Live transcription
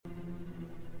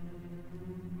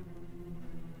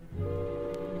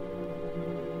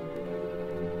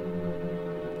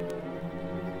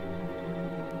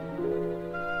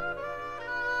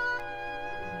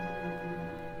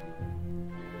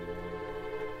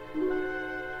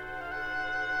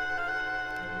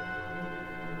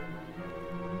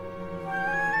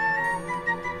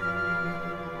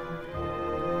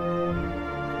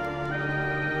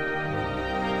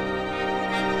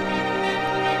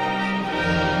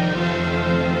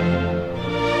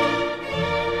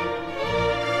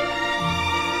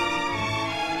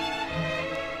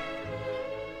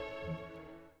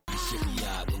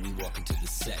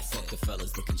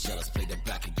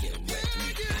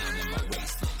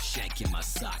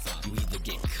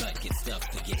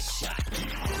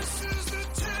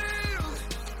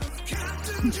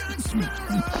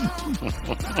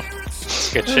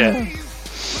Good shit.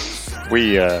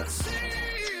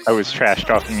 I was trash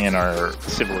talking in our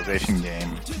Civilization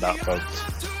game about boats.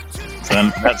 So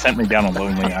then that sent me down a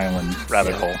Lonely Island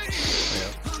rabbit hole.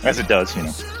 Yeah. As it does, you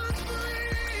know.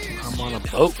 I'm on a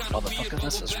boat, motherfucker.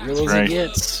 That's as real as Right. it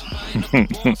gets.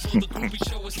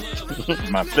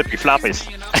 My flippy floppies.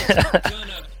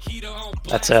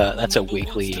 That's a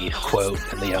weekly quote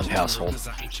in the Young household.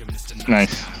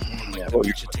 Nice. Yeah. Oh,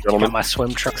 you Got gentlemen. my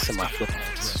swim trunks and my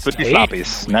flip-flops. Flippy Hey.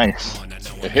 floppies. Nice.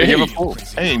 Hey, You have a pool.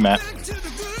 Hey, Matt.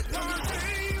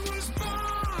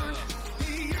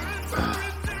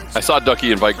 I saw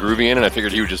Ducky invite Groovy in, and I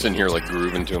figured he was just in here like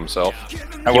grooving to himself.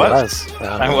 I He was. was.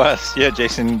 I was. Yeah,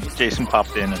 Jason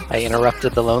popped in. And, I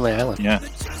interrupted the Lonely Island. yeah.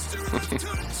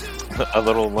 A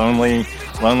little lonely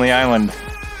island.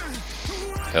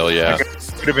 Hell yeah!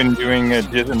 Could have been doing a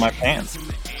jizz in my pants.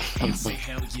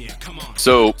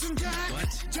 So,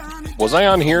 was I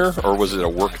on here, or was it a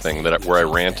work thing where I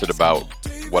ranted about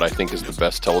what I think is the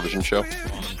best television show?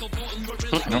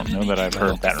 I don't know that I've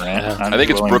heard that rant. Yeah. I'm I think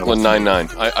it's willing to Brooklyn listen. Nine-Nine.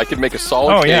 I could make a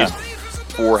solid Oh, yeah. case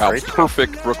for how Great.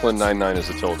 perfect Brooklyn Nine-Nine is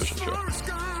a television show.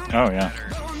 Oh yeah.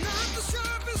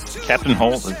 Captain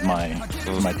Holt is my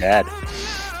dad.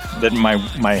 That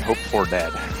my hoped for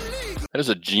dad. That is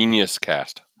a genius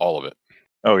cast, all of it.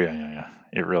 Oh yeah.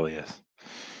 It really is.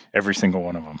 Every single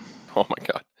one of them. Oh my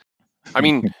god! I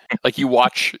mean, like you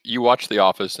watch The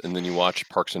Office, and then you watch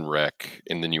Parks and Rec,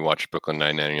 and then you watch Brooklyn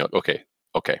Nine-Nine, and you're like,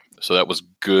 okay, so that was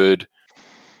good,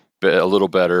 but a little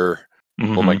better.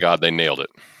 Oh my god, they nailed it.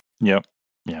 Yep.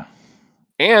 Yeah.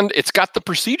 And it's got the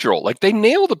procedural. Like they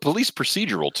nail the police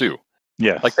procedural too.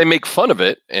 Yeah. Like they make fun of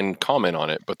it and comment on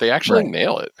it, but they actually Right.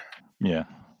 nail it. Yeah.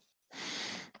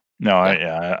 No,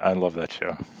 I love that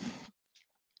show.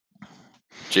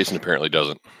 Jason apparently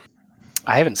doesn't.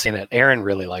 I haven't seen it. Aaron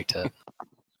really liked it.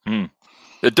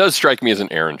 It does strike me as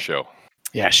an Aaron show.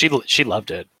 Yeah, she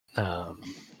loved it. But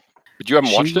you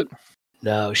haven't watched it?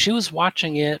 No, she was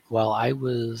watching it while I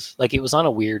was like, it was on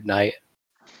a weird night,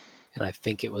 and I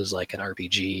think it was like an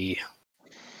RPG.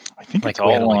 I think Like, it's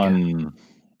we had, all like, on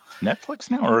Netflix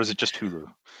now, or is it just Hulu?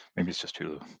 Maybe it's just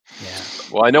Hulu.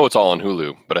 Yeah, Well, I know it's all on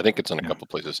Hulu, but I think it's on a couple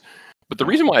places. But the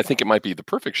reason why I think it might be the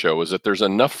perfect show is that there's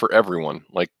enough for everyone.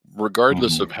 Like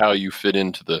regardless of how you fit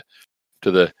into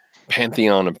the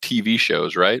pantheon of TV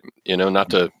shows, right? You know, not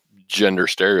to gender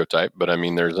stereotype, but I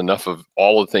mean, there's enough of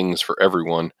all the things for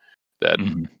everyone that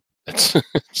it's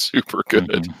super good.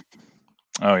 Mhm.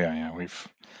 Oh yeah.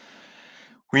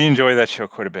 We enjoy that show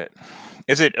quite a bit.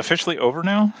 Is it officially over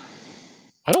now?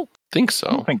 I don't think I so.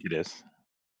 don't think it is.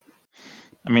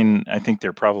 I mean, I think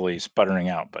they're probably sputtering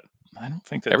out, but I don't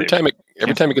think that Every time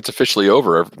it gets officially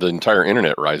over, the entire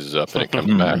internet rises up and it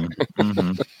comes back.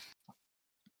 Mhm.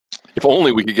 If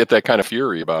only we could get that kind of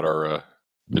fury about our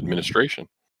administration.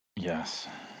 Yes.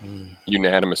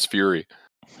 Unanimous fury.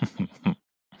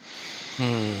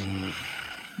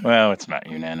 Well, it's not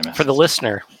unanimous. for the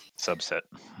listener, subset.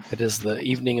 it is the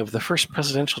evening of the first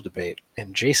presidential debate,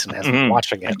 and Jason has been Mhm.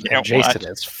 watching I it. can't And Jason watch.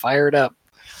 is fired up.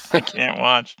 I can't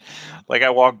watch. Like I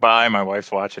walk by, my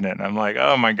wife's watching it, and I'm like,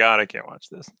 "Oh my god, I can't watch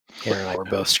this." Aaron and I were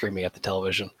both screaming at the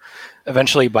television.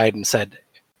 Eventually, Biden said,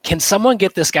 "Can someone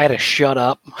get this guy to shut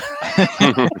up?"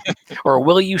 Or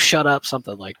 "Will you shut up?"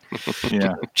 Something like,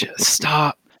 Yeah. "Just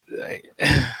stop.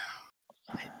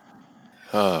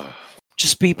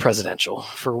 Just be presidential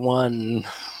for one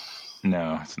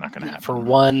No, it's not going to happen. for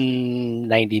one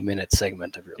 90-minute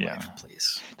segment of your Yeah. life,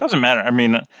 please." Doesn't matter. I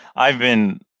mean, I've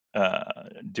been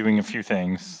doing a few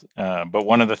things, but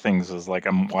one of the things is like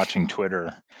I'm watching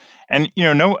Twitter, and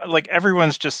like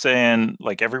everyone's just saying,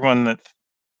 like everyone that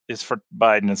is for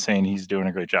Biden is saying he's doing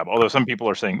a great job. Although some people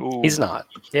are saying, "Ooh, He's not.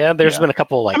 Yeah, there's Yeah. been a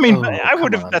couple like. I mean, "Oh, I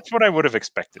would come have. on." That's what I would have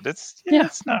expected. It's Yeah.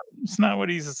 It's not what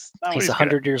he's. Not what He's good at.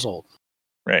 100 years old.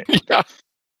 Right. Yeah.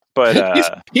 But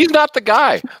He's not the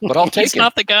guy, but I'll take He's him.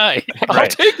 not the guy. I'll Right.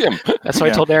 take him. That's why I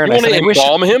Yeah. told You Aaron. I want said, to "I wish,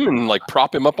 embalm him and like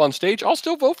prop him up on stage? I'll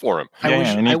still vote for him. I wish,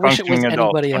 any I wish it was functioning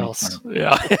adult, anybody 20. else."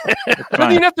 Yeah, It doesn't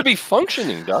fine. even have to be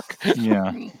functioning, Duck.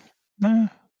 Yeah. Nah.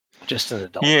 just an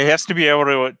adult. He has to be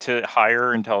able to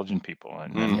hire intelligent people,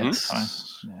 and Mhm. that's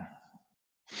Yes. fine. Yeah.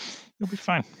 You'll be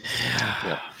fine.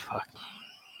 Yeah. Fuck.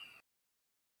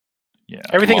 Yeah.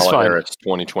 Everything's Kamala fine. Harris,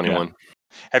 2021.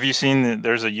 Have you seen?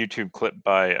 There's a YouTube clip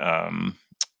by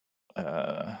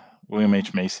William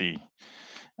H Macy,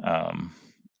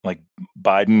 like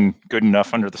Biden good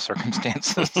enough under the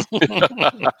circumstances.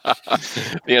 The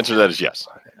answer to that is yes.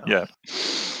 Yeah,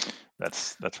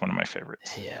 that's one of my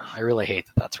favorites. Yeah, I really hate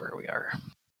that that's where we are,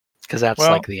 because that's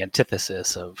Well- like the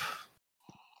antithesis of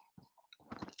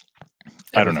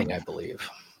I don't know. everything I believe.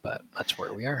 but that's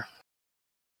where we are.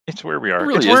 It's where we are.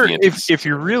 really It's is where, the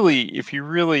if you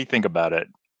really think about it,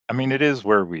 I mean, it is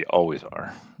where we always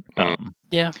are.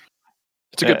 Yeah.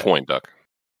 It's a good point, Duck.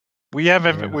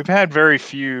 We've had very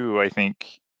few, I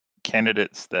think,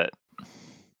 candidates that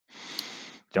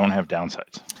don't have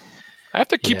downsides. I have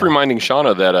to keep reminding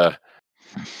Shauna that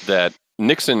that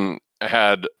Nixon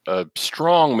had a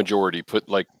strong majority, put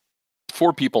like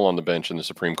 4 people on the bench in the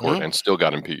Supreme Court, and still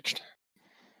got impeached.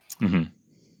 Mm-hmm.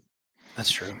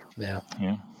 That's true. Yeah.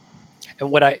 Yeah.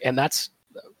 And that's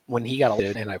when he got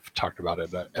elected, and I've talked about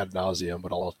it ad nauseum,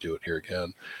 but I'll do it here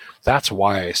again. That's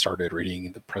why I started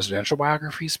reading the presidential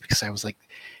biographies, because I was like,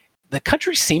 the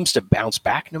country seems to bounce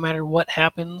back no matter what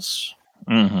happens.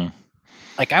 Mm-hmm.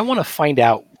 Like, I want to find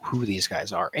out who these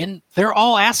guys are, and they're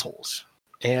all assholes,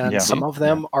 and some of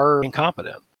them are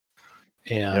incompetent,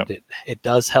 and it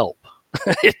does help.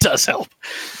 It does help.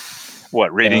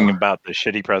 What, reading about the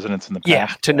shitty presidents in the past?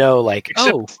 Yeah, to know, like,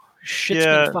 shit's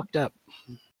been fucked up.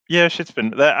 Yeah, shit's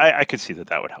been. I could see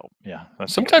that would help. Yeah.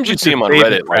 Sometimes you'd see them on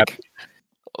Reddit,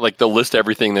 like they'll list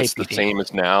everything that's the same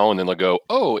as now, and then they'll go,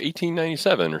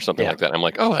 1897 or something like that. And I'm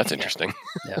like, oh, that's interesting.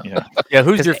 Yeah.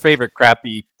 Who's your favorite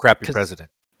crappy president?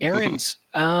 Aaron's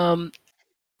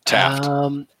Taft.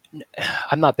 I'm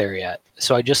not there yet.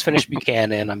 So I just finished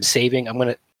Buchanan. I'm saving. I'm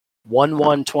gonna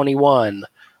 1/1/21.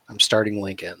 I'm starting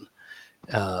Lincoln.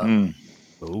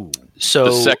 So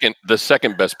the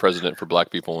second best president for Black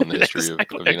people in the history of the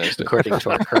United States, according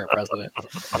to our current president.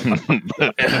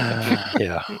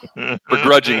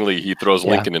 Begrudgingly, he throws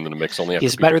Lincoln into the mix.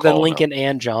 He's better than Lincoln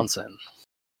and Johnson,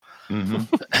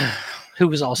 who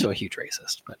was also a huge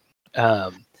racist. But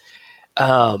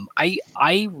I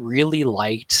really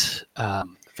liked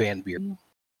Van Buren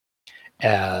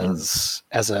as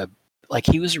a, like,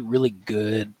 he was a really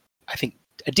good, I think,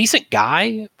 a decent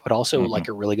guy, but also like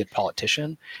a really good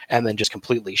politician, and then just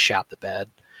completely shat the bed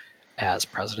as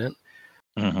president.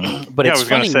 But I was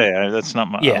going to say that's not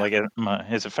my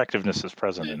his effectiveness as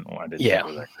president. Why did that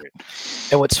great?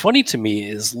 And what's funny to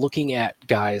me is looking at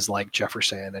guys like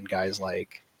Jefferson and guys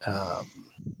like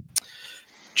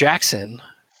Jackson.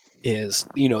 Is,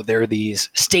 there are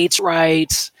these states'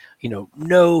 rights,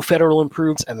 no federal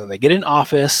improvements, and then they get in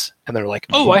office and they're like,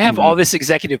 oh, I have all this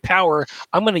executive power,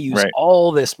 I'm going to use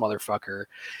all this motherfucker.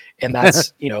 And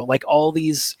that's, like all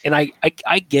these, and I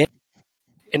get,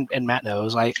 and Matt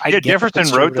knows, I get Jefferson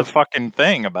wrote the fucking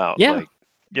thing about, I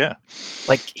get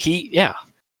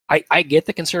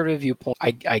the conservative viewpoint,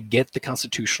 I get the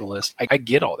constitutionalist, I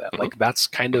get all that, like that's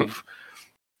kind of,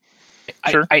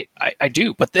 I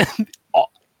do, but then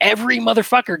every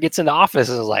motherfucker gets into office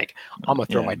and is like, I'm gonna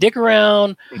throw my dick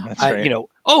around.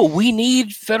 We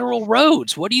need federal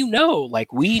roads. What do you know?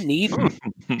 Like, we need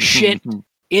shit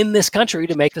in this country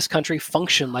to make this country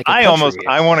function like a country.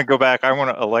 I want to go back. I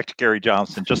want to elect Gary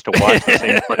Johnson just to watch the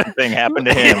same fucking thing happen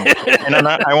to him. And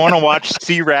I want to watch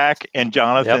C-Rack and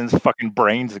Jonathan's fucking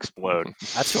brains explode.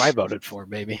 That's who I voted for,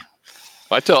 baby.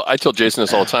 I tell Jason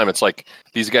this all the time. It's like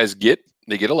these guys get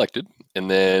elected, and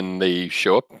then they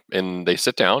show up and they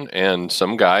sit down, and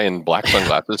some guy in black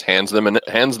sunglasses hands them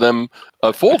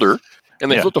a folder,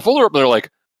 and they flip the folder up, and they're like,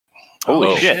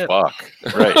 holy shit, fuck.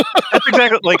 Right. That's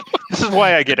exactly, like, this is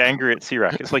why I get angry at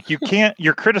C-Rack. It's like,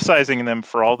 you're criticizing them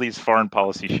for all these foreign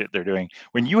policy shit they're doing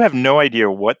when you have no idea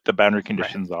what the boundary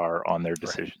conditions are on their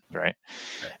decisions, right?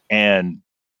 And,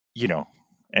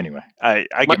 anyway, I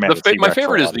get mad at C-Rack. My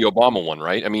favorite is the Obama one,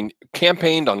 right? I mean,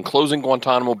 campaigned on closing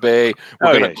Guantanamo Bay.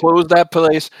 We're going to close that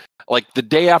place. Like, the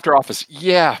day after office,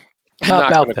 not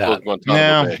going to close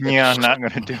Guantanamo Bay. Yeah, I'm not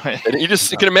going to do it. And you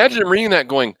can imagine him reading that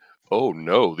going, oh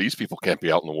no, these people can't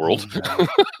be out in the world.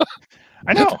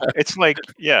 I know. It's like,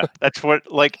 that's what,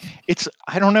 like, it's,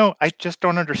 I don't know. I just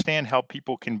don't understand how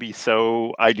people can be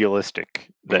so idealistic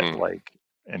that, like,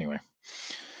 anyway.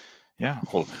 Yeah.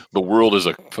 Well, the world is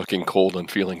a fucking cold,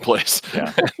 unfeeling place.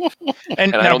 Yeah.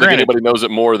 And I don't think anybody knows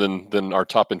it more than our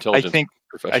top intelligence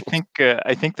professionals.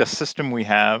 I think the system we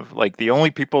have, like, the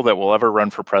only people that will ever run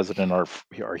for president are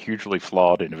hugely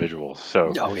flawed individuals.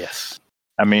 So, yes.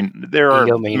 I mean, there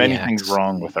are many things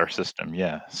wrong with our system.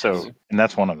 Yeah. So, and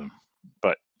that's one of them.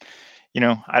 But,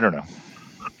 I don't know.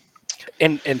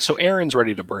 And so Erin's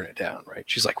ready to burn it down, right?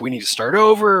 She's like, we need to start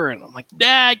over. And I'm like,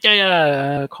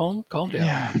 calm down.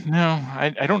 Yeah, no,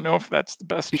 I don't know if that's the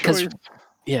best choice.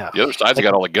 Yeah. The other side's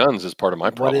got all the guns as part of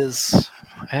my problem. What is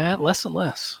less and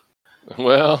less?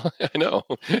 Well, I know.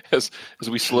 As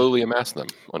we slowly amass them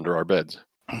under our beds.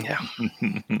 Yeah.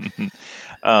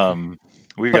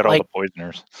 We've got all the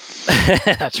poisoners.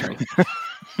 That's right.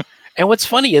 And what's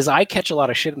funny is I catch a lot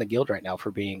of shit in the guild right now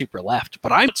for being super left,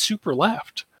 but I'm super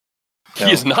left.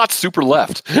 He is not super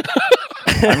left.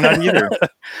 I'm not either.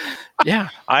 Yeah,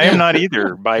 I am not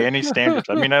either by any standards.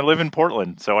 I mean, I live in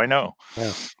Portland, so I know.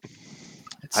 Yeah.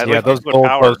 Those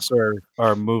goalposts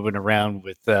are moving around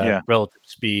with relative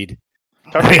speed.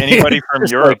 Talk to anybody from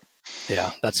Europe.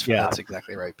 That's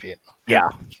exactly right, Pete. Yeah.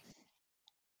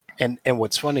 And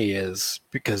what's funny is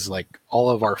because like all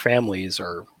of our families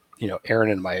are,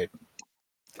 Aaron and my,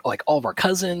 like all of our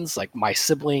cousins, like my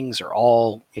siblings are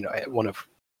all,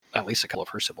 at least a couple of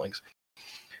her siblings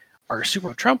are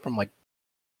super Trump. I'm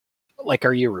like,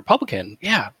 are you a Republican?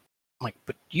 Yeah. I'm like,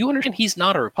 but you understand he's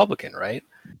not a Republican, right?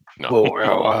 No.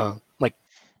 Well,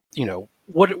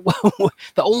 what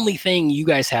the only thing you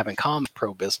guys have in common is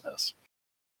pro-business.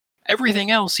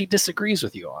 Everything else he disagrees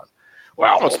with you on.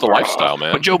 Wow, what's the lifestyle,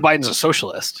 man? But Joe Biden's a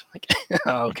socialist. Like,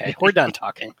 okay, we're done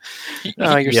talking. He's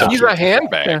a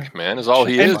handbag, man. Is all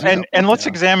he is. And let's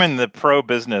examine the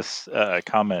pro-business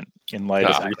comment in light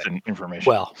of recent information.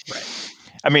 Well, right.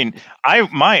 I mean,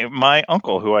 my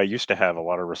uncle, who I used to have a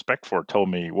lot of respect for, told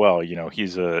me, well,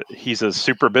 he's a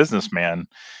super businessman,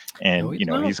 and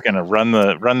he's going to run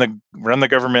the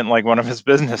government like one of his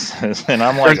businesses. And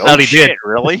I'm like, oh shit,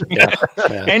 really? Yeah.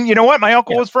 And you know what? My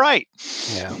uncle was right.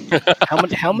 Yeah.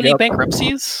 How many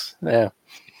bankruptcies? Yeah.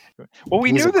 Well,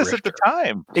 we knew this at the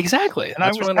time. Exactly. And I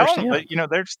was telling them,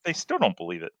 but they still don't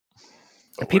believe it.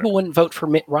 And people wouldn't vote for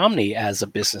Mitt Romney as a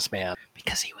businessman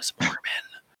because he was Mormon.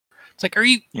 It's like, are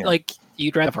you like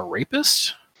you'd rather have a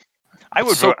rapist? I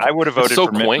would have voted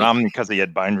for Mitt Romney because he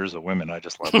had binders of women. I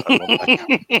just love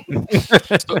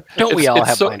that. Don't we all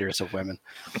have binders of women?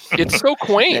 It's so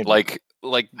quaint. Like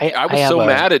I was so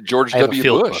mad at George W.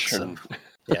 Bush.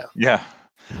 Yeah.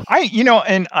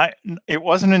 It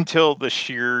wasn't until the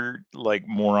sheer like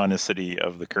moronicity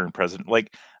of the current president.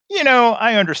 Like,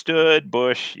 I understood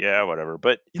Bush, whatever,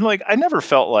 but like I never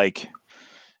felt like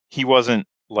he wasn't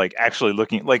like actually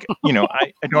looking like,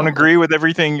 I don't agree with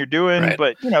everything you're doing, right.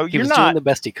 But he was doing the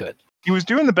best he could. He was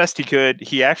doing the best he could.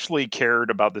 He actually cared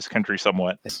about this country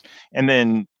somewhat. And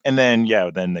then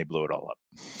they blew it all up.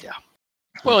 Yeah.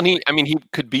 Well, and he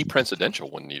could be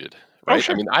presidential when needed. Right. Oh,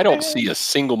 sure. I mean, I don't see a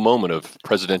single moment of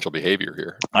presidential behavior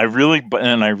here. I really,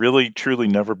 truly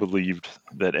never believed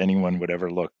that anyone would ever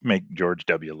make George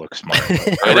W. look smart.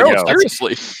 I know,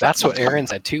 seriously. That's what Erin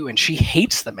said too, and she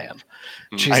hates the man.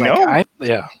 She's I like, know.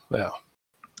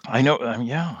 I know.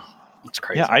 It's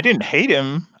crazy. Yeah, I didn't hate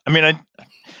him. I mean,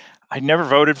 I never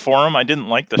voted for him. I didn't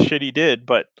like the shit he did,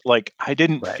 but like, I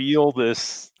didn't feel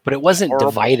this. But it wasn't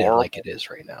divided like it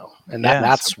is right now, and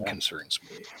that's what concerns me.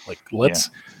 Like, let's.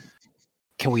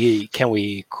 Can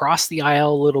we cross the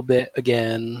aisle a little bit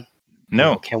again?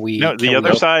 No. Can we? No. The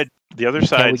other side. Can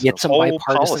we get some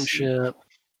bipartisanship?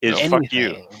 Is fuck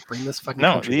you. Bring this fucking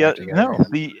country back together. No.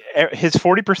 His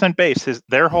 40% base.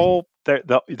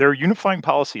 Their unifying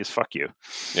policy is fuck you.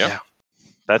 Yeah.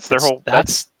 That's their whole.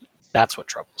 That's what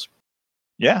troubles me.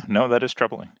 Yeah. No, that is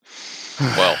troubling.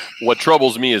 Well, what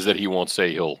troubles me is that he won't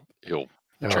say he'll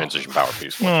transition power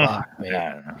peacefully. I don't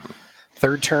know.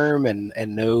 Third term and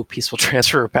no peaceful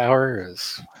transfer of power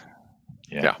is.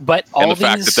 Yeah. But all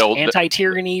these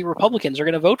anti-tyranny Republicans are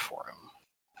going to vote for him.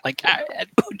 Like,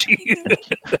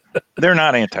 they're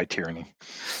not anti-tyranny.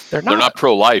 They're not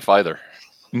pro-life either.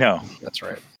 No, that's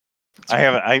right.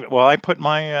 I put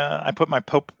my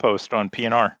Pope post on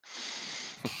PNR.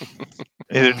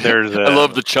 I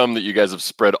love the chum that you guys have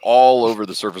spread all over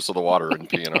the surface of the water in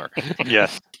PNR.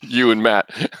 Yes, you and Matt.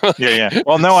 Yeah.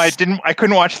 Well, no, I didn't. I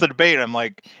couldn't watch the debate. I'm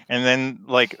like, and then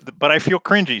like, but I feel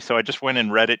cringy, so I just went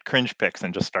and Reddit cringe pics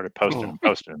and just started posting.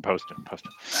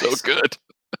 So good.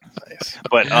 Nice.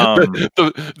 But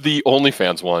the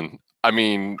OnlyFans one. I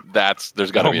mean, there's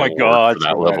got to be. Oh my god, for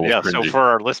that level. Yeah. So for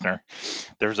our listener,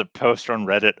 there's a post on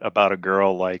Reddit about a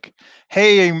girl like,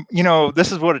 hey,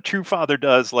 this is what a true father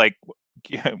does. Like,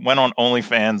 went on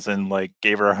OnlyFans and like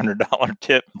gave her $100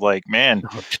 tip. Like, man,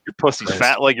 your pussy's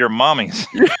fat like your mommy's.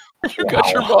 You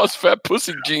got your mom's fat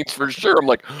pussy jeans for sure. I'm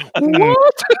like,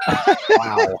 what?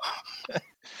 Wow.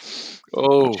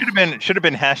 Oh, should have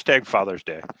been hashtag Father's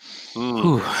Day.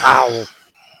 Wow.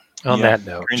 On that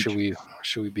note, should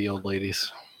we be old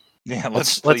ladies? Yeah,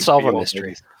 let's solve a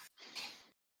mystery.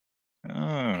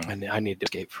 I need to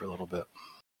escape for a little bit.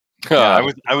 Yeah,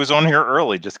 I was on here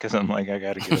early just because I'm like, I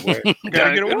gotta get away.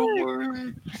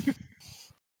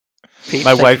 Pete,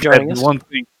 my wife said one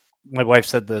thing. My wife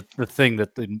said the thing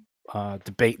that the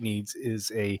debate needs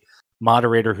is a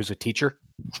moderator who's a teacher.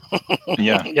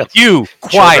 Yeah. You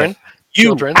quiet.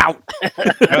 Children. Out.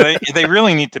 They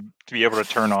really need to be able to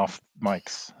turn off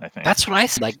mics, I think. That's what I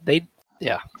said. Like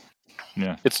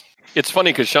Yeah. It's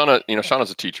funny because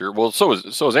Shauna's a teacher. Well, so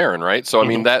is Aaron, right? So I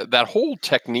mean that whole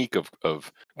technique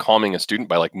of calming a student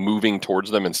by like moving towards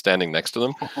them and standing next to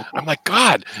them. I'm like,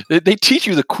 God, they teach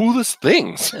you the coolest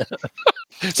things.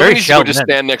 Somebody should go just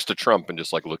stand next to Trump and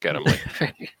just like look at him like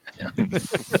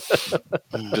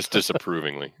just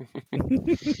disapprovingly.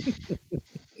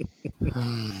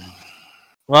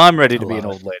 Well, I'm ready to be an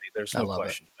old lady. There's no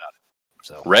question about it.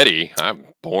 So ready? I'm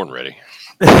born ready.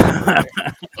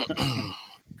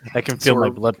 I can feel my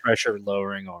blood pressure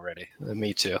lowering already.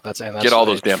 Me too. That's get all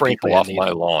those damn people off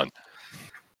my lawn.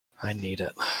 I need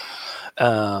it.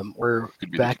 We're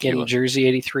back in Jersey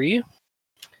 83,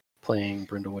 playing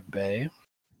Brindlewood Bay.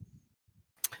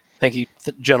 Thank you,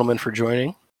 gentlemen, for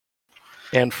joining,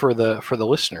 and for the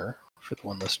listener, for the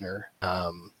one listener.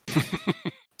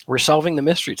 We're solving the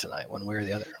mystery tonight, one way or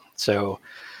the other. So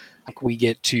we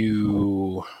get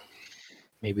to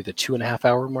maybe the 2.5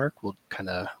 hour mark. We'll kind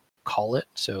of call it.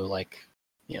 So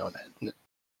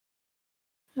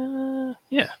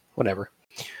whatever.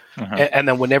 And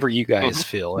then whenever you guys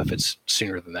feel, if it's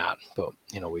sooner than that, but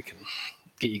we can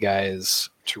get you guys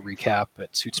to recap.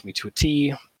 It suits me to a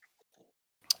T,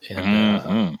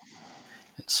 and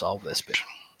solve this bitch.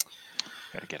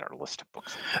 Gotta get our list of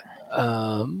books.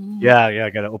 Yeah, I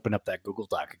gotta open up that Google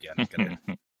Doc again.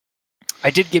 I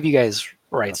did give you guys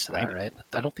rights to that, right?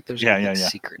 I don't think there's anything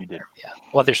secret. You did. Yeah.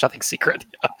 Well, there's nothing secret.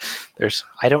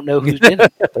 I don't know who did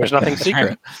it. There's nothing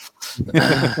secret.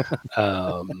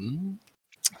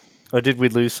 Did we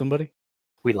lose somebody?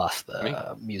 We lost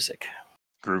the music.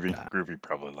 Groovy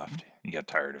probably left. You got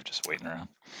tired of just waiting around.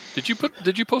 Did you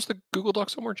post the Google Doc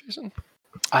somewhere, Jason?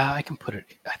 I can put it.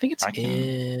 I think it's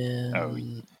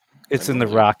in. It's in the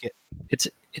Rocket. It's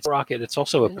Rocket. It's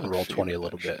also up in Roll20 a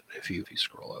little bit if you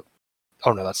scroll up.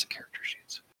 Oh no, that's the character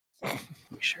sheets. Let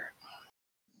me share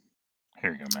it.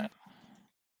 Here you go, Matt.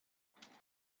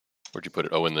 Where'd you put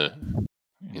it? Oh, in the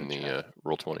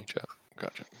Roll20 chat.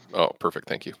 Gotcha. Oh, perfect.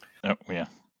 Thank you. Oh yeah.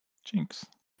 Jinx.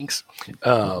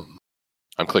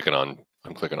 I'm clicking on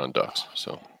ducks.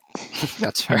 So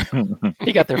that's fair.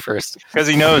 He got there first because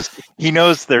he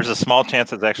knows there's a small chance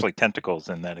there's actually tentacles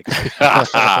in that.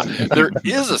 There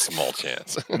is a small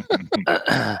chance.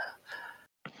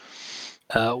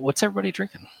 What's everybody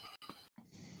drinking?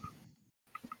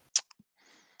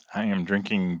 I am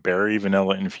drinking berry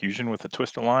vanilla infusion with a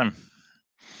twist of lime.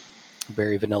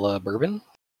 Berry vanilla bourbon?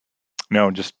 No,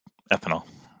 just ethanol.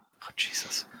 Oh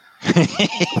Jesus!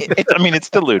 It's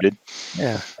diluted.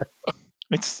 Yeah.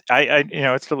 It's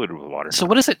it's diluted with water. So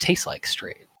what does it taste like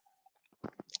straight?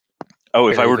 Oh,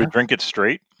 if I were to drink it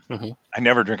straight, I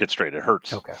never drink it straight. It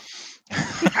hurts. Okay.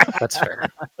 That's fair.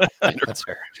 That's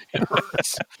fair. It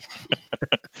hurts.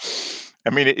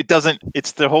 It doesn't.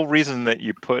 It's the whole reason that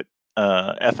you put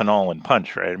ethanol in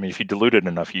punch, right? If you dilute it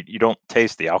enough, you don't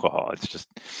taste the alcohol. It's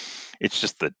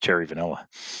just the cherry vanilla.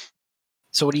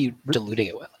 So what are you diluting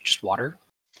it with? Just water?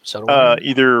 Soda water?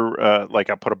 Either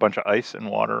I'll put a bunch of ice in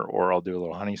water, or I'll do a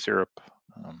little honey syrup,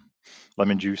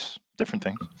 lemon juice, different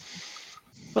things.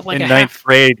 But like in ninth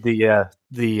grade, the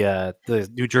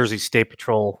New Jersey State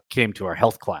Patrol came to our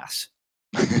health class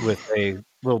with a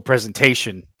little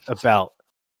presentation about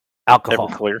alcohol.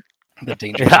 Everclear. The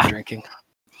dangers of drinking.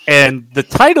 And the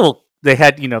title they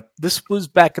had, this was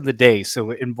back in the day,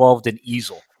 so it involved an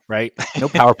easel, right? No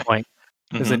PowerPoint.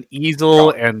 There's an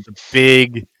easel and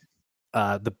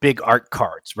the big art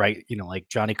cards, right? Like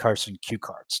Johnny Carson cue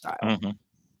card style.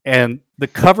 And the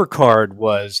cover card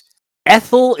was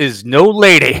Ethel is no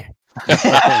lady.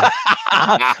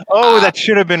 Oh, that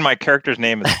should have been my character's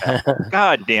name.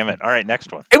 God damn it! All right,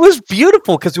 next one. It was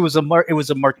beautiful because it was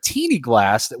a martini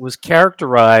glass that was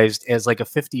characterized as like a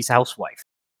 50s housewife.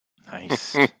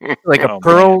 Nice, like a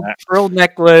pearl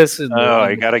necklace and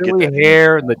I gotta get that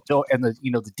hair and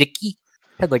the dicky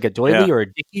had like a doily or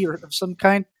a dicky or of some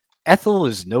kind. Ethel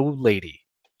is no lady.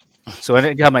 So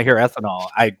anytime I hear ethanol,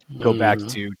 I go back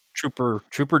to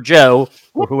Trooper Joe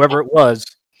or whoever it was.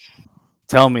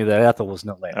 Tell me that Ethel was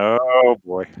no lady. Oh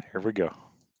boy, here we go.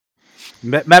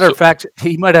 Matter of fact,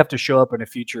 he might have to show up in a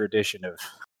future edition of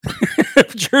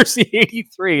Jersey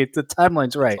 83. The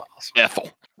timeline's right. Awesome.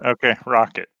 Ethel. Okay,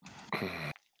 Rocket.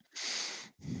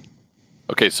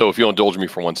 Okay, so if you'll indulge me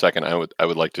for 1 second, I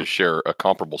would like to share a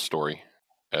comparable story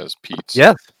as Pete's.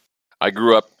 Yes. I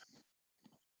grew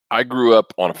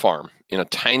up on a farm in a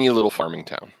tiny little farming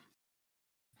town.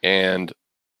 And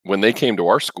when they came to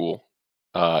our school,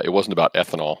 it wasn't about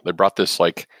ethanol. They brought this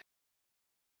like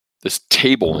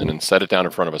table in and set it down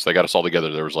in front of us. They got us all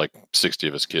together. There was like 60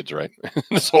 of us kids, right?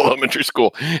 This whole elementary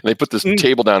school. And they put this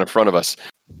table down in front of us.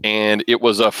 And it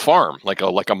was a farm, like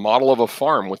a model of a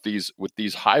farm with these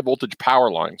high voltage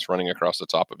power lines running across the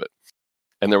top of it.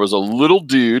 And there was a little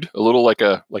dude, a little like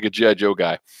a G.I. Joe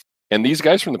guy. And these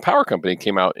guys from the power company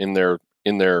came out in their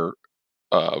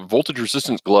voltage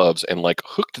resistant gloves and like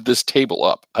hooked this table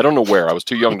up. I don't know where. I was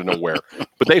too young to know where.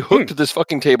 But they hooked this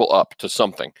fucking table up to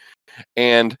something.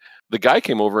 And the guy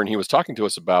came over and he was talking to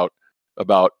us about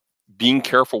being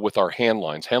careful with our hand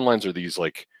lines. Hand lines are these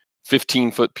like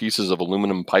 15-foot pieces of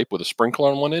aluminum pipe with a sprinkler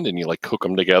on one end, and you like hook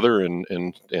them together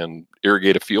and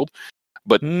irrigate a field.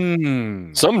 But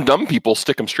some dumb people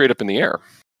stick them straight up in the air.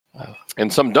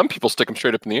 And some dumb people stick them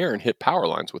straight up in the air and hit power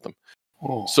lines with them.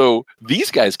 Oh. So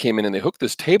these guys came in and they hooked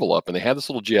this table up, and they had this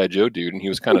little G.I. Joe dude, and he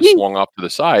was kind of swung off to the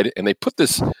side, and they put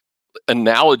this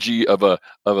analogy of a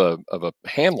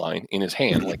hand line in his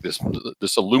hand, like this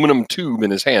aluminum tube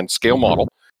in his hand, scale model.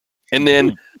 And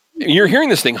then you're hearing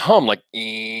this thing hum like,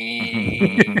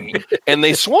 and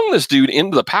they swung this dude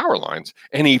into the power lines,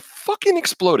 and he fucking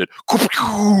exploded,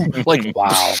 like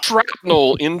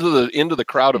shrapnel into the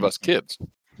crowd of us kids.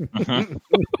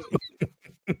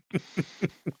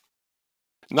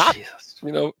 Not,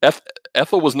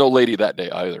 Ethel was no lady that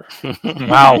day either.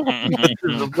 Wow.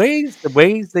 the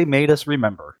ways they made us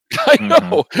remember. I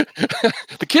know.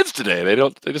 The kids today, they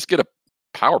just get a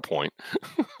PowerPoint.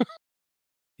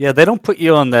 Yeah, they don't put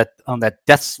you on that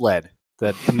death sled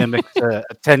that mimics a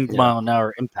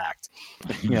 10-mile-an-hour impact.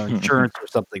 Insurance or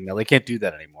something. No, they can't do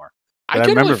that anymore. But I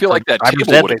generally feel like that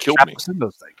table would have killed me.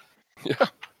 Those things. Yeah.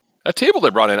 A table they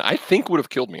brought in, I think, would have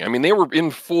killed me. I mean, they were in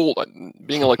full,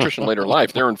 being an electrician later in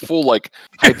life, they're in full, like,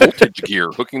 high voltage gear,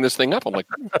 hooking this thing up. I'm like,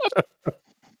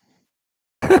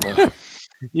 what?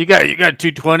 You got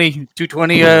 220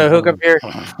 hook up here?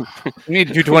 You need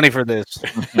 220 for this.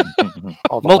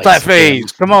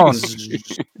 Multi-phase, come on.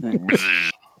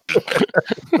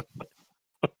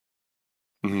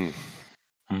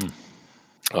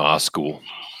 School.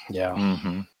 Yeah.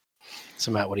 Mm-hmm.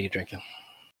 So, Matt, what are you drinking?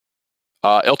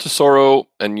 El Tesoro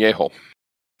and Yeho.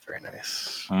 Very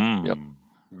nice. Yep.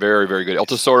 Very, very good. El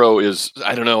Tesoro is,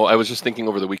 I don't know, I was just thinking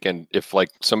over the weekend, if like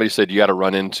somebody said you got to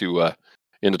run into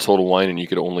Total Wine and you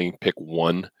could only pick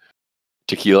one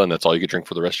tequila and that's all you could drink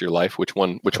for the rest of your life, which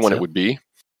one it would be?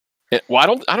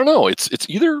 Well, I don't know. It's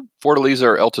either Fortaleza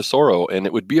or El Tesoro, and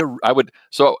it would be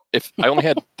so if I only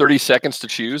had 30 seconds to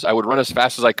choose, I would run as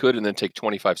fast as I could and then take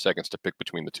 25 seconds to pick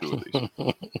between the two of these.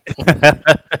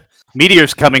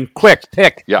 Meteor's coming, quick,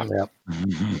 pick. Yeah.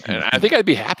 And I think I'd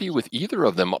be happy with either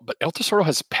of them, but El Tesoro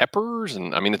has peppers,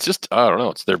 and I mean, it's just, I don't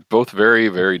know. They're both very,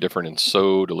 very different and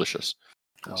so delicious.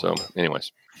 So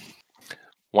anyways,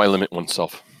 why limit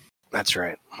oneself? That's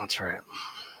right.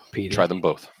 Peter. Try them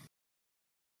both.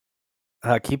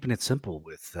 Keeping it simple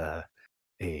with a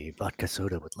vodka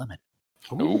soda with lemon.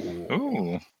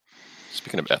 Ooh.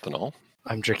 Speaking of ethanol,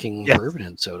 I'm drinking bourbon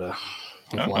and soda.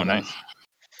 Oh, nice.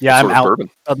 Yeah, I'm out.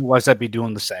 Bourbon? Otherwise, I'd be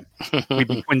doing the same. We'd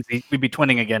be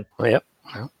twinning again. Oh, yep.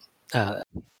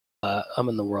 I'm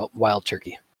in the wild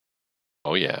turkey.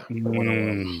 Oh yeah.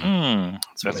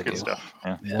 That's good stuff.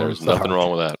 Yeah. There's nothing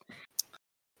wrong with that.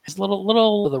 It's a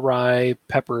little of the rye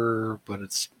pepper, but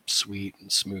it's sweet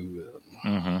and smooth.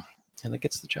 Mm-hmm. And it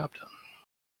gets the job done.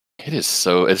 It's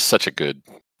such a good.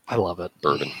 I love it.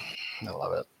 Bourbon. I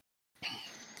love it.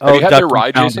 Have you had their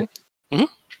rye, Jason? Mm-hmm.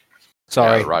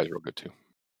 Sorry. Yeah, the rye is real good too.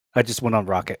 I just went on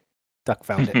Rocket. Duck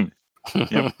found it.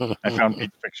 Yep. I found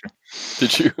Pete's picture.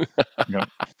 Did you?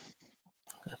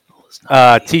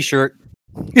 Yep. T-shirt.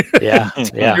 Yeah.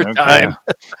 Okay. Time.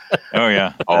 Oh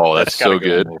yeah. Oh, that's so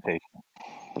good.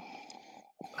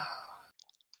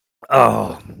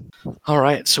 Oh. All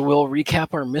right, so we'll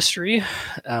recap our mystery.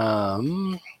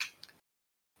 So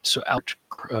Albert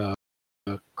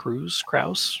Krause,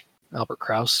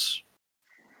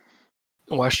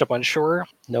 washed up on shore.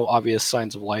 No obvious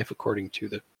signs of life, according to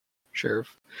the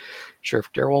Sheriff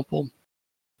Dalrymple.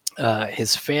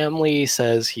 His family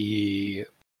says he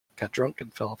got drunk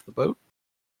and fell off the boat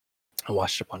and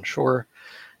washed up on shore.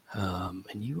 And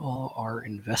you all are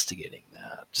investigating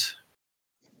that.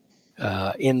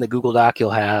 In the Google Doc, you'll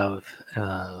have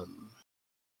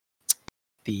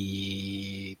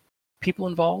the people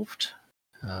involved,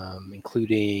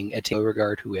 including Etienne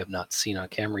Beauregard, who we have not seen on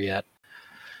camera yet,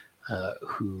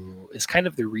 who is kind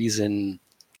of the reason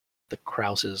the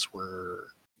Krauses were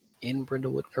in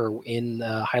Brindlewood or in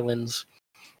Highlands.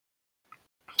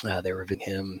 They were visiting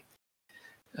him,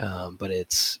 but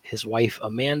it's his wife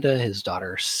Amanda, his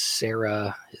daughter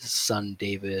Sarah, his son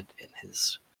David, and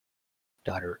his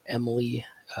daughter Emily.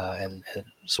 and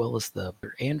as well as the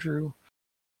Andrew.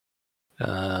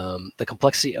 The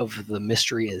complexity of the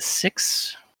mystery is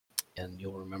 6, and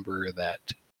you'll remember that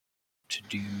to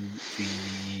do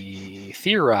the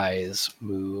theorize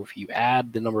move, you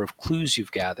add the number of clues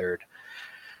you've gathered,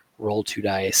 roll 2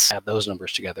 dice, add those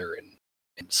numbers together, and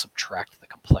subtract the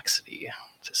complexity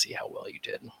to see how well you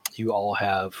did. You all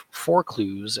have 4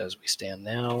 clues as we stand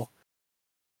now.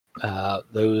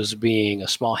 Those being a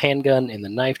small handgun in the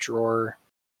knife drawer,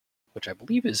 which I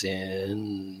believe is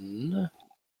in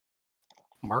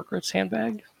Margaret's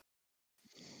handbag.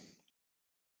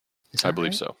 I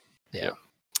believe so. Yeah.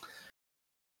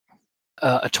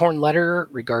 A torn letter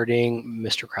regarding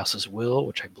Mr. Krause's will,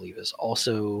 which I believe is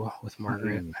also with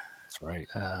Margaret. That's right.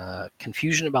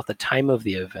 Confusion about the time of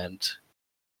the event,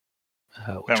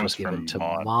 which was given to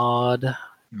Maud.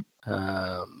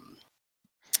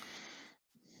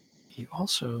 You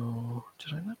also...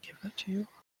 Did I not give that to you?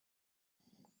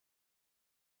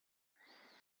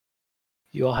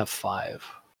 You all have 5.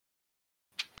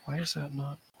 Why is that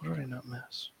not... What did I not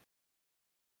miss?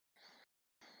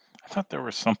 I thought there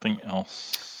was something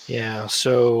else. Yeah,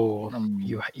 so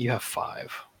you have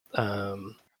 5.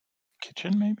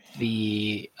 Kitchen, maybe?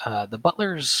 The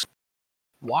butler's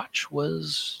watch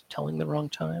was telling the wrong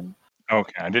time.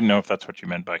 Okay, I didn't know if that's what you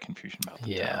meant by confusion about the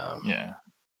Yeah. time. Yeah.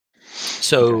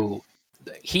 So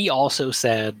he also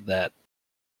said that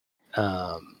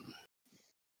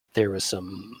there was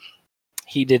some...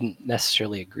 He didn't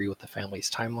necessarily agree with the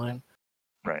family's timeline.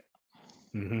 Right.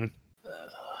 Mm-hmm.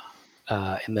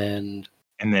 And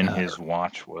then his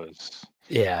watch was...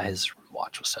 Yeah, his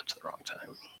watch was set to the wrong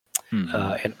time.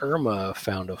 Mm-hmm. And Irma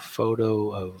found a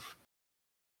photo of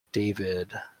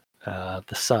David,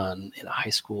 the son, in a high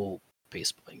school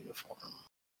baseball uniform.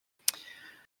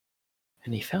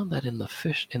 And he found that in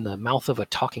the mouth of a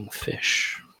talking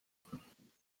fish.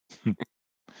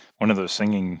 One of those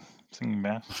singing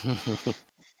bass.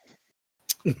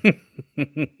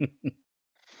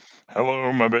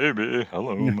 Hello, my baby.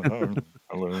 Hello, my heart.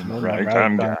 Hello, my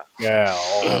ragtime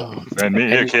gal. Send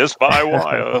me a kiss by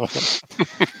wire.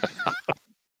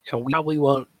 We probably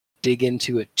won't dig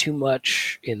into it too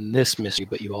much in this mystery,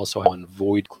 but you also have one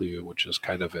void clue, which is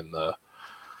kind of in the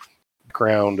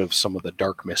ground of some of the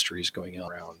dark mysteries going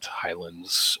on around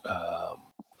Highlands. A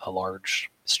large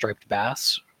striped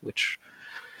bass, which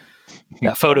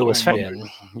that photo was found in.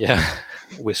 Yeah,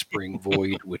 whispering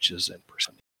void, which is in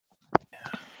person.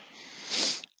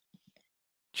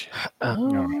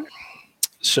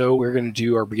 So we're going to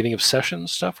do our beginning of session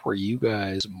stuff where you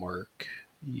guys mark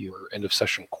your end of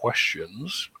session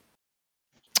questions.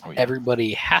 Oh, yeah.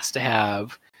 Everybody has to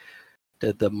have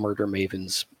the Murder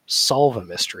Mavens solve a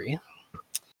mystery.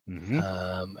 Mm-hmm.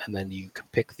 And then you can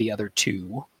pick the other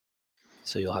 2.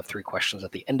 So you'll have 3 questions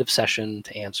at the end of session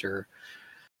to answer.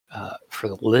 For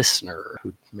the listener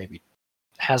who maybe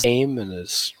has a name and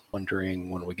is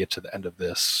wondering when we get to the end of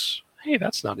this, hey,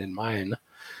 that's not in mine.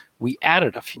 We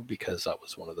added a few because that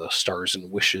was one of the stars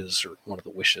and wishes, or one of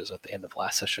the wishes at the end of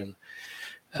last session.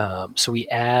 So we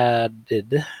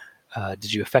added,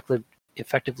 did you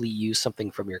effectively use something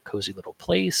from your cozy little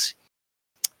place?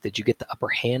 Did you get the upper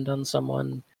hand on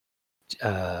someone?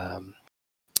 That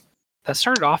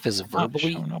started off as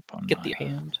verbally get the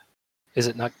hand. Is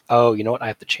it not? Oh, you know what? I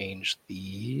have to change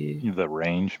the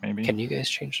range, maybe. Can you guys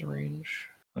change the range?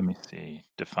 Let me see.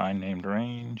 Define named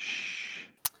range.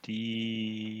 So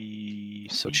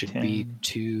it should be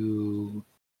to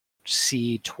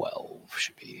C12.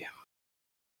 Should be.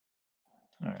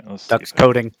 All right, let's. That's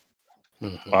coding.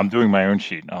 Mm-hmm. Well, I'm doing my own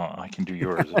sheet. Oh, I can do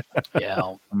yours. Yeah.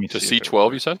 To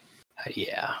C12, you said?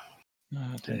 Yeah.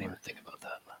 I didn't even think about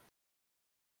that.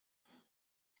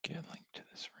 Get a link to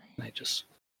this range. I just.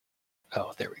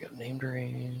 Oh, there we go. Named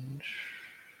range.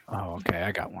 Oh, okay.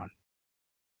 I got one.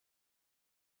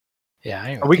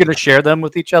 Yeah. Are we going to share them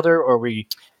with each other, or we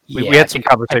had some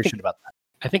conversation about that?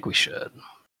 I think we should.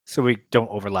 So we don't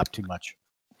overlap too much.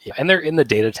 Yeah, and they're in the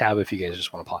data tab if you guys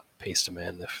just want to paste them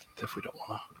in if we don't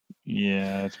want to.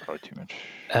 Yeah, that's probably too much.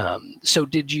 So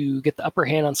did you get the upper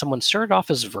hand on someone? Started off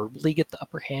as verbally get the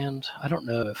upper hand. I don't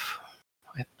know if...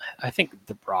 I think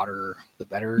the broader, the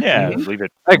better. Yeah, leave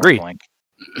it. I agree. Blank.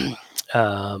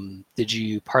 Did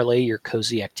you parlay your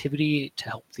cozy activity to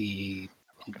help the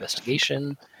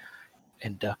investigation?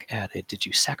 And Duck added, did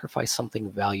you sacrifice something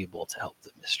valuable to help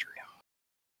the mystery?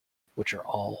 Which are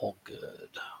all good.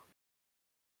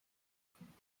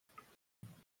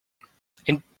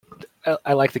 And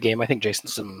I like the game. I think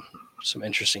Jason's some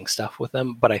interesting stuff with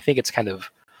them, but I think it's kind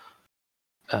of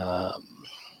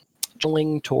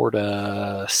toward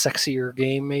a sexier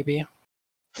game, maybe.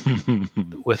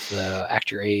 With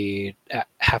act your age,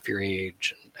 half your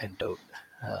age, and and Dote,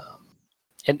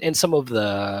 and some of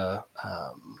the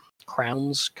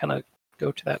crowns kind of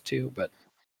go to that too. But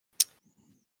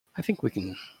I think we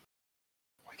can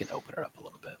open it up a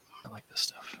little bit. I like this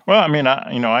stuff. Well, I mean,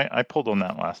 I pulled on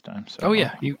that last time. So. Oh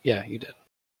yeah, you did.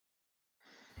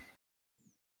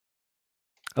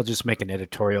 I'll just make an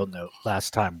editorial note.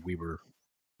 Last time we were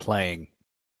playing,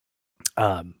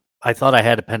 I thought I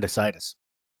had appendicitis.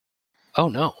 Oh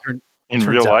no! In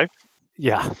real life?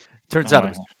 Yeah. Turns out it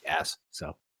was gas.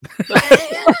 So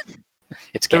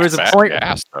it's there was a Bad point.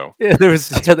 gas, though. Yeah, there was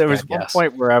bad one gas.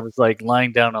 point where I was like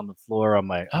lying down on the floor on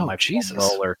my Oh, foam Jesus.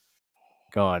 roller,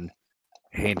 going,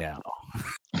 "Hey now."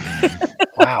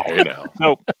 Wow. Hey, now.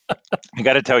 No, I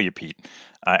got to tell you, Pete,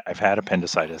 I've had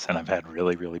appendicitis and I've had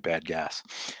really, really bad gas.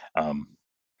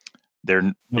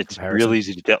 It's comparison. real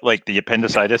easy to tell. Like the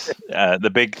appendicitis, the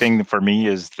big thing for me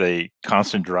is the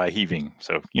constant dry heaving.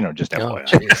 So, just Oh,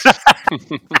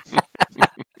 FYI.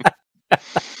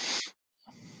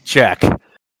 Check.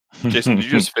 Jason, did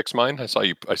you just fix mine? I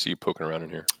see you poking around in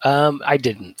here. I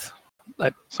didn't.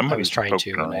 Somebody's trying to,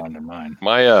 poking and I- around in mine.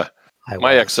 My I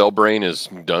my was. Excel brain is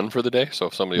done for the day, so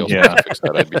if somebody else Yeah. wants to fix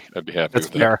that, I'd be happy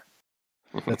That's with fair.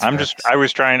 That's I fair.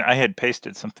 was trying, I had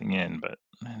pasted something in, but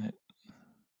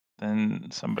then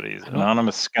somebody's I don't-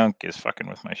 anonymous skunk is fucking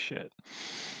with my shit.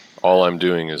 that. All I'm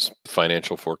doing is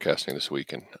financial forecasting this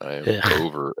week, and I am Yeah.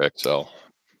 over Excel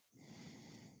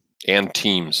and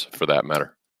Teams for that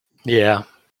matter. Yeah.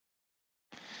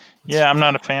 Yeah, I'm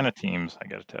not a fan of Teams, I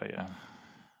got to tell you.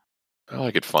 I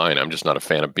like it fine. I'm just not a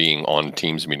fan of being on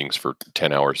Teams meetings for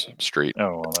 10 hours straight.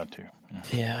 Oh, well, that too. Yeah.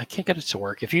 Yeah, I can't get it to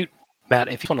work. Matt,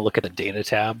 if you want to look at the data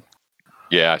tab,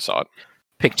 Yeah, I saw it.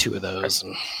 pick 2 of those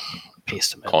and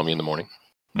paste them in. Call me in the morning.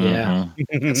 Yeah.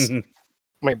 Mhm.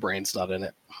 My brain's not in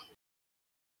it.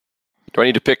 Do I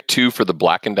need to pick 2 for the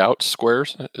blackened out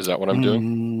squares? Is that what I'm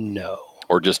doing? No.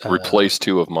 Or just replace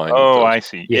 2 of mine? Oh, with I those?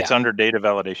 see. Yeah. It's under data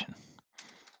validation.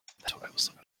 That's what I was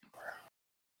looking for.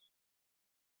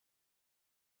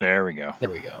 There we go. There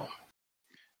we go.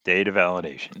 Data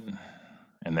validation.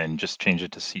 And then just change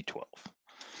it to C12.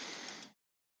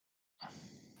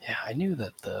 Yeah, I knew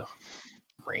that the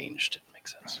range didn't make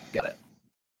sense. Got it.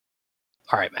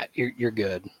 All right, Matt, you're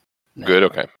good. now. Good,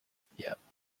 okay.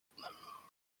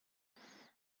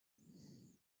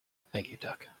 Thank you,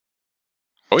 Duck.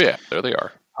 Oh, yeah, there they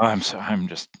are. Oh,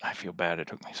 I feel bad it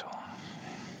took me so long.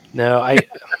 No, I'm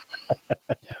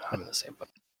in the same boat.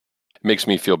 Makes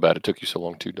me feel bad it took you so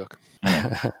long too, Duck.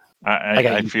 I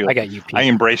got you, Pete. I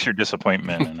embrace your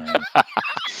disappointment, and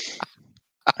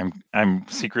I'm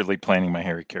secretly planning my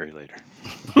Harry Carey later.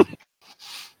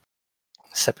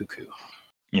 Seppuku.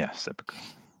 Yeah, seppuku.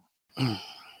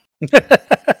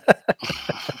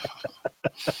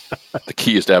 The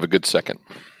key is to have a good second.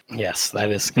 Yes,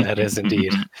 that is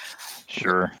indeed.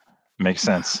 Sure, makes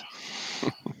sense.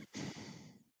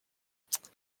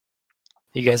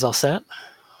 You guys all set?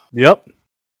 Yep.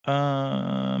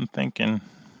 I'm thinking.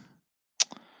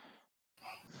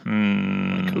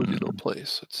 My cozy little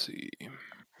place. Let's see.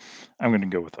 I'm going to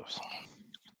go with those.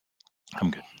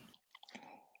 I'm good.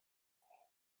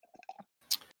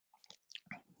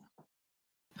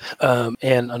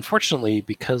 And unfortunately,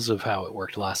 because of how it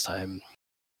worked last time,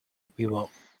 we won't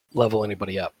level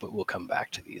anybody up, but we'll come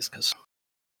back to these because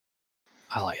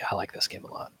I like this game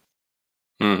a lot.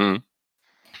 Mm-hmm.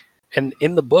 And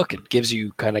in the book, it gives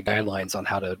you kind of guidelines on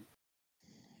how to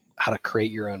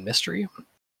create your own mystery.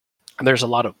 And there's a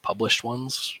lot of published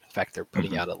ones. In fact, they're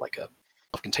putting out a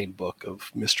self-contained book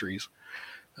of mysteries.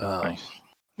 Nice.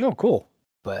 Oh, cool.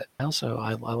 But also,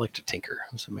 I like to tinker,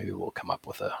 so maybe we'll come up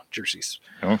with a Jersey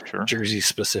Oh, sure.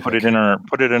 specific. Put it in our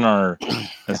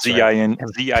That's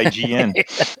ZIGN.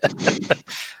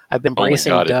 I've been Oh my bracing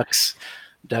God,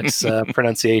 Duck's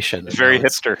pronunciation. It's very Now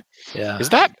hipster. Yeah. Is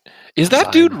that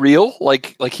Design. dude real?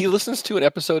 Like he listens to an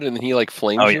episode and then he like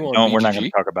flames Oh, you yeah. on No, BGG? we're not going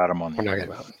to talk about him on We're the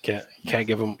not gonna can't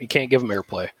give him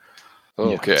airplay.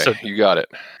 Okay, So- you got it.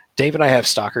 Dave and I have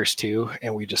stalkers too,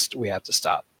 and we have to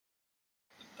stop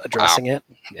addressing it.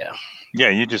 Yeah.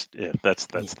 Yeah, that's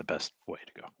the best way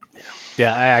to go.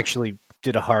 Yeah, I actually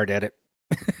did a hard edit.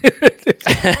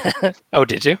 Oh,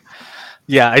 did you?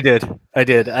 Yeah, I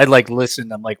did. I like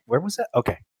listened. I'm like, where was that?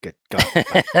 Okay, good. Go.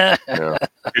 Yeah, Good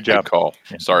good job. call.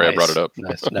 Sorry I brought it up.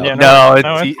 Nice. No. Yeah, No,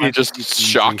 no, it's Just it's easy.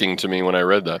 shocking to me when I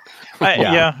read that.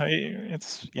 Yeah.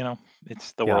 It's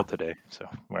it's the Yeah. world today. So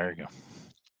there you go.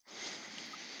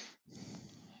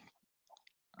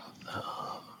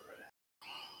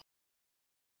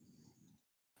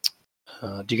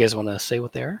 Do you guys want to say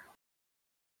what they are?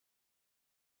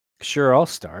 Sure, I'll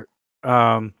start.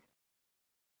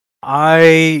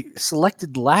 I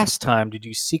selected last time. Did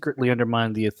you secretly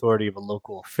undermine the authority of a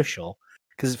local official?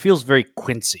 Because it feels very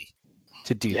Quincy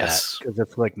to do Yes. that. Because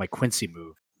that's like my Quincy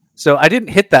move. So I didn't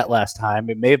hit that last time.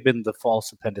 It may have been the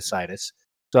false appendicitis.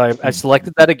 So I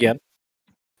selected that again.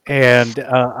 And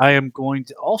I am going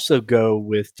to also go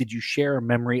with, did you share a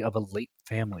memory of a late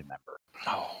family member?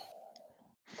 Oh.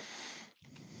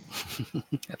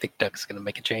 I think Doug's going to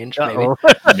make a change. Uh-oh.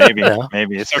 Maybe, Yeah.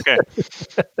 maybe it's okay.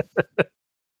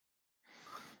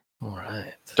 All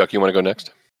right. Duck, you want to go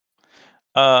next?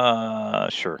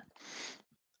 Sure.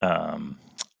 I'm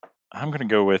going to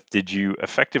go with, did you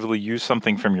effectively use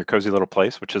something from your cozy little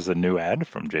place, which is a new ad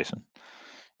from Jason?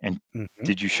 And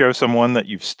did you show someone that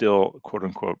you've still, quote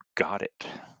unquote, got it?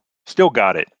 Still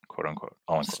got it, quote unquote.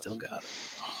 All in quotes. Still got it.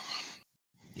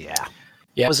 Yeah.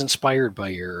 Yeah, I was inspired by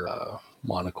your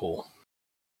monocle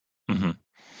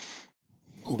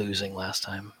losing last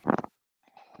time.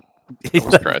 That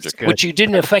was tragic. Which you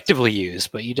didn't effectively use,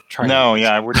 but you did try. No,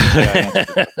 yeah, I wouldn't say I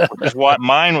answered it. Which is what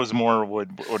mine was more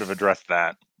would have addressed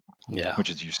that. Yeah. Which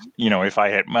is, if I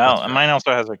had, well, mine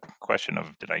also has a question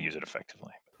of, did I use it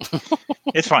effectively?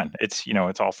 It's fine. It's,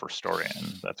 it's all for story, and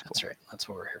that's cool. That's right. That's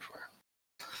what we're here for.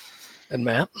 And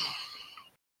Matt?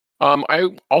 I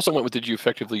also went with, did you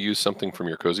effectively use something from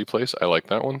your cozy place? I like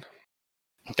that one.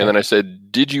 Okay. And then I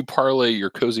said, did you parlay your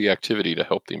cozy activity to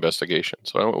help the investigation?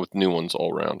 So I went with new ones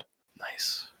all around.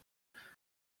 Nice.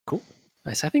 Cool.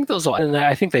 Nice. I think those all, and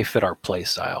I think they fit our play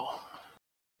style.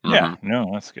 Yeah, no,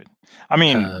 that's good. I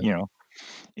mean,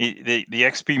 the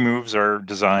XP moves are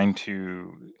designed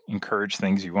to encourage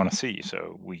things you want to see.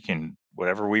 So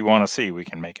whatever we want to see, we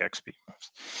can make XP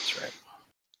moves. That's right.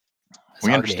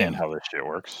 We understand how this shit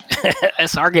works.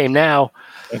 It's our game now.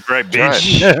 That's right,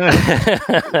 bitch.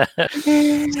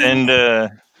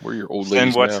 We're your old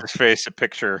ladies send what's now. his face a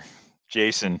picture.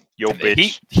 Jason, yo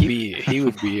bitch. He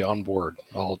would be on board.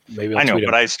 Maybe I know,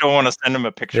 but I still want to send him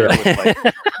a picture with like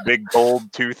big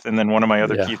gold tooth and then one of my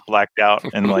other teeth blacked out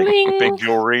and like big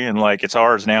jewelry and like, it's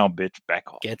ours now, bitch. Back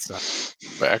off.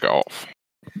 Back off.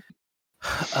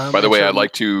 By the way, I'd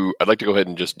like to go ahead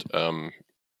and just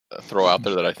throw out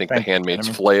there that I think The Handmaid's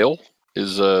Flail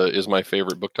is my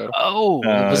favorite book title. Oh,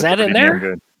 was that in there?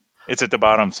 Good. It's at the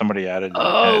bottom. Somebody added.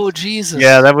 Oh, Jesus.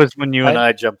 Yeah, that was when you and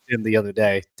I jumped in the other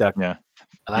day, Duck. Yeah.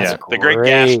 The Great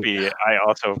Gatsby, I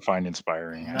also find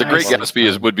inspiring. The Great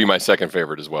Gatsby would be my second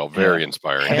favorite as well. Very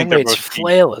inspiring. Handmaid's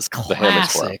Flail is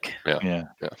classic. Yeah.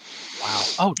 Wow.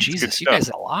 Oh, Jesus. You guys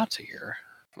have a lot to hear.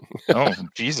 Oh,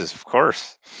 Jesus, of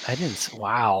course.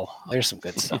 Wow. There's some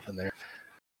good stuff in there.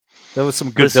 That was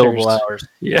some good billable hours.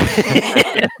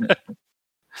 Yeah.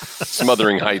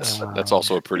 Smothering Heights. That's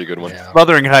also a pretty good one. Yeah.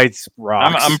 Smothering Heights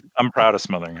rocks. I'm proud of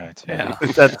Smothering Heights. Yeah.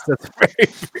 that's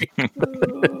very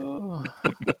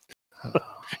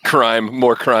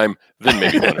More crime than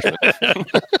maybe punishment.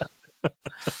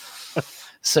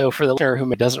 So for the listener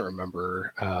who doesn't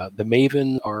remember, the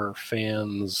Maven are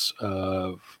fans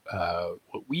of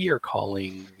what we are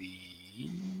calling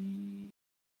the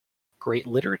Great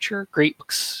Literature, Great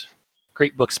Books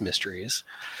Mysteries,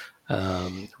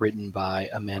 written by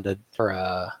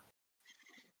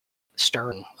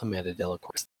starring Amanda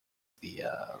Delacour, the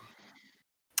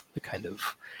kind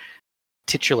of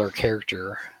titular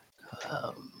character.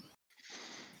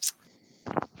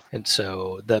 And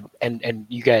so and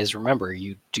you guys remember,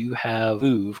 you do have a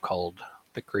move called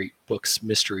the Great Books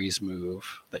Mysteries move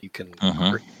that you can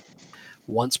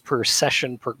once per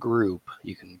session per group,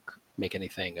 you can make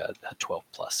anything a 12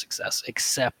 plus success,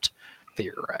 except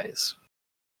Theorize.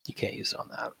 You can't use it on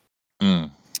that.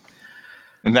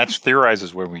 And that's Theorize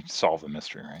is where we solve the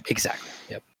mystery, right? Exactly.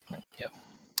 Yep.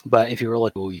 But if you were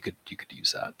like, well, you could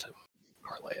use that to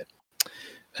parlay it.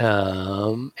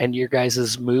 And your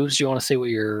guys' moves, do you want to say what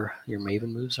your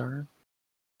Maven moves are?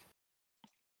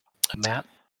 Matt?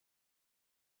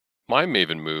 My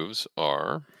Maven moves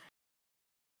are...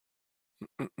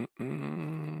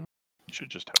 Should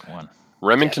just have one.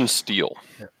 Remington Steele.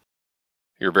 Yeah.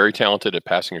 You're very talented at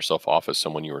passing yourself off as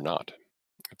someone you are not.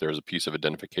 If there's a piece of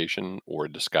identification or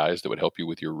a disguise that would help you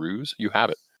with your ruse, you have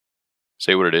it.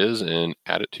 Say what it is and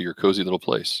add it to your cozy little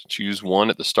place. Choose one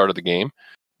at the start of the game.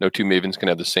 No two Mavens can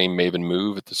have the same Maven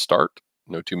move at the start.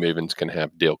 No two Mavens can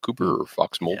have Dale Cooper or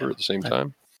Fox Mulder at the same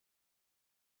time.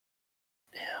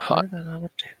 Hot.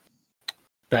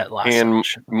 That last and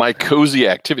my cozy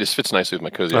activity, this fits nicely with my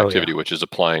cozy activity, which is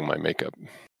applying my makeup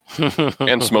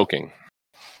and smoking.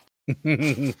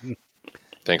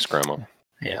 Thanks, Grandma.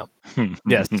 Yeah.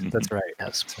 Yes, that's right.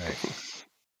 That's right.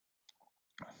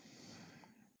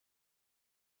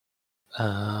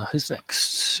 Who's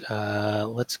next?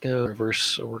 Let's go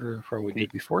reverse order from what we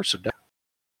did before. So,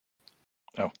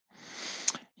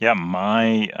 Yeah,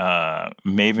 my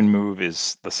Maven move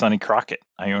is the Sonny Crockett.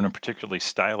 I own a particularly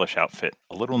stylish outfit,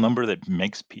 a little number that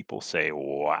makes people say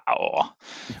 "wow"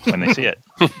 when they see it.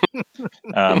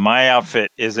 My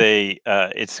outfit is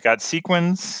it's got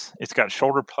sequins, it's got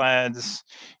shoulder pads.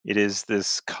 It is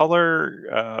this color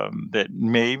that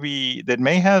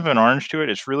may have an orange to it.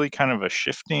 It's really kind of a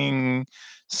shifting,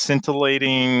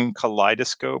 scintillating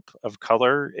kaleidoscope of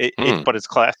color. But it's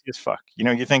classy as fuck.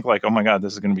 You think like, oh my god,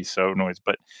 this is going to be so noise,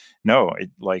 but no,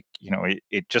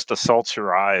 it just assaults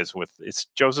your eyes with it's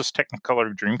Joseph's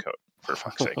Technicolor Dreamcoat, for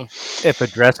fuck's sake. If a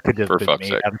dress could have been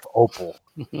made out of opal.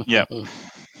 Yeah.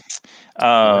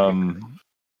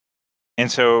 And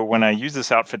so when I use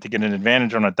this outfit to get an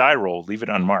advantage on a die roll, leave it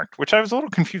unmarked, which I was a little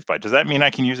confused by. Does that mean I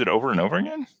can use it over and over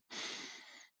again?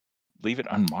 Leave it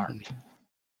unmarked.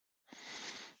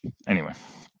 Anyway.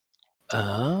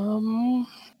 I'm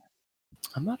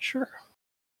not sure.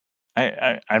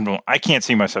 I can't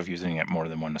see myself using it more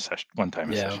than one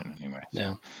time a session anyway.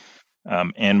 Yeah.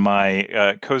 And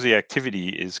my cozy activity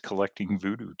is collecting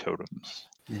voodoo totems.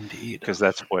 Indeed. Because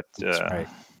that's what right.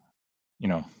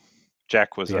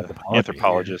 Jack was an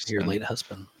anthropologist. Your late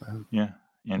husband. Yeah.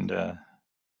 And I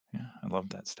love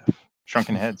that stuff.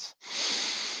 Shrunken Heads.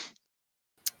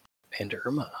 And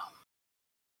Irma.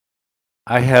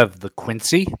 I have the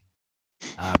Quincy,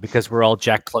 because we're all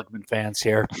Jack Klugman fans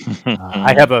here.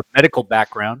 I have a medical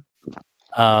background,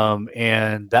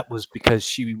 and that was because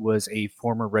she was a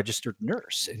former registered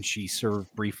nurse, and she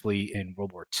served briefly in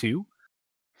World War II.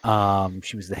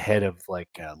 She was the head of like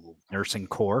a little nursing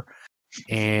corps.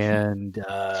 And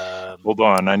hold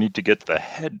on, I need to get the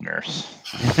head nurse.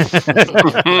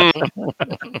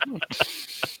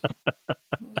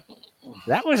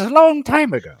 That was a long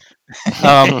time ago.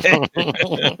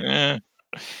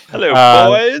 Hello,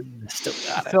 boys. Still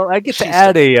got it. So I get to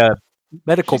add a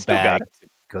medical bag to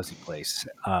Cozy Place.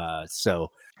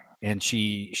 And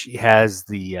she has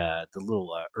the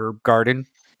little herb garden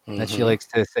that she likes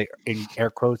to say in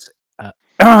air quotes.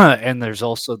 And there's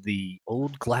also the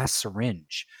old glass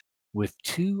syringe with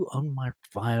 2 unmarked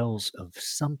vials of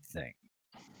something.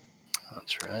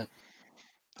 That's right.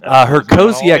 Her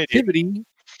cozy activity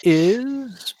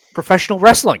is professional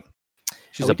wrestling.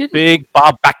 She's a big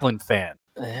Bob Backlund fan.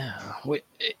 Yeah. Wait,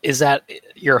 is that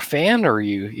you're a fan, or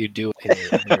you do it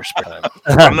in your spare time?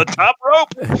 From the top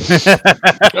rope.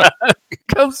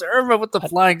 Comes Irma with the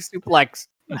flying suplex.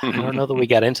 I don't know that we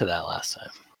got into that last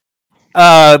time.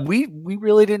 We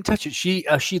really didn't touch it.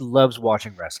 She loves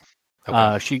watching wrestling.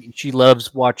 Okay. She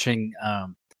loves watching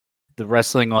the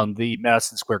wrestling on the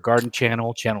Madison Square Garden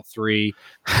channel, Channel 3,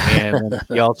 and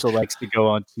she also likes to go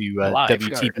on to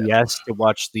WTBS to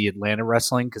watch the Atlanta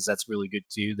wrestling because that's really good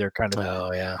too. They're kind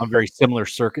of on very similar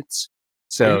circuits,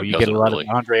 so you get a lot of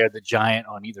Andre the Giant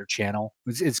on either channel.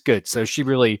 It's good. So she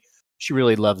really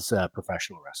loves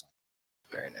professional wrestling.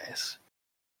 Very nice.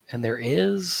 And there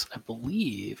is,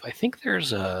 I think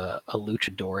there's a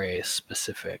Luchadores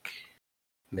specific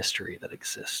mystery that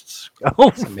exists. Oh,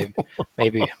 so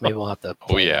maybe we'll have to.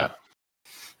 Oh yeah.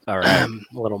 All right.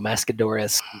 A little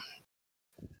Mascadores.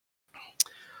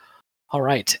 All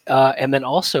right. And then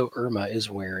also Irma is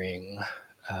wearing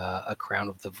a Crown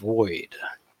of the Void,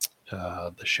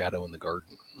 the Shadow in the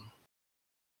Garden.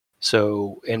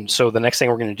 So the next thing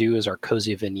we're going to do is our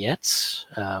cozy vignettes,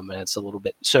 and it's a little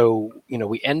bit. So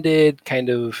we ended kind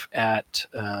of at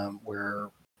where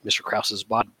Mr. Krause's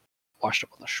body washed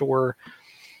up on the shore.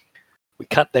 We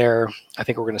cut there. I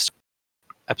think we're going to start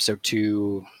episode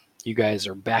 2. You guys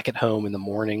are back at home in the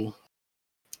morning,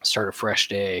 start a fresh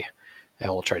day,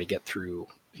 and we'll try to get through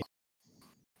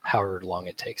however long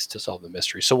it takes to solve the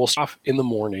mystery. So we'll start off in the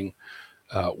morning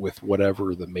with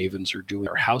whatever the Mavens are doing in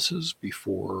their houses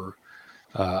before.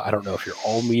 I don't know if you're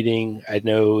all meeting. I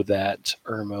know that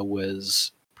Irma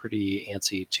was pretty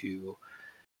antsy to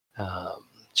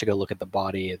go look at the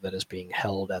body that is being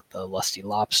held at the Lusty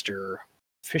Lobster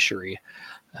fishery.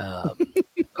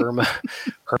 Irma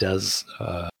does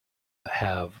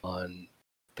have on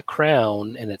the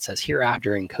crown, and it says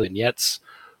hereafter in vignettes,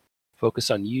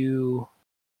 focus on you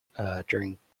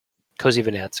during cozy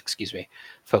vignettes,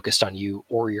 focused on you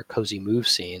or your cozy move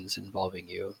scenes involving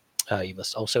you. You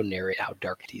must also narrate how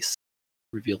dark entities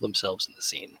reveal themselves in the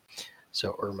scene.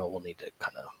 So Irma will need to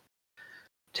kind of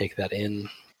take that in.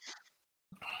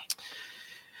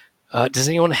 Does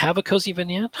anyone have a cozy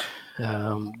vignette?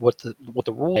 What the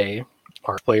rule is,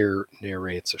 our player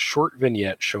narrates a short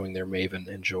vignette showing their Maven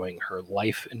enjoying her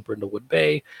life in Brindlewood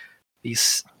Bay.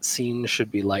 These scenes should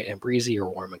be light and breezy or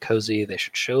warm and cozy. They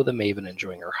should show the Maven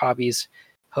enjoying her hobbies,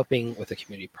 helping with a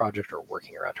community project, or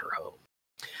working around her home.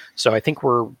 So I think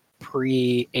we're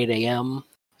pre 8 a.m.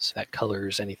 So that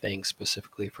colors anything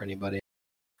specifically for anybody.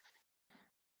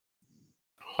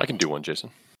 I can do one, Jason.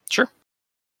 Sure.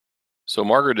 So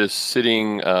Margaret is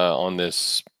sitting on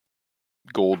this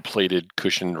gold-plated,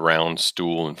 cushioned, round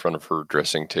stool in front of her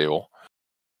dressing table,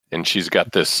 and she's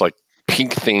got this like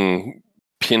pink thing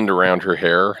pinned around her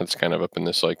hair. It's kind of up in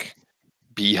this like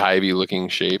beehivey looking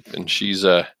shape, and she's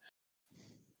got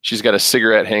a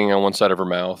cigarette hanging on one side of her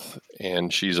mouth,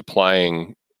 and she's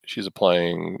applying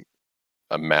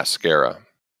a mascara,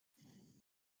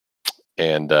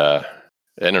 and I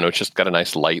don't know, it's just got a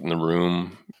nice light in the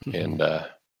room, and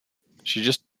she's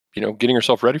just getting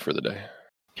herself ready for the day.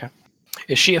 Okay.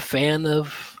 Is she a fan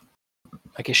of?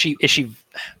 Like, is she?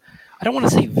 I don't want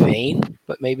to say vain,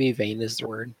 but maybe vain is the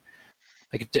word.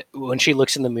 Like, when she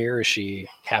looks in the mirror, is she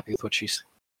happy with what she's?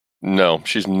 No,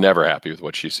 she's never happy with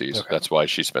what she sees. Okay. That's why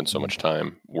she spends so much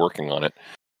time working on it.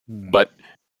 But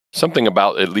something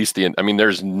about at least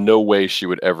there's no way she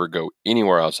would ever go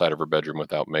anywhere outside of her bedroom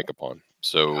without makeup on.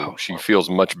 So she feels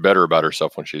much better about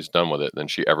herself when she's done with it than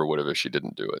she ever would have if she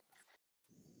didn't do it.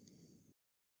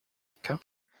 Okay.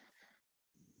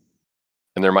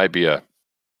 And there might be a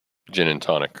gin and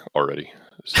tonic already.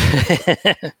 So.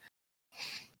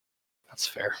 That's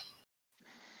fair.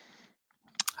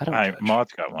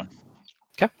 Maud's got one.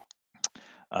 Okay.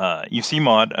 You see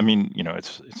Maud. I mean,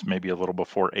 it's maybe a little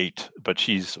before 8, but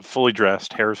she's fully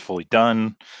dressed. Hair's fully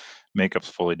done. Makeup's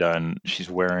fully done. She's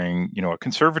wearing, a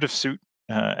conservative suit.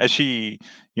 As she,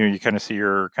 you kind of see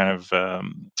her kind of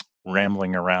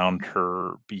rambling around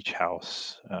her beach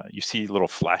house. You see little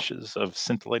flashes of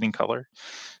scintillating color,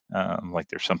 like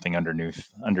there's something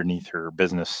underneath her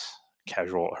business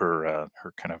casual, her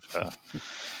kind of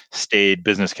staid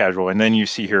business casual, and then you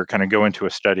see her kind of go into a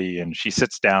study, and she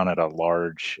sits down at a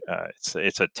large.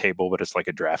 It's a table, but it's like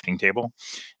a drafting table,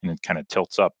 and it kind of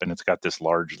tilts up, and it's got this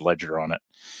large ledger on it.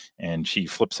 And she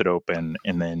flips it open,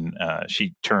 and then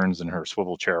she turns in her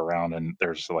swivel chair around, and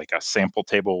there's like a sample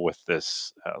table with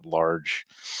this large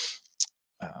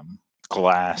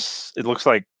glass. It looks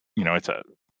like it's a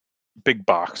big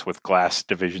box with glass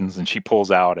divisions, and she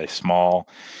pulls out a small,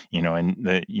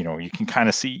 and you can kind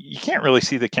of see, you can't really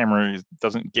see, the camera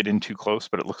doesn't get in too close,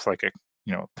 but it looks like a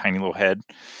tiny little head,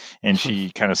 and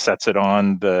she kind of sets it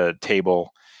on the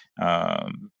table,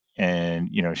 and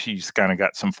she's kind of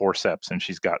got some forceps, and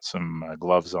she's got some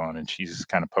gloves on, and she's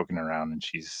kind of poking around, and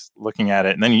she's looking at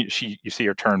it, and then you see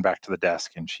her turn back to the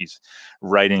desk, and she's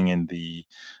writing in the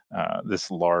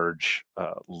this large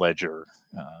ledger,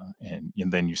 and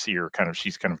then you see her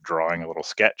she's kind of drawing a little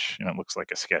sketch, and it looks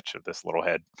like a sketch of this little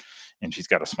head, and she's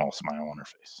got a small smile on her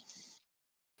face.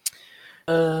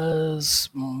 Does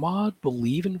Maud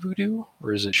believe in voodoo,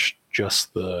 or is it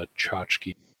just the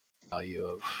tchotchke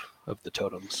value of the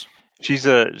totems? She's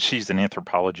an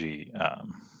anthropology.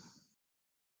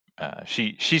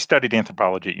 She studied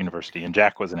anthropology at university, and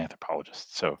Jack was an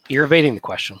anthropologist. So you're evading the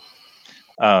question.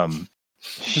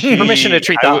 She, Permission to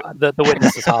treat the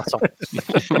witness as hostile.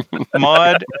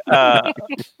 Maud.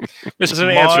 This is an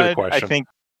answer to the question. I think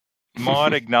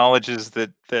Maud acknowledges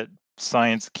that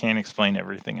science can't explain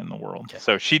everything in the world. Okay.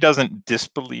 So she doesn't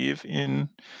disbelieve in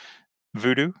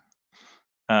voodoo,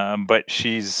 but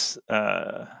she's not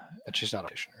a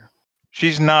practitioner.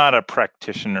 She's not a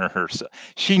practitioner herself.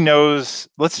 She knows.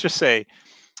 Let's just say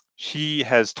she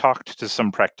has talked to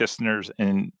some practitioners,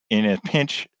 and in a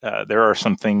pinch, there are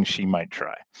some things she might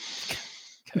try.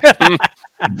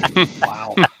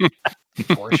 Wow.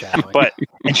 Foreshadowing.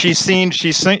 And she's seen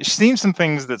some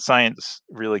things that science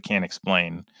really can't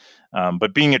explain.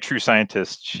 But being a true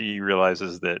scientist, she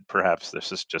realizes that perhaps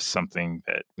this is just something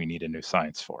that we need a new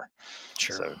science for.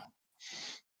 Sure. So.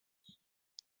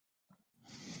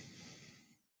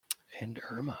 And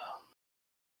Irma.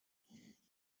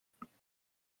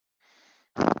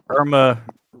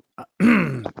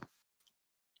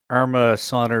 Irma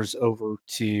saunters over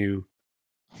to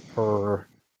her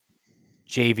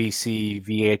JVC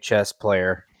VHS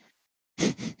player,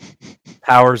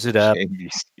 powers it up,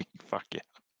 JVC, fuck yeah,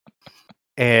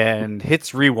 and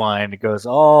hits rewind. It goes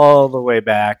all the way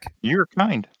back. You're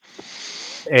kind.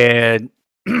 And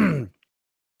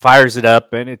fires it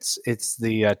up, and it's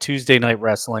the Tuesday Night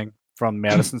Wrestling from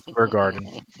Madison Square Garden.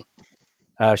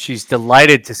 She's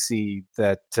delighted to see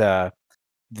that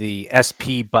the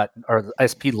SP button or the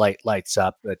SP light lights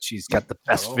up, that she's got the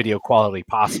best video quality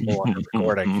possible on her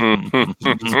recording.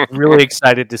 She's really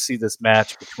excited to see this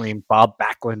match between Bob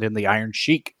Backlund and the Iron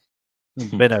Sheik.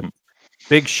 It's been a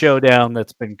big showdown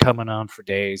that's been coming on for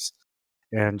days,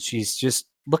 and she's just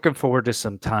looking forward to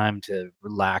some time to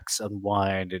relax,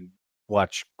 unwind, and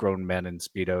watch grown men in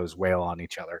Speedos wail on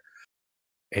each other.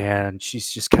 and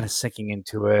she's just kind of sinking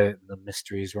into it. The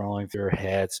mysteries rolling through her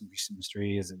head, some recent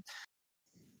mysteries, and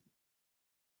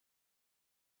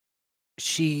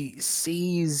she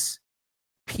sees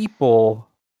people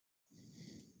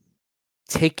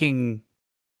taking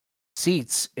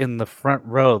seats in the front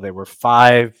row. There were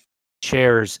 5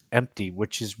 chairs empty,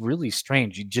 which is really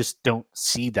strange. You just don't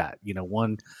see that.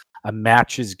 A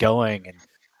match is going and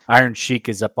Iron Sheik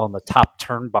is up on the top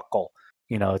turnbuckle.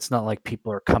 It's not like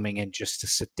people are coming in just to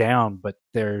sit down, but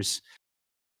there's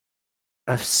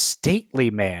a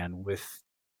stately man with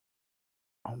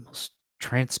almost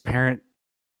transparent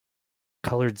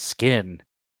colored skin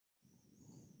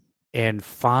and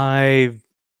 5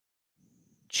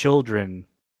 children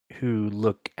who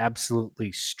look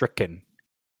absolutely stricken,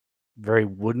 very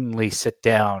woodenly sit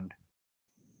down,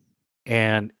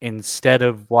 and instead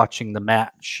of watching the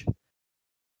match,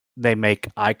 they make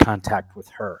eye contact with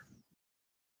her.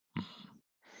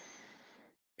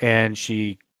 And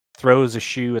she throws a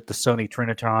shoe at the Sony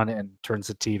Trinitron and turns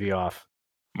the TV off.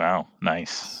 Wow,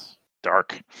 nice.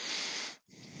 Dark.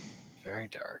 Very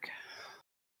dark.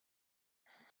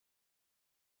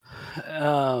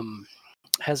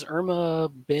 Has Irma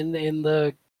been in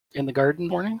the garden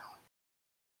morning?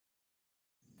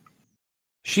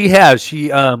 She has.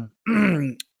 She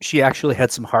she actually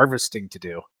had some harvesting to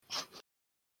do.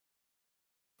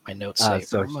 My notes say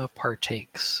Irma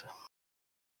partakes.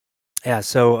 Yeah,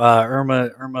 so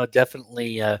Irma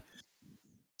definitely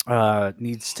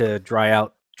needs to dry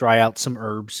out some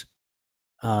herbs.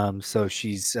 So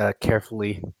she's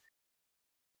carefully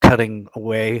cutting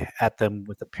away at them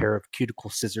with a pair of cuticle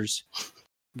scissors,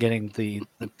 getting the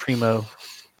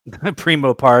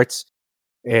primo parts,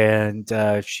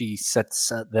 and she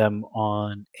sets them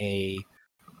on a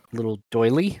little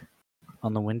doily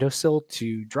on the windowsill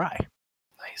to dry.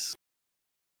 Nice.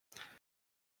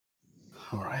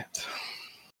 All right.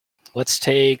 Let's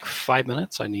take 5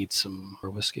 minutes. I need some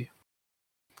more whiskey.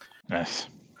 Nice.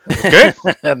 Good.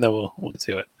 And then we'll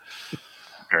do it.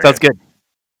 Sounds good.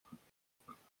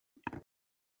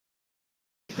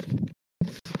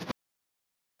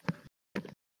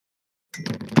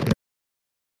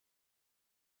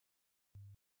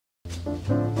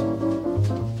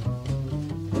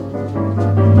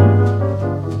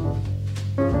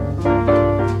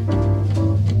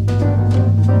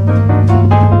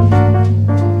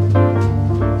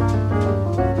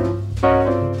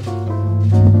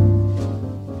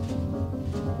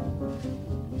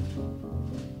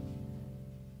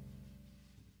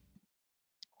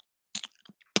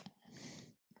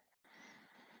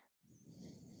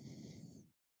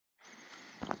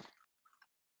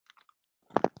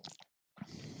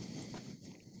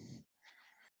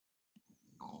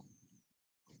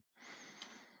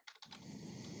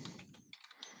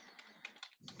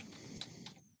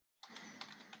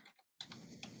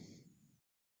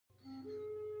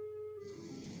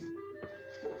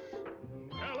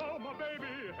 Hello, my baby.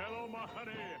 Hello, my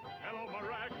honey. Hello, my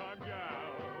ragtime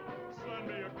gal. Send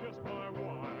me a kiss by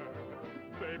wire.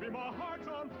 Baby, my heart's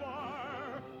on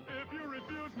fire. If you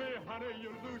refuse me, honey, you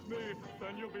lose me.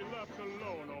 Then you'll be left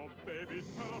alone. Oh, baby,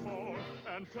 telephone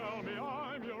and tell me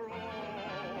I'm your own.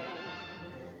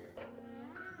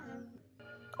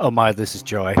 Oh my, this is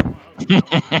joy.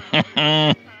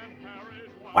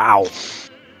 Wow.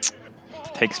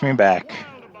 Takes me back.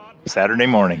 Saturday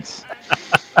mornings.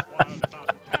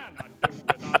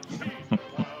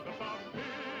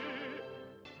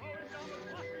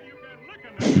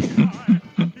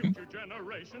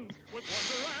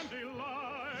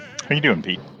 How you doing,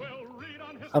 Pete?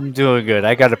 I'm doing good.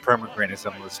 I got a permagranate as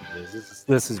I'm listening to this.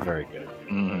 This is very good.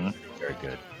 Mm-hmm. Very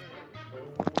good.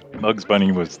 Bugs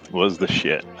Bunny was the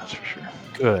shit, that's for sure.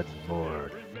 Good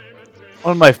Lord.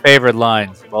 One of my favorite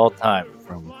lines of all time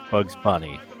from Bugs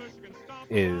Bunny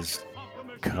is,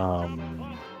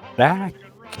 "Come back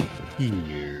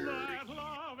here,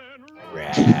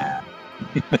 rat."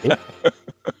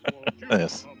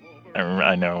 Yes.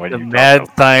 I know what The you're mad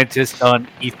talking scientist on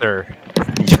ether.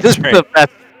 about. Just Right. the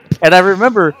best. And I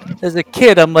remember as a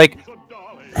kid, I'm like,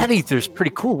 that ether's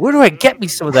pretty cool. Where do I get me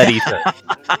some of that ether?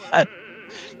 Nice.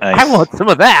 I want some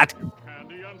of that.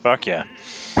 Fuck yeah.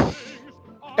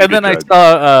 And then I drug.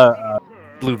 saw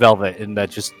Blue Velvet, and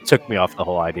that just took me off the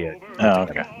whole idea. Oh,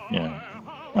 okay. Yeah.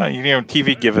 Well,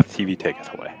 TV giveth, TV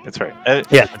taketh away. That's right.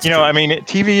 Yeah, that's true. I mean,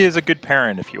 TV is a good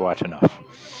parent if you watch enough.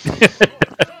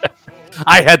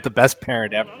 I had the best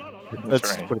parent ever.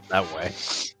 Let's right. put it that way.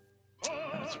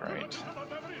 That's right.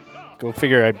 Go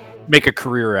figure I'd make a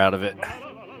career out of it.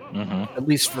 Mm-hmm. At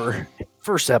least for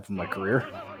first half of my career.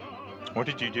 What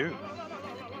did you do?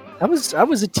 I was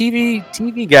a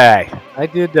TV guy. I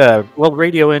did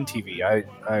radio and TV.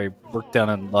 I worked down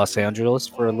in Los Angeles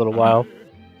for a little while.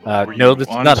 Were No, you this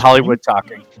is on not screen? Hollywood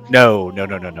talking. No.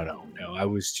 I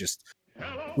was just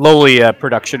lowly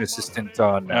production assistant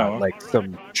on Oh. like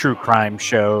some true crime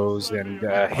shows and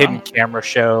hidden camera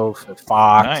show for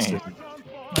Fox. Nice. And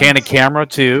Candid Camera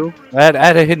too. I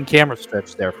had a hidden camera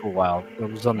stretch there for a while. I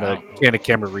was on the Candid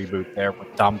Camera reboot there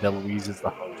with Dom DeLuise as the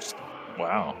host.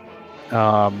 Wow.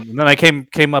 And then I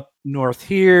came up north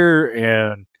here,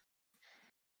 and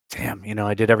damn,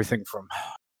 I did everything from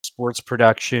sports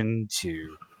production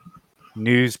to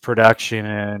news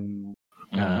production.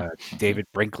 David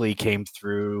Brinkley came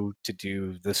through to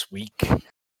do This Week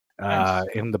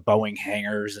in the Boeing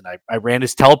hangars, and I ran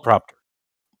his teleprompter.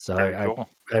 So Cool.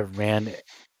 I ran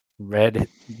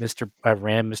Mr.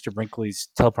 Brinkley's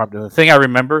teleprompter. And the thing I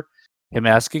remember him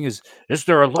asking is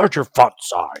there a larger font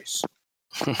size?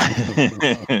 That's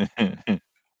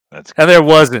And there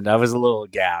wasn't. I was a little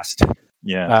aghast.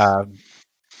 yeah.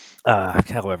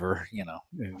 However,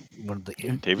 one of the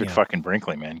David fucking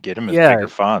Brinkley, man, get him a Yeah. bigger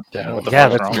font. Yeah, What the yeah,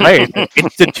 fuck's that's wrong right. with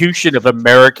Institution of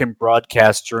American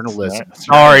Broadcast Journalism. That's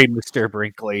Sorry, Mr.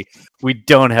 Brinkley, we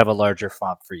don't have a larger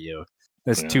font for you.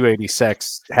 This Yeah.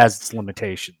 286 has its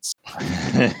limitations.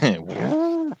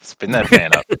 you? Spin that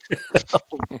fan up.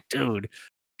 Dude,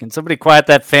 can somebody quiet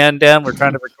that fan down? We're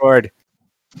trying to record.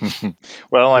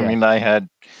 Well, I Yeah. mean,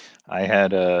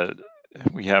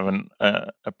 we have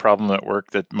a problem at work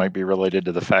that might be related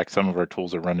to the fact some of our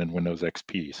tools are running Windows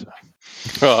XP. So.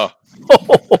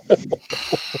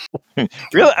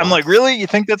 Really, I'm like, really? You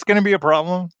think that's going to be a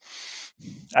problem?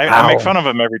 I make fun of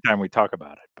him every time we talk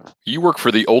about it. But... You work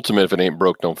for the ultimate if it ain't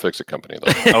broke, don't fix it company,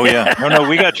 though. Oh yeah, no,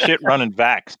 we got shit running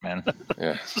VAX, man.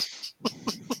 Yeah.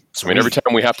 I mean, every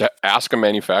time we have to ask a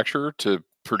manufacturer to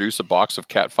produce a box of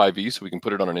Cat 5e so we can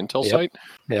put it on an Intel site,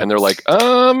 and they're like,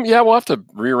 yeah, we'll have to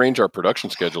rearrange our production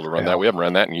schedule to run that. We haven't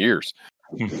run that in years.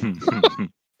 Do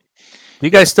you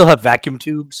guys still have vacuum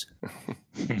tubes?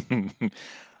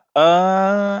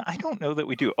 I don't know that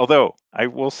we do. Although I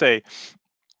will say,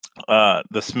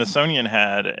 the Smithsonian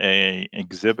had a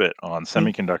exhibit on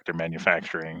semiconductor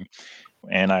manufacturing,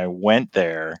 and I went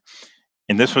there.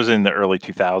 And this was in the early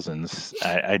 2000s.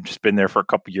 I'd just been there for a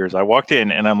couple years. I walked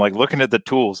in and I'm like looking at the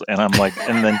tools, and I'm like,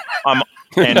 and I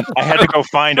had to go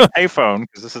find a payphone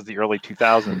because this is the early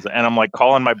 2000s. And I'm like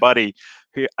calling my buddy.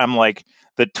 I'm like,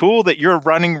 the tool that you're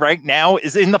running right now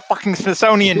is in the fucking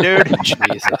Smithsonian, dude.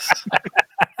 Jesus.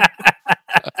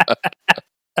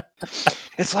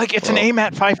 It's like it's an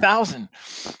AMAT 5000.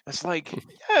 It's like,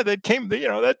 yeah,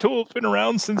 that tool's been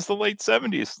around since the late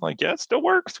 70s. Like, yeah, it still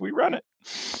works. We run it.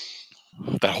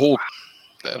 That whole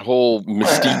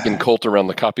mystique and cult around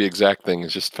the copy exact thing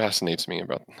just fascinates me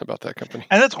about that company.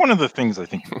 And that's one of the things I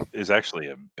think is actually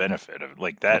a benefit of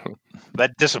like that.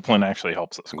 That discipline actually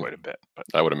helps us quite a bit. But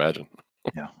I would imagine.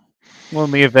 Yeah. Well,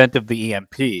 in the event of the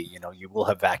EMP, you will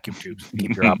have vacuum tubes to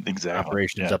keep your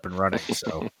operations Yeah. up and running.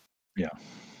 So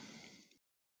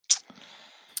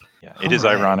Yeah, it is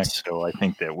ironic. So I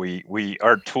think that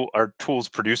our tools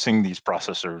producing these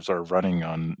processors are running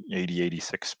on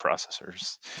 8086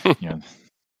 processors.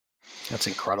 That's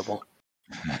incredible.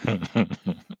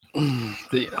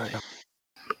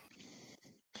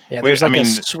 Yeah, there's a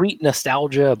sweet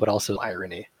nostalgia, but also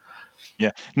irony.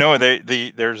 Yeah, no,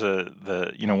 there's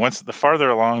once the farther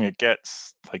along it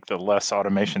gets, like the less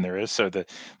automation there is. So the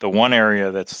one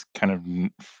area that's kind of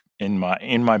in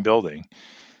my building,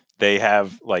 they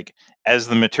have like, as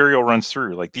the material runs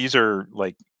through, like these are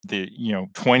like the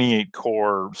 28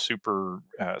 core super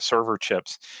server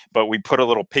chips, but we put a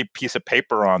little piece of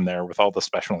paper on there with all the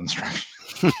special instructions.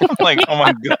 I'm like, oh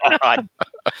my god.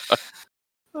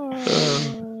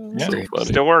 Yeah, So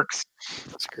still works.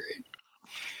 That's great.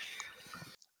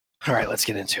 All right, let's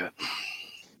get into it.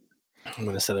 I'm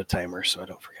going to set a timer so I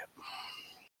don't forget.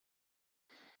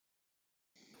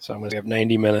 So I'm going to have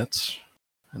 90 minutes,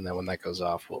 and then when that goes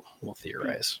off, we'll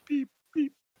theorize. Beep,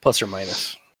 beep. Plus or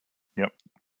minus. Yep.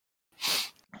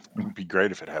 It would be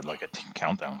great if it had like a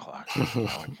countdown clock.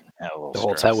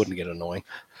 That wouldn't get annoying.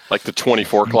 Like the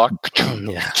 24 clock.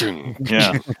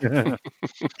 Yeah. Yeah.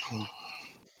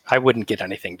 I wouldn't get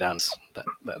anything done.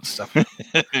 That stuff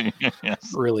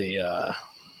Yes. really,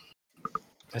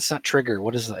 it's not trigger.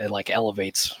 What is it? It like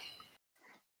elevates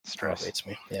Stress.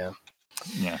 me. Yeah.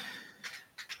 Yeah.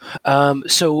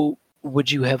 So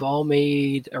would you have all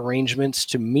made arrangements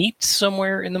to meet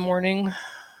somewhere in the morning?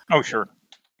 Oh, sure.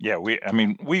 Yeah,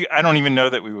 I don't even know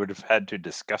that we would have had to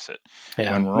discuss it.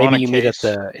 Yeah, When we're maybe on a you meet at case-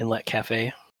 the Inlet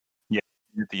Cafe.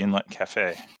 At the Inlet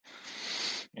Cafe.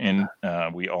 and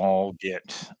we all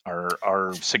get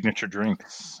our signature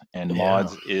drinks. And Yeah.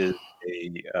 Maud's is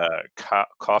a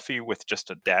coffee with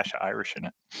just a dash of Irish in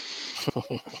it.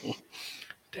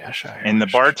 Dash Irish. And the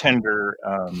bartender,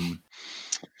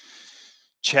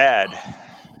 Chad,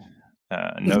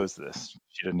 knows this.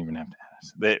 She doesn't even have to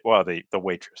ask. The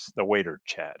waiter,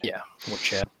 Chad. Yeah, or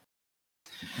Chad.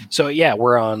 So yeah,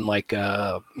 we're on like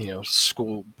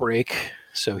school break.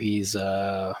 So he's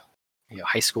high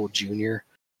school junior.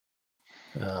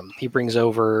 He brings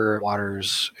over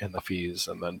waters and the fees,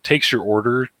 and then takes your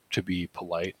order to be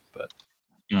polite, but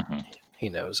he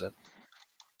knows it.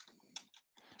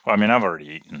 Well, I mean, I've already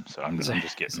eaten, so I'm just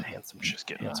He's getting a handsome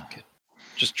kid.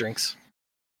 Just drinks.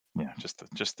 Yeah, just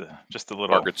the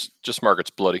little. Margaret's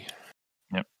bloody.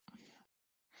 Yep.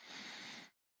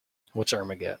 What's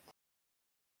Irma get?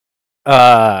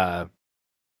 Gonna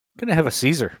have a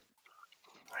Caesar.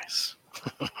 Nice.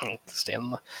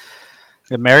 Stand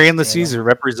the Mary and the Caesar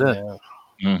represent.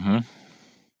 Yeah. Mm-hmm. I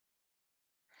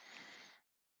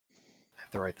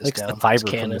have to write this Likes down. the fiber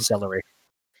from the celery.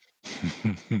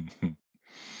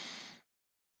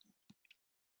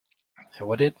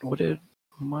 What did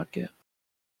Maud get?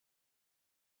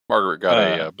 Margaret got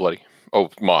a bloody. Oh,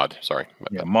 Maud. Sorry.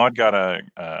 Yeah, Maud got a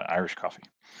Irish coffee.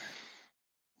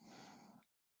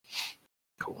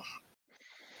 Cool.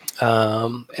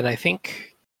 And I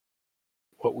think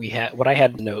what I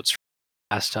had notes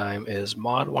last time is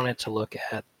Maud wanted to look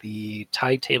at the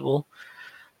tide table,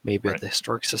 maybe at the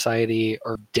Historic Society,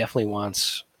 or definitely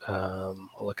wants a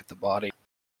look at the body.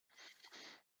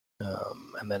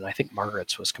 And then I think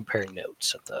Margaret's was comparing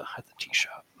notes at the tea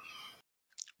shop.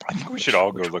 I think we should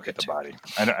all go look at the body.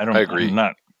 I agree. I'm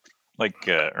not like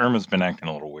Irma's been acting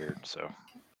a little weird, so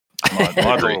Maud's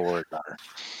a little worried about her.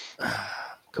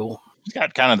 Cool. She's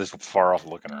got kind of this far off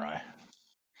look in her eye.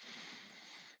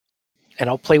 And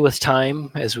I'll play with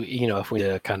time as we, if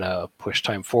we kind of push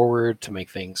time forward to make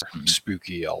things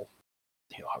spooky. I'll,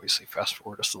 obviously fast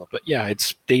forward just a little bit. Yeah,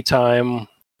 it's daytime,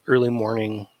 early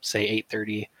morning, say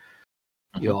 8:30.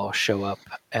 You all show up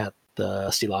at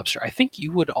the Sea Lobster. I think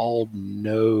you would all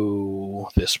know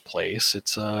this place.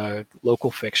 It's a local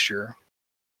fixture.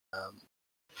 I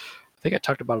think I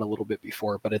talked about it a little bit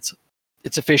before, but it's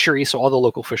a fishery, so all the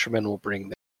local fishermen will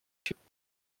bring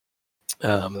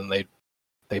them. And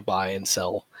they buy and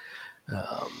sell.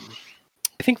 I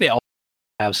think they all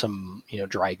have some,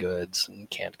 dry goods and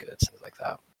canned goods, things like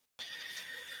that.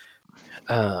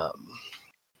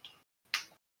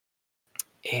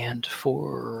 And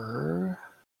for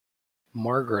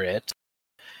Margaret,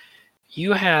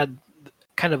 you had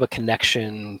kind of a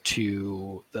connection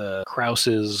to the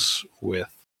Krauses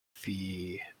with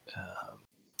the,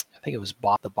 I think it was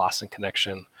the Boston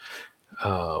connection.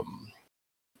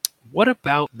 What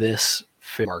about this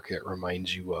fish market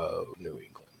reminds you of New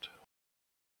England?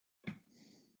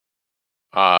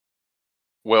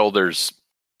 Well, there's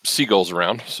seagulls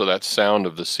around, so that sound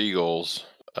of the seagulls,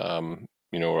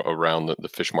 around the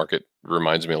fish market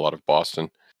reminds me a lot of Boston.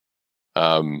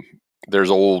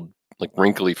 There's old, like,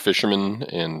 wrinkly fishermen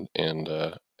and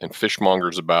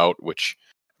fishmongers about, which,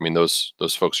 I mean, those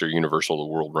folks are universal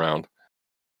the world round.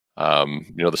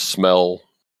 The smell,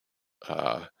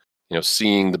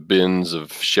 seeing the bins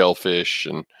of shellfish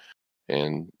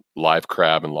and live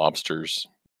crab and lobsters.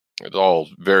 It's all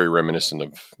very reminiscent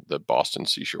of the Boston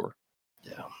seashore.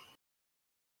 Yeah.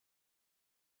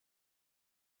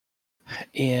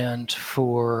 And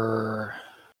for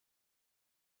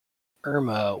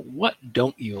Irma, what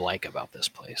don't you like about this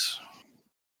place?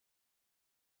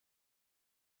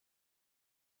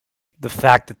 The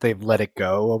fact that they've let it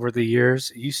go over the years.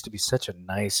 It used to be such a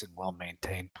nice and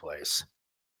well-maintained place.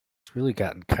 It's really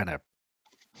gotten kind of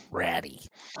ratty.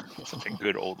 Such a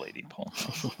good old lady, Paul.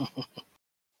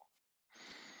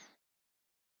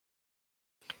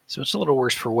 So it's a little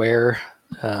worse for wear.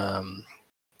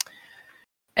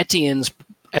 Etienne's,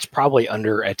 it's probably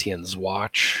under Etienne's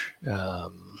watch.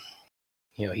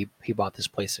 He bought this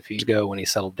place a few years ago when he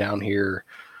settled down here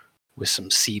with some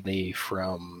seed money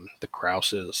from the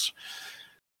Krauses.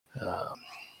 So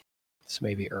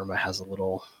maybe Irma has a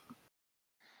little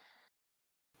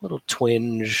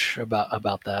twinge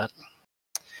about that.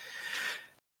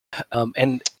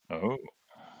 And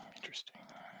interesting.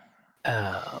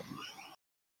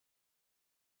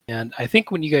 And I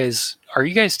think when you guys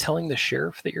telling the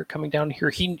sheriff that you're coming down here?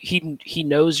 He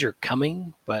knows you're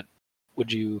coming, but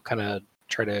would you kind of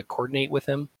try to coordinate with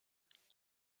him?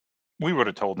 We would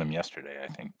have told him yesterday. I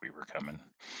think we were coming,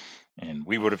 and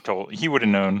he would have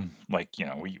known. Like,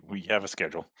 we have a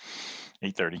schedule,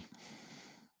 8:30.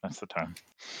 That's the time.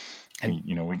 And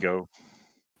we go.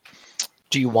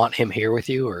 Do you want him here with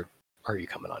you, or are you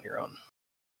coming on your own?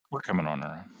 We're coming on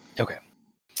our own. Okay.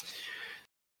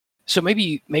 So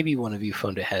maybe one of you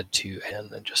phoned ahead to and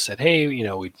then just said, "Hey,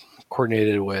 we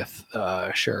coordinated with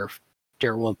Sheriff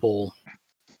Dalrymple.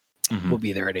 We'll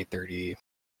be there at 8:30."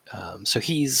 So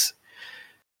he's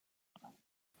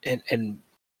and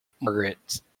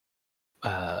Margaret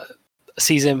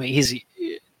sees him. He's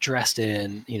dressed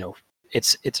in,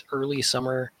 it's early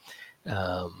summer,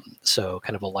 so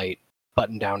kind of a light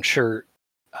button-down shirt,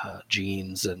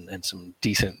 jeans, and some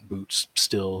decent boots.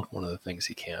 Still one of the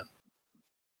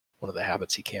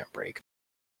habits he can't break.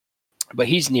 But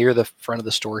he's near the front of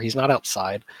the store. He's not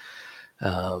outside,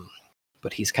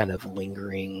 but he's kind of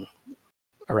lingering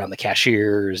around the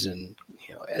cashiers. And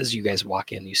as you guys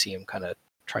walk in, you see him kind of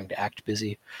trying to act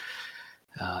busy,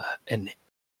 and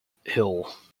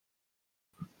he'll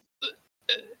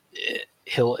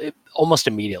almost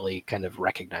immediately kind of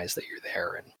recognize that you're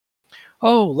there. And,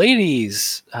 "Oh,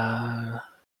 ladies,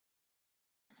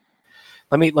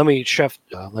 let me chef.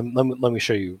 Let me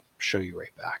show you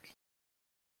right back."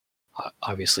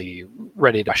 Obviously,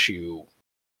 ready to rush you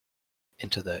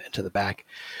into the back.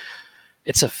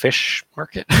 It's a fish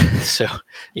market, so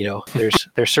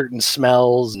there's certain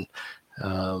smells, and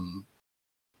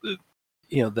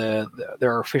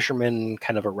there are fishermen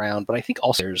kind of around, but I think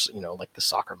also there's like the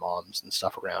soccer moms and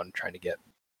stuff around trying to get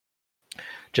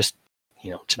just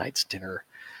tonight's dinner.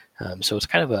 So it's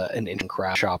kind of an interesting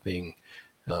crowd shopping,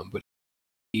 but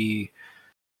he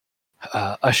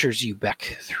ushers you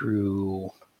back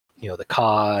through the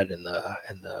cod and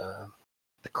the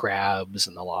crabs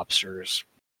and the lobsters,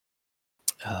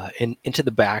 into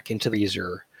the back, into the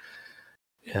freezer.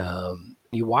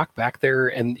 You walk back there,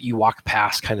 and you walk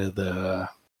past kind of the,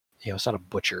 it's not a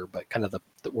butcher, but kind of the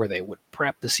where they would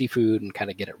prep the seafood and kind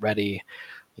of get it ready.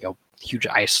 Huge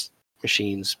ice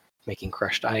machines making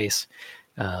crushed ice.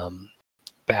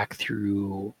 Back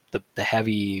through the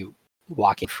heavy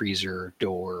walk-in freezer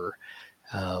door,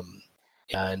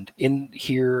 and in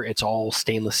here it's all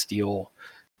stainless steel,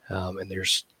 and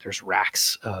there's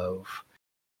racks of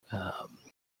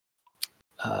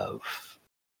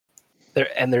there,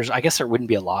 and there's, I guess there wouldn't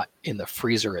be a lot in the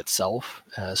freezer itself.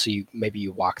 So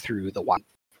you walk through the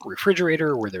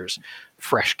refrigerator where there's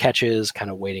fresh catches kind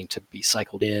of waiting to be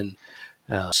cycled in,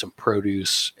 some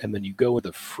produce, and then you go in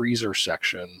the freezer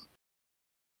section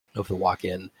of the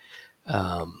walk-in,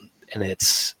 and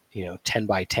it's 10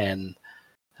 by 10,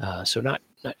 so not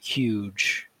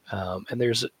huge, and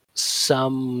there's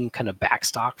some kind of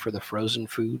backstock for the frozen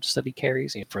foods that he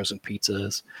carries, frozen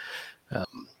pizzas,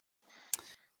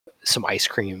 some ice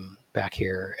cream back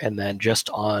here, and then just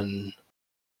on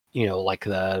like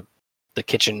the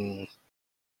kitchen,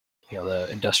 the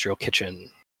industrial kitchen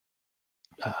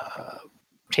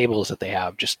tables that they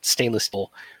have, just stainless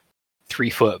steel 3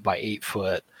 foot by 8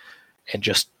 foot, and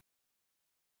just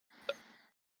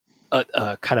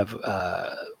a kind of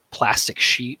plastic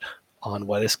sheet on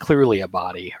what is clearly a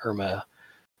body. Irma,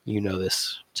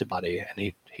 this to body, and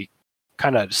he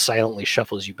kind of silently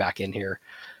shuffles you back in here,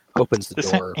 opens the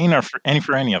door.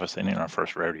 For any of us, ain't our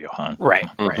first rodeo, huh? Right.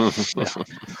 Yeah.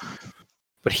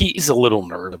 But he's a little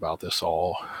nerd about this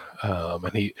all,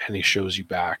 and he shows you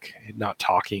back, not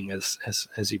talking as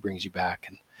he brings you back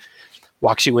and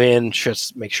walks you in.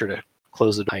 Just make sure to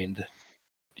close it behind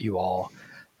you all,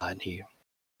 and he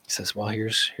says, "Well,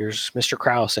 here's Mr.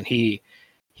 Krause," and he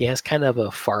has kind of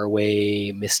a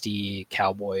faraway, misty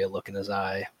cowboy look in his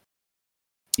eye.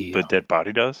 The dead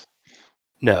body does?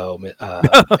 No,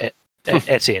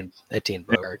 Etienne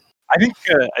Bogart. I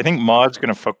think Maud's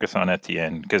going to focus on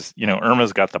Etienne because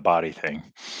Irma's got the body thing.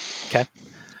 Okay.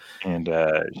 And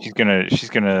she's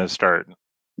gonna start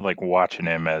like watching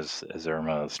him as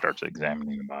Irma starts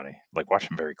examining the body, like watch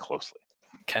him very closely.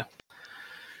 Okay.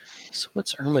 So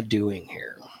what's Irma doing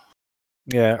here?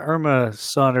 Yeah, Irma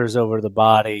saunters over to the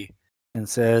body and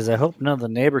says, "I hope none of the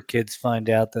neighbor kids find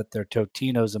out that their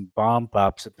Totinos and bomb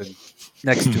pops have been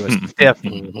next to us stiff."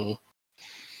 Mm-hmm.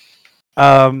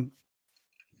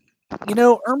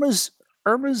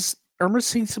 Irma's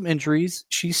seen some injuries.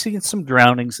 She's seen some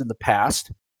drownings in the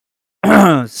past.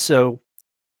 So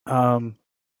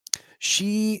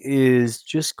she is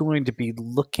just going to be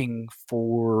looking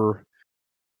for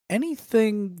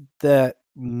anything that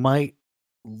might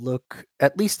look,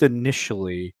 at least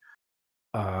initially,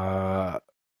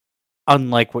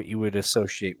 unlike what you would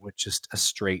associate with just a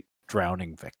straight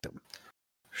drowning victim.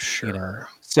 Sure.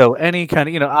 So any kind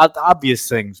of obvious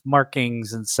things,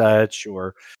 markings and such,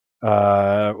 or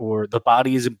the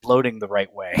body isn't bloating the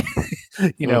right way.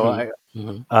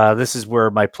 This is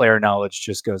where my player knowledge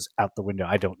just goes out the window.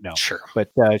 I don't know. Sure. But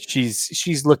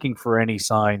she's looking for any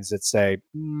signs that say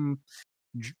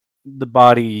the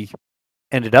body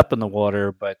ended up in the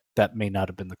water, but that may not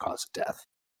have been the cause of death.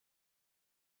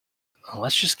 Well,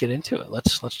 let's just get into it.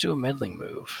 Let's do a meddling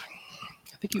move.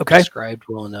 I think you've Okay. described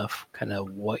well enough kind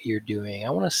of what you're doing. I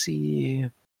want to see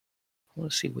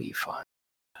what you find.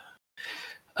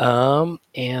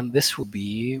 And this will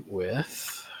be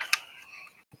with,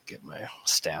 get my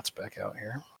stats back out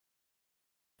here.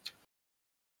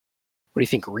 What do you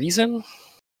think? Reason?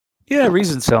 Yeah,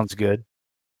 reason sounds good.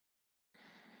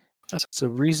 That's So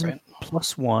reason right.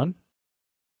 +1.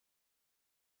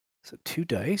 So 2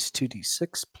 dice,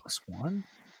 2d6 +1.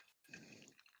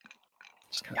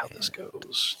 Just kind of how this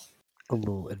goes. A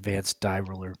little advanced die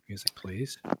roller music,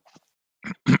 please.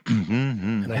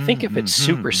 And I think if it's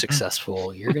super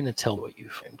successful, you're going to tell what you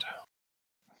find.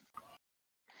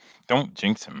 Don't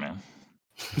jinx him, man.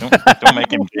 Don't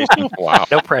make him Jason. Wow.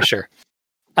 No pressure.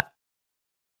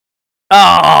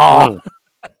 Oh,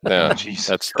 Yeah, Jesus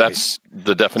that's Christ.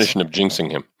 the definition of jinxing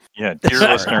him. Yeah, dear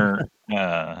Sorry. listener,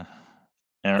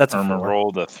 That's a Irma 4.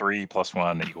 rolled a 3 +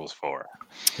 1 = 4.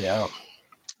 Yeah.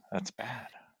 That's bad.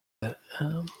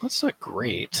 That's not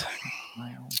great.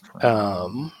 My old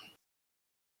friend.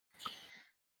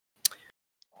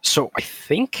 So I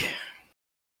think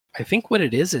what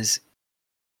it is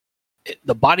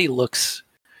the body looks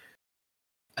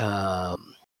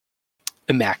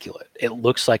immaculate. It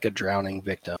looks like a drowning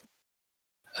victim.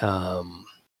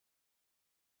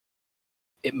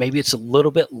 Maybe it's a little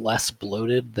bit less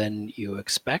bloated than you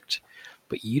expect,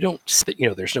 but you don't.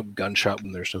 There's no gunshot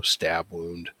wound. There's no stab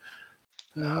wound.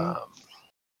 And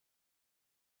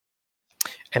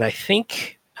I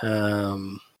think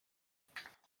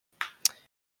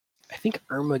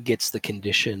Irma gets the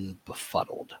condition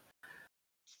befuddled.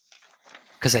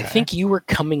 Because I think you were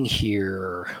coming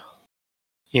here,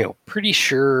 pretty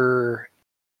sure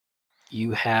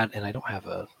you had, and I don't have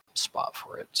a spot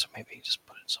for it, so maybe just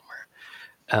put it somewhere.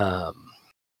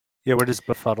 Yeah, where does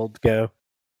befuddled go?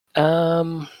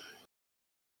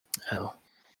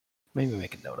 Maybe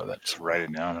make a note of it. Just write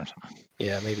it down or something.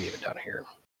 Yeah, maybe even down here.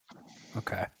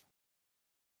 Okay.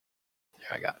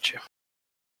 I got you.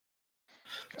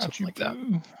 Got Something you, like that.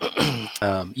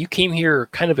 boo. You came here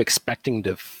kind of expecting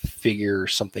to figure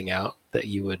something out that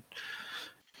you would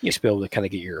just be able to kind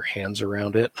of get your hands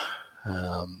around it,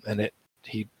 and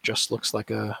he just looks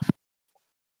like a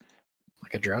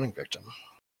drowning victim.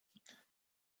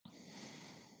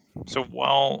 So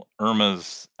while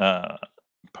Irma's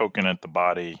poking at the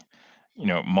body,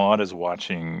 Maud is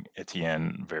watching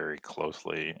Etienne very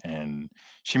closely, and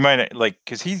she might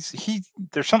because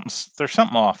there's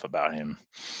something off about him.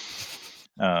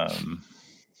 And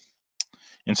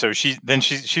so she's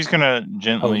gonna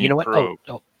gently. Oh, you know what? probe.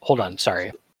 Oh, hold on.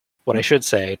 Sorry. What I should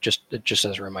say, just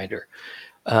as a reminder,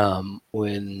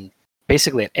 when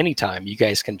basically at any time you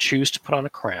guys can choose to put on a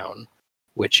crown,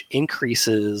 which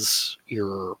increases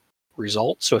your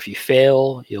result. So if you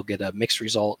fail, you'll get a mixed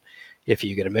result. If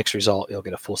you get a mixed result, you'll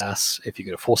get a full success. If you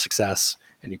get a full success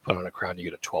and you put on a crown, you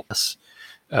get a 12.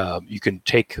 You can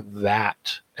take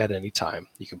that at any time.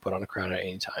 You can put on a crown at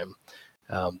any time.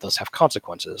 Those have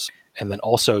consequences. And then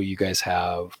also you guys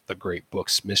have the Great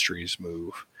Books Mysteries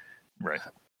move. Right.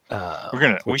 We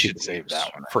which should you save use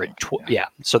that one. I for think. yeah.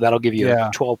 So that'll give you Yeah.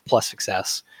 a 12 plus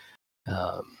success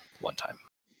one time.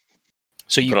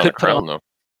 So you Put on could a crown, though.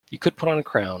 You could put on a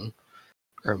crown,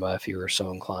 Irma, if you were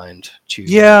so inclined to.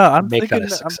 Yeah, I'm make thinking.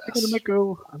 that a I'm success. thinking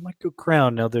I might go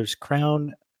crown. Now there's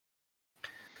crown.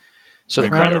 So the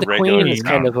We've Crown got of a the regular Queen is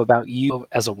crown. kind of about you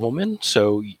as a woman.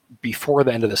 So before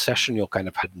the end of the session, you'll kind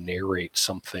of have to narrate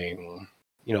something,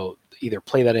 either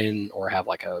play that in or have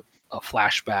like a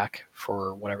flashback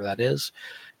for whatever that is.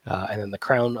 And then the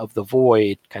Crown of the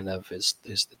Void kind of is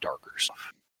the darker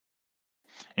stuff.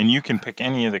 And you can pick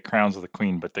any of the crowns of the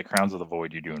Queen, but the crowns of the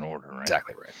Void you do in order, right?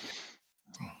 Exactly right.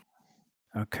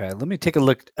 Okay, let me take a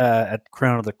look at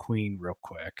Crown of the Queen real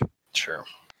quick. Sure.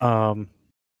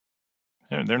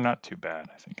 They're not too bad.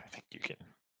 I think you can.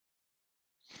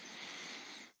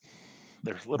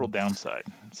 There's little downside.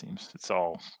 It seems it's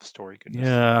all story goodness.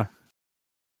 Yeah.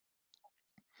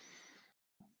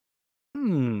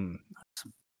 Some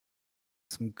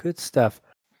good stuff.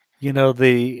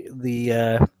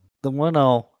 The one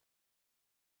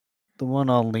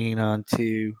I'll lean on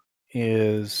to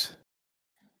is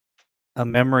a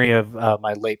memory of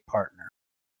my late partner.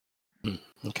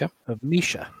 Okay. Of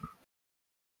Misha.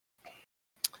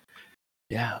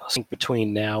 Yeah, I think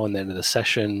between now and the end of the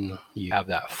session, you have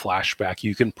that flashback.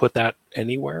 You can put that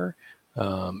anywhere.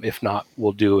 If not,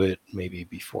 we'll do it maybe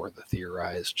before the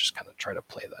theorize. Just kind of try to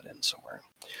play that in somewhere.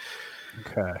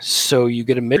 Okay. So you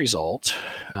get a mid result.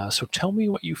 So tell me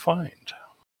what you find.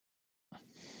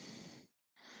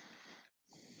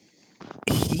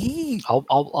 He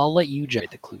I'll let you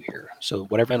generate the clue here. So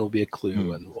whatever will be a clue,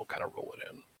 Hmm. and we'll kind of roll it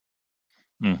in.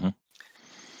 Mm-hmm.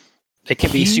 It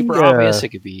can be He, super obvious. It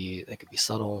could be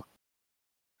subtle.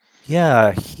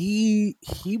 yeah, he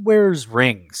wears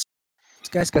rings. This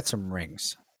guy's got some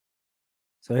rings.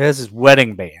 So he has his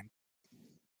wedding band,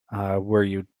 where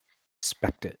you'd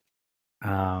expect it.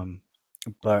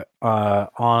 But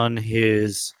on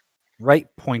his right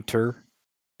pointer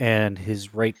and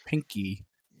his right pinky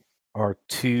are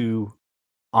two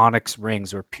onyx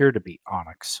rings, or appear to be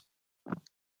onyx.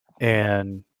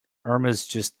 And Irma's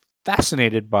just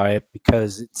fascinated by it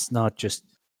because it's not just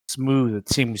smooth, it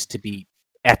seems to be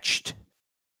etched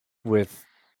with,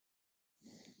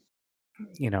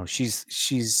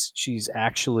 she's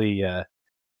actually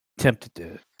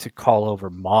tempted to call over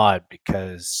Maud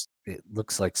because it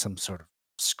looks like some sort of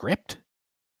script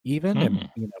even, and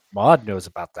Maud knows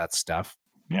about that stuff.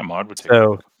 Yeah, Maud would take a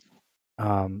So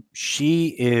look.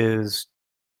 she is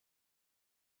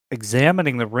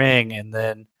examining the ring, and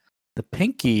then the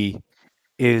pinky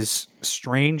is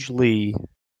strangely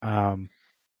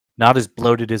not as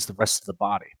bloated as the rest of the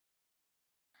body.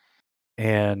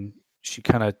 And she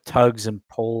kind of tugs and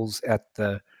pulls at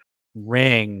the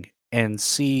ring and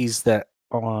sees that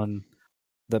on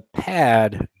the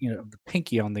pad, the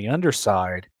pinky on the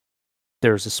underside,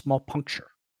 there's a small puncture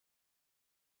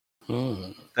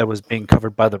that was being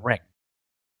covered by the ring.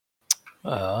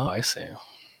 Oh, I see.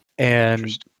 And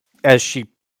as she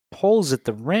pulls at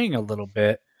the ring a little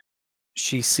bit,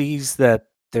 she sees that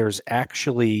there's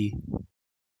actually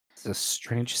the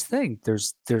strangest thing.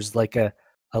 There's like a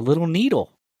little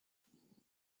needle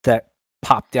that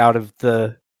popped out of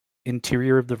the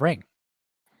interior of the ring.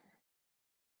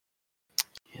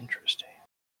 Interesting.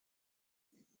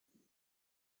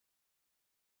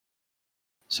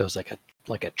 So it's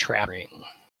like a trap ring.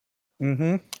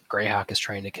 Mm-hmm. Greyhawk is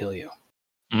trying to kill you.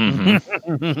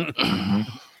 Mm-hmm.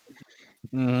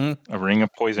 Mm-hmm. A ring of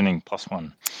poisoning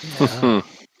 +1. Yeah.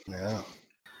 Yeah.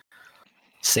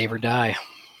 Save or die.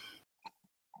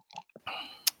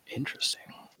 Interesting.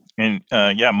 And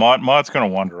Maud's gonna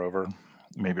wander over.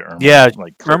 Maybe Irma. Yeah,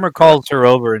 like Irma calls her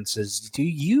over and says, "Do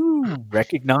you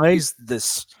recognize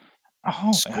this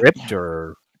script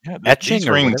or etching these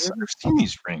or rings? whatever?" I've seen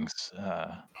these rings.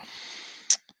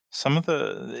 Some of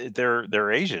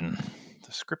they're Asian.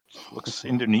 The script looks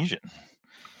Indonesian.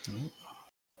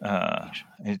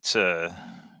 It's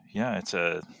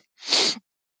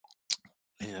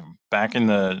back in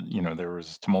the there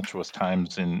was tumultuous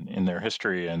times in their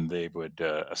history, and they would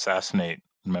assassinate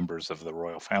members of the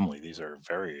royal family. These are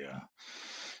very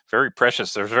very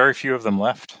precious. There's very few of them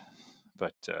left,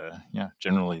 but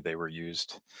generally they were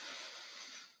used,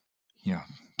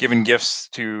 giving gifts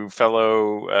to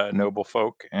fellow noble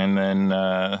folk, and then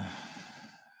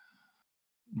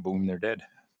boom, they're dead.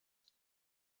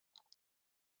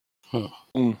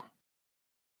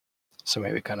 So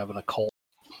maybe kind of an occult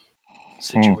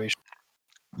situation.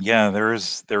 Yeah, there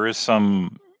is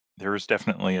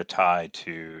definitely a tie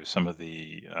to some of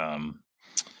the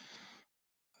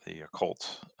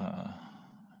occult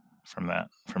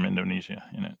from Indonesia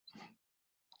in it.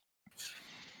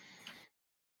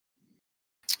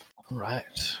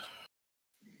 Right.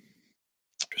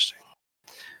 Interesting.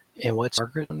 And what's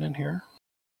Margaret in here?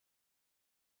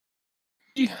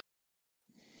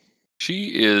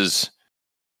 She is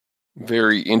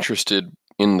very interested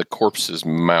in the corpse's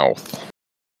mouth.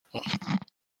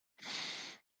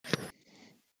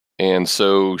 And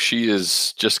so she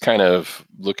is just kind of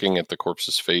looking at the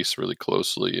corpse's face really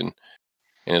closely and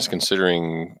is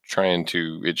considering trying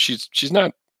to she's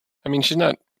not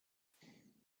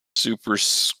super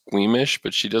squeamish,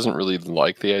 but she doesn't really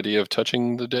like the idea of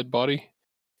touching the dead body.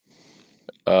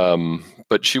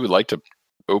 But she would like to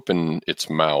open its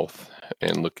mouth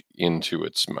and look into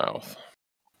its mouth.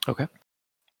 Okay.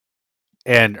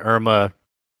 And Irma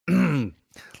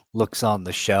looks on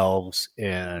the shelves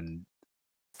and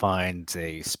finds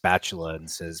a spatula and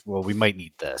says, "Well, we might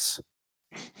need this."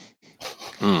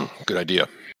 Good idea.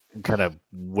 And kind of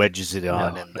wedges it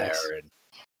on in there and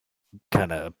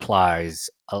kind of applies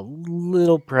a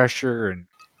little pressure and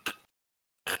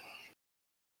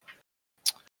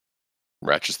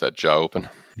ratchets that jaw open.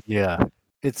 Yeah,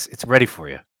 it's ready for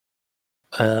you.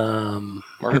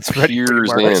 Margaret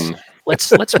peers in.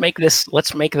 Let's make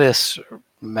this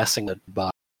messing the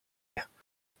body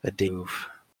a move.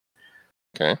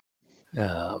 Okay.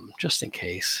 Just in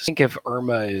case. I think if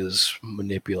Irma is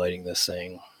manipulating this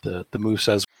thing, the move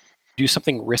says, do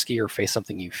something risky or face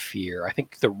something you fear. I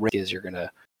think the risk is you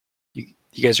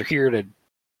guys are here to,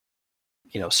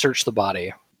 search the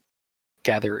body,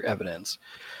 gather evidence.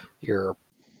 You're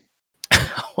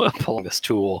pulling this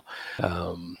tool.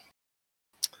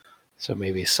 So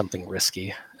maybe something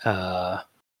risky. It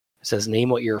says, name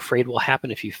what you're afraid will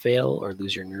happen if you fail or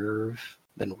lose your nerve,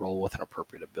 then roll with an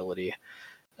appropriate ability.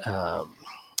 I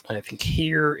think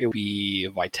here it would be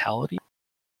vitality.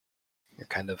 You're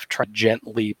kind of try to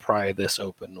gently pry this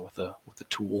open with a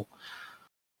tool.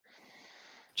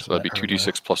 So that'd be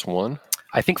 2d6 plus 1?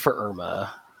 I think for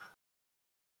Irma.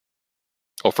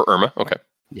 Oh, for Irma? Okay.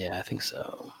 Yeah, I think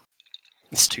so.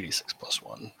 It's 2d6 plus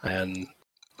 1. And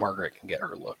Margaret can get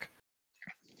her look.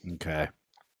 Okay.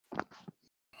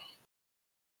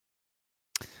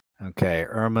 Okay.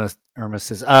 Irma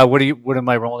says, what am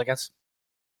I rolling against?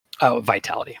 Oh,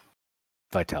 vitality.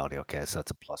 Vitality. Okay, so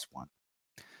that's a plus 1.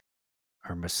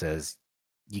 Irma says,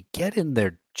 you get in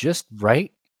there just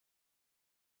right,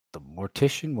 the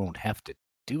mortician won't have to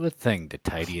do a thing to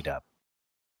tidy it up.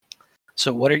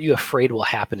 So what are you afraid will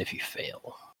happen if you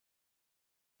fail?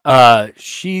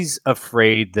 She's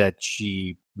afraid that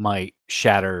she might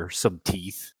shatter some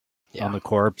teeth on the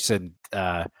corpse and,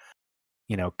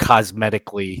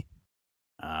 cosmetically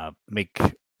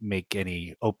make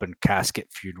any open casket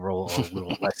funeral a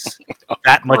little less,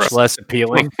 that much less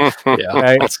appealing.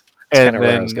 Right? And then,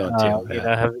 where I was going to.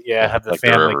 Have the like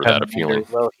family come in.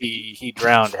 Well, he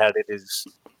drowned. How did his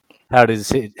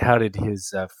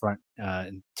front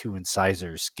and 2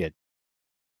 incisors get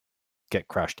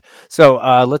crushed? So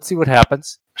let's see what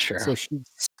happens. Sure. So she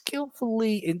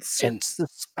skillfully inserts the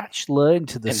spatula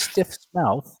into the stiff's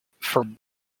mouth. For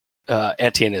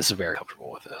Etienne is very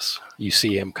comfortable with this. You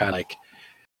see him kind of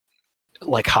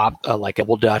like a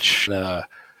double Dutch.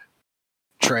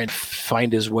 Trying to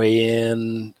find his way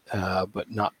in, but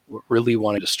not really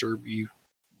want to disturb you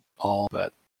all.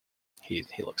 But he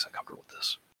looks uncomfortable with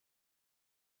this.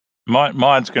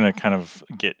 Maud's going to kind of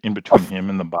get in between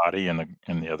him and the body and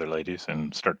the other ladies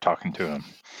and start talking to him.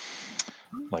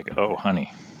 Like, oh,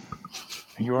 honey,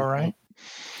 are you all right?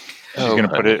 She's going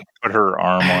to put her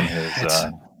arm on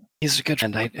his. He's a good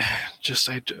friend.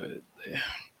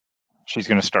 She's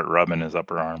going to start rubbing his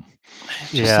upper arm.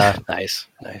 Yeah. Nice.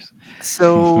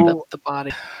 So the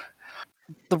body.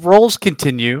 The rolls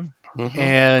continue,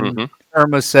 and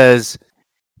Irma says,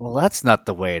 well, that's not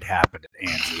the way it happened at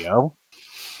Anzio.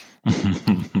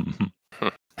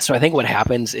 So I think what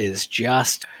happens is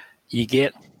just you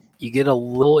get a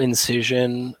little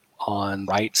incision on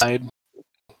the right side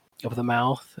of the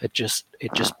mouth. It just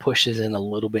pushes in a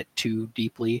little bit too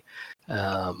deeply.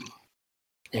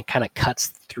 And kind of cuts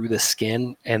through the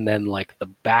skin, and then like the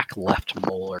back left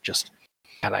molar just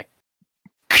kind of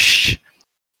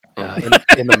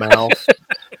in the mouth.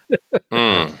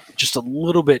 Just a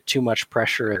little bit too much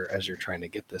pressure as you're trying to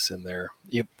get this in there.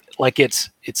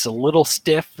 It's a little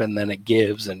stiff, and then it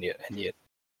gives, and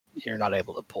you're not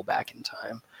able to pull back in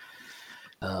time.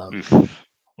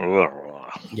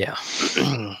 Yeah,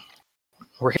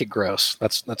 we're get gross.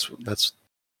 That's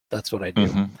what I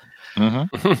do.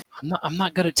 I'm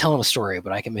not good at telling a story,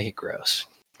 but I can make it gross.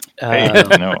 Hey,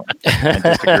 no, I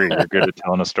disagree. You're good at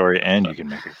telling a story, and you can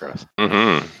make it gross.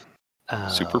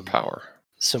 Superpower.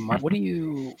 So, Mark, what are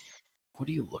you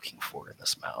looking for in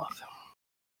this mouth?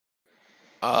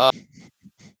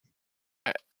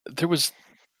 There was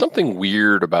something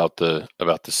weird about the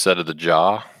set of the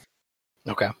jaw.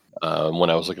 Okay. When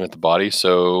I was looking at the body,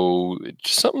 so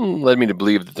something led me to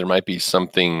believe that there might be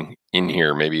something in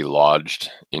here, maybe lodged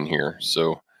in here.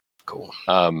 So cool.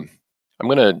 I'm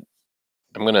gonna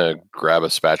grab a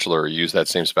spatula or use that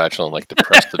same spatula and like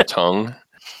depress the tongue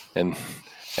and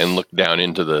look down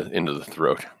into the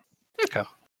throat. Okay.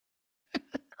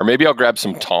 Or maybe I'll grab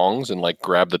some tongs and like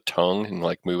grab the tongue and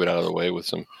like move it out of the way with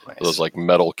some of those like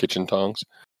metal kitchen tongs.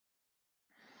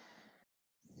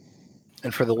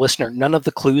 And for the listener, none of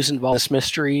the clues involved in this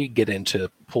mystery get into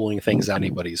pulling things out of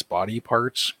anybody's body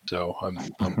parts. So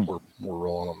we're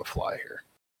rolling on the fly here.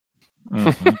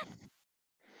 Mm-hmm.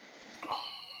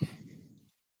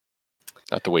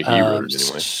 Not the way he wrote it,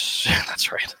 anyway.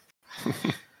 That's right.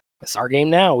 It's our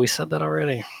game now. We said that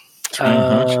already.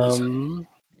 So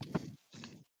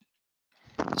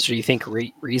do you think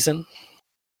reason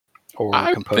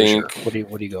or composure? What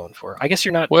are you going for? I guess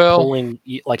you're not pulling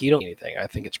like you don't need anything. I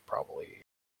think it's probably.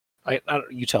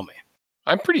 You tell me.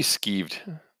 I'm pretty skeeved,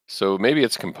 so maybe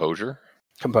it's composure.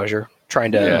 Composure,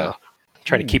 trying to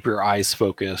keep your eyes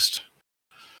focused.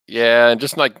 Yeah, and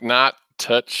just like not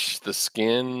touch the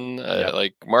skin.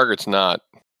 Like Margaret's not.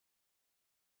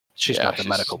 She's not the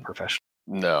medical professional.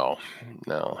 No.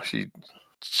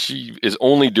 She is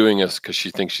only doing this because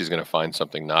she thinks she's going to find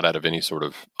something, not out of any sort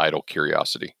of idle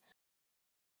curiosity.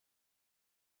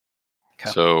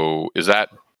 Okay. So is that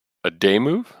a day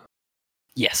move?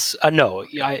 Yes. No,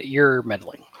 you're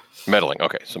meddling. Meddling.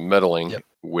 Okay, so meddling Yep.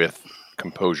 with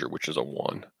composure, which is a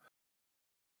 1.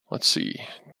 Let's see.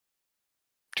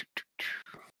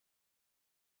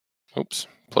 Oops.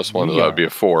 +1, that would be a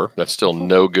 4. That's still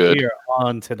no good. We are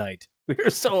on tonight. We are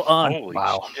so on. Holy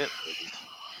Wow. shit.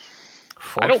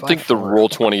 I don't think the roll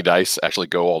 20 dice actually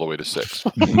go all the way to 6.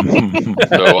 So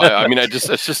I mean,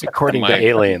 it's just According to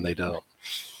Alien, they don't.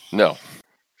 No.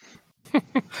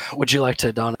 Would you like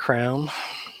to don a crown?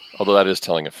 Although that is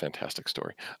telling a fantastic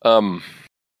story. I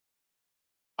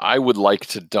would like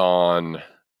to don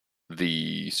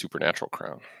the supernatural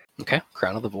crown. Okay,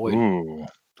 Crown of the Void. Ooh,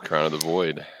 Crown of the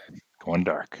Void. going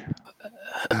dark.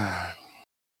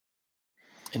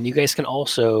 And you guys can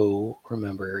also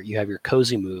remember you have your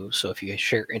cozy moves. So if you guys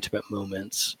share intimate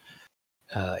moments,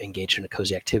 engage in a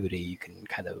cozy activity, you can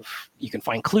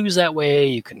find clues that way.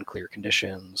 You can clear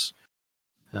conditions.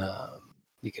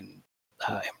 You can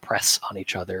impress on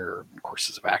each other,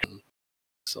 courses of action,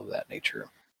 so of that nature.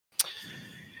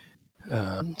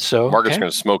 So Margaret's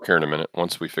going to smoke here in a minute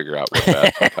once we figure out what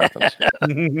bad stuff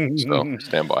happens. So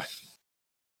stand by.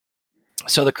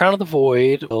 So the Crown of the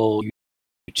Void will lead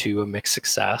you to a mixed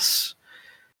success.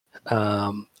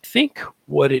 I think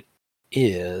what it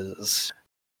is,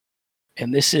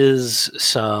 and this is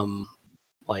some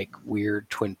like weird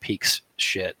Twin Peaks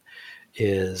shit,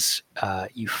 is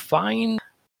you find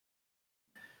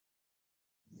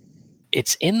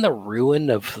it's in the ruin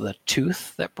of the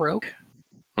tooth that broke.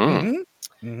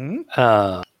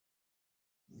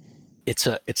 It's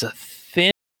a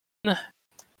thin,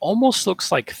 almost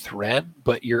looks like thread,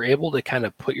 but you're able to kind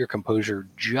of put your composure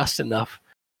just enough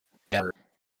to,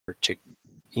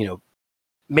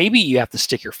 maybe you have to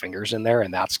stick your fingers in there,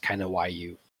 and that's kind of why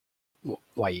you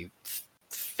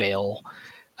fail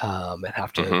and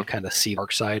have to kind of see the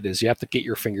dark side. Is you have to get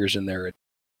your fingers in there. It's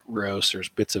gross. There's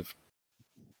bits of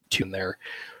tooth in there,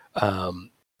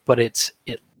 but it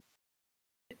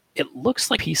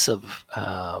looks like a piece of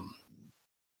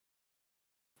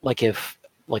like if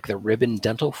the ribbon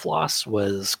dental floss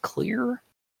was clear,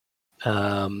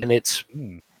 and it's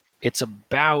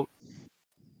about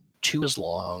 2 inches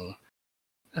long,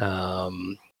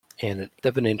 and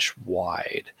 7-inch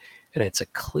wide, and it's a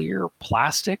clear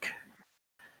plastic,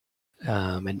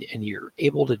 and you're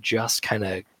able to just kind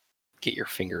of get your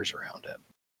fingers around it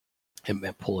and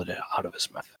pull it out of his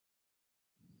mouth.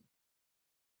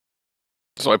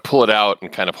 So I pull it out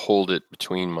and kind of hold it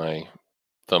between my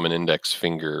thumb and index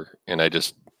finger, and I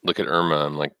just look at Irma.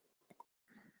 I'm like,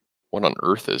 what on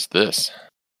earth is this?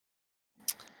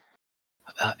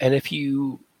 And if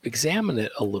you examine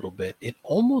it a little bit, it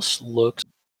almost looks,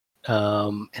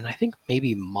 and I think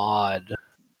maybe Maud,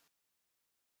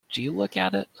 do you look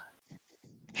at it?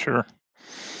 Sure.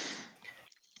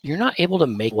 You're not able to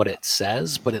make what it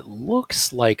says, but it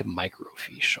looks like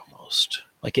microfiche almost.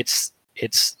 Like it's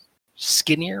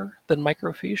skinnier than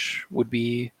microfiche would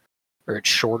be, or it's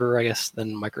shorter, I guess,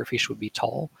 than microfiche would be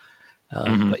tall.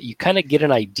 But you kind of get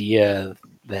an idea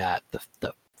that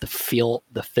the film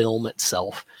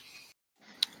itself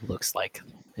looks like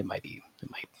it might be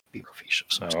microfiche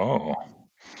of some sort. Oh,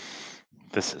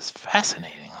 this is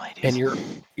fascinating, ladies. And your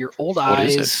old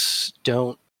eyes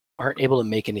aren't able to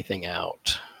make anything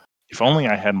out. If only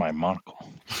I had my monocle.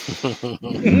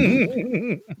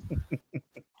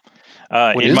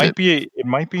 It might be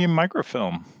a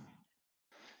microfilm.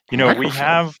 You know, we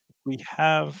have a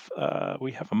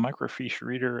microfiche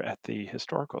reader at the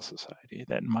Historical Society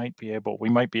that we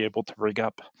might be able to rig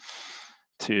up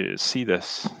to see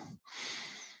this.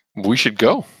 We should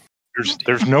go.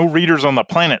 There's no readers on the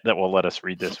planet that will let us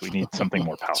read this. We need something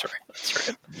more powerful.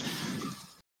 That's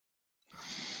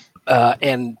right.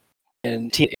 And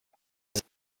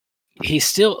he's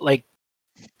still like,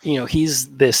 he's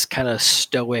this kind of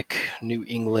stoic New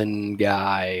England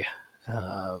guy.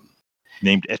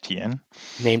 Named Etienne.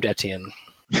 Yeah,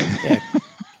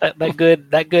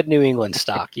 that good New England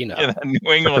stock, Yeah, that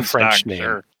New England French stock, name.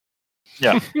 Sure.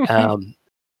 Yeah.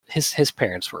 His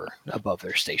parents were above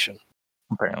their station,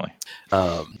 Apparently.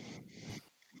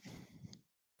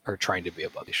 or trying to be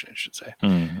above their station, I should say.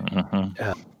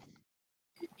 Mm-hmm.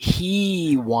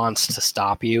 He wants to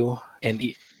stop you,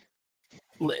 and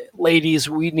ladies,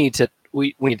 we need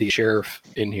the sheriff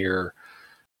in here.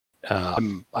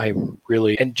 I'm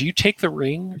really. And do you take the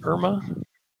ring, Irma?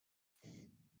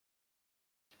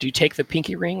 Do you take the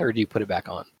pinky ring, or do you put it back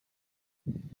on?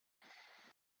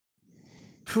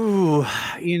 Whew,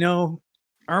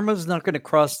 Irma's not going to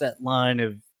cross that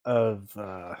line of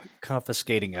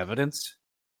confiscating evidence,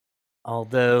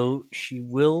 although she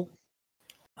will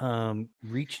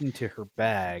reach into her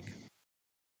bag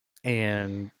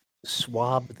and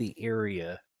swab the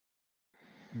area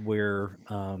where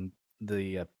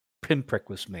the pinprick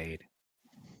was made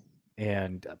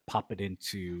and pop it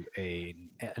into an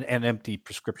empty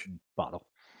prescription bottle.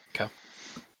 Okay.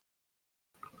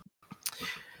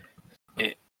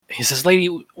 He says, "Lady,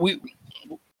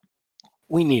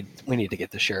 we need to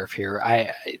get the sheriff here.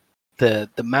 The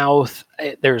mouth.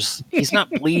 He's not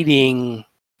bleeding,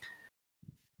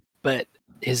 but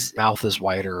his mouth is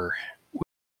wider.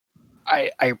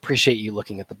 I appreciate you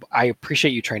looking at I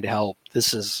appreciate you trying to help.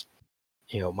 This is,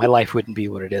 my life wouldn't be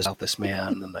what it is without this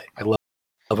man, and I love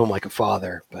him like a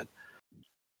father. But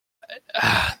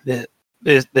this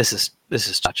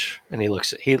is touch." And he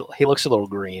looks a little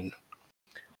green.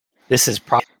 This is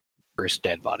probably the first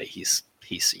dead body he's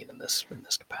seen in this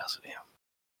capacity.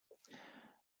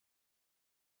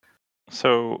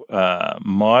 So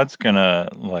Maud's gonna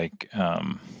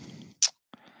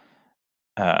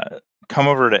come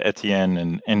over to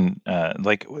Etienne and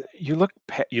like, you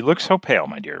look so pale,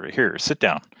 my dear. Here, sit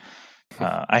down.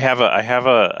 I have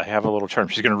a little charm.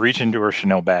 She's gonna reach into her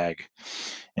Chanel bag,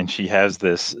 and she has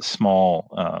this small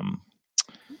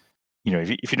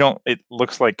if you don't, it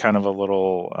looks like kind of a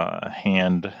little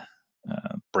hand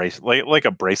bracelet, like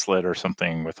a bracelet or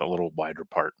something with a little wider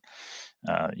part.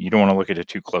 You don't want to look at it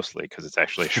too closely because it's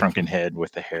actually a shrunken head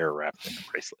with the hair wrapped in the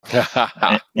bracelet.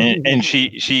 and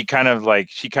she kind of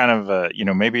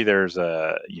maybe there's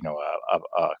a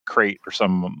crate or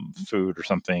some food or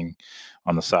something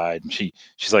on the side, and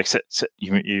she's like, sit,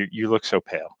 you look so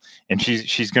pale. And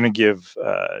she's gonna give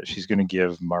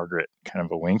Margaret kind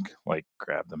of a wink, like,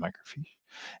 grab the microfiche.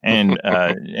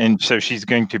 And so she's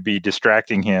going to be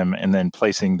distracting him and then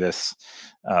placing this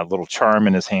little charm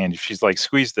in his hand. She's like,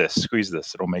 squeeze this,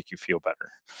 it'll make you feel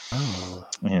better. Oh.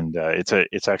 And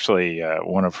it's actually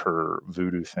one of her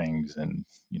voodoo things, and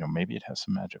maybe it has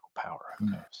some magical power.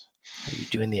 Who knows? Are you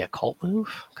doing the occult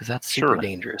move? Because that's super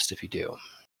dangerous if you do.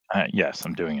 Yes,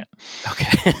 I'm doing it.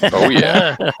 Okay. Oh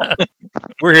yeah.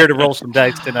 We're here to roll some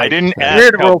dice tonight. I didn't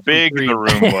ask how big the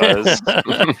room was.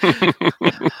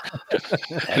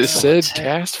 It said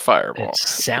cast fireball. It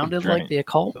sounded like the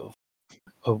occult move.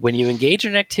 When you engage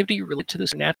in an activity related to the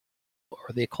supernatural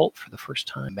or the occult for the first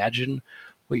time, imagine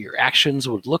what your actions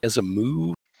would look as a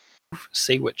move.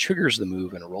 Say what triggers the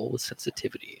move and roll with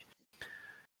sensitivity.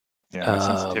 Yeah,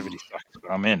 sensitivity sucks, but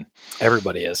I'm in.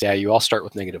 Everybody is. Yeah, you all start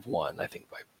with -1, I think,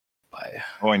 by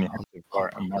and you have to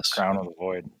mark Crown of the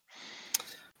Void.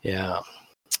 Yeah.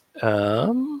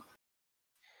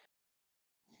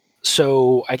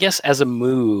 So I guess as a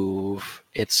move,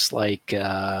 it's like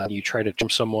you try to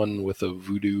jump someone with a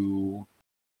voodoo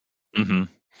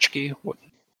tchotchke. What?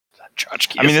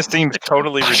 Tchotchke. I mean, this seems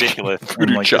totally ridiculous.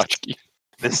 Voodoo tchotchke.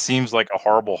 This seems like a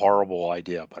horrible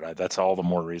idea, but that's all the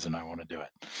more reason I want to do it.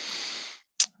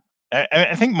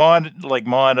 I think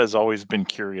Maud has always been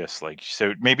curious,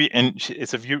 so maybe, and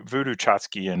it's a voodoo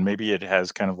tchotchke, and maybe it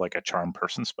has kind of like a charm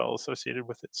person spell associated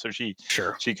with it. So she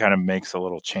kind of makes a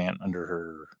little chant under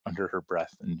her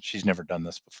breath, and she's never done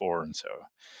this before, and so.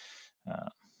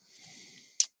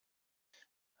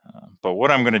 But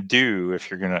what I'm going to do, if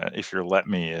you'll let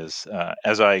me, is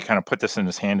as I kind of put this in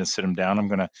his hand and sit him down, I'm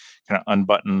going to kind of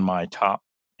unbutton my top,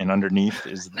 and underneath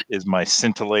is my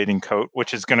scintillating coat,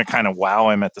 which is going to kind of wow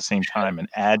him at the same time and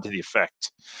add to the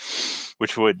effect,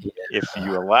 which would, if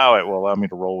you allow it, will allow me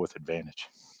to roll with advantage.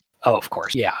 Oh, of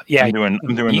course, yeah. I'm doing.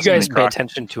 You guys pay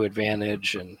attention to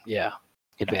advantage, and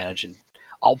advantage, and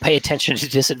I'll pay attention to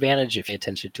disadvantage if you pay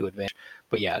attention to advantage.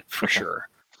 But yeah, for sure.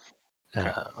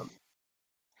 Okay.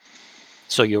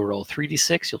 So you'll roll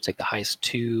 3d6. You'll take the highest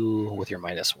 2 with your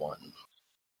 -1.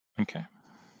 Okay.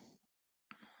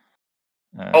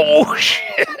 Oh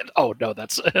shit! Oh no,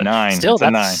 that's 9. Still,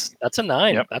 that's that's a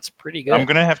 9. Yep. That's pretty good. I'm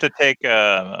gonna have to take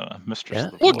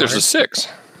Mistress. Yeah. Look, there's a 6.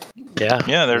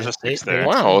 Yeah, there's a 6 there.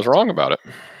 Wow, I was wrong about it.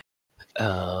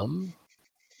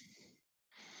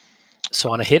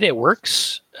 So on a hit, it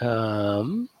works.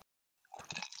 And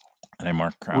I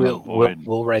mark Crown of the Void.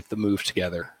 We'll write the move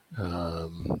together.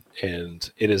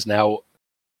 And it is now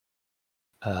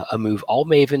a move all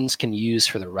mavens can use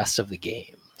for the rest of the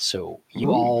game. So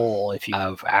you all, if you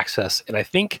have access, and I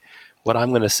think what I'm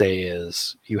going to say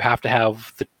is you have to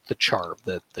have the charm,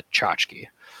 the tchotchke.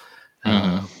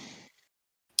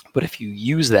 But if you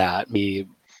use that,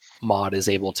 Maud is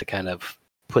able to kind of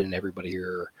put in everybody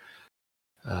here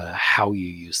how you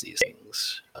use these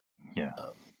things.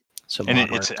 So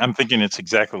I'm thinking it's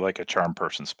exactly like a charm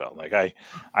person spell. Like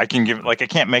I can give, like, I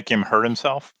can't make him hurt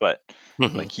himself, but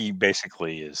like he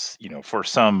basically is, for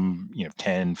some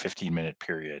 10-15 minute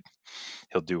period,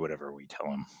 he'll do whatever we tell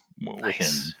him within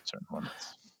certain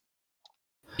limits.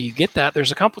 You get that.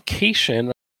 There's a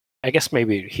complication. I guess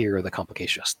maybe here the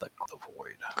complication is just the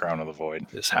void. Crown of the Void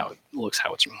is how it looks.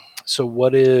 How it's so.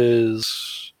 What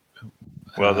is?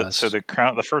 Well, so the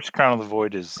first Crown of the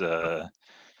Void is there's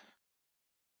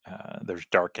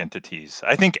dark entities.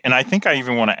 I think I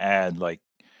even want to add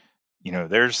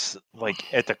there's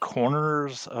at the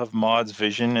corners of Maud's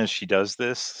vision as she does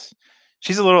this.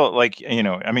 She's a little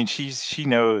I mean, she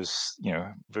knows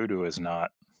voodoo is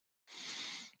not.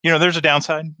 There's a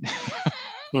downside.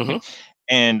 Mm-hmm.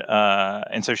 And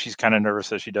so she's kind of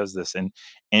nervous as she does this, and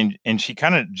she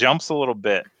kind of jumps a little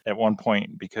bit at one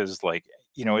point because it's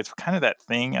kind of that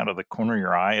thing out of the corner of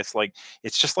your eye. It's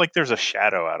just like there's a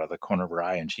shadow out of the corner of her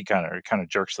eye, and she kind of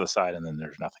jerks to the side, and then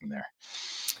there's nothing there.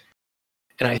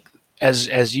 And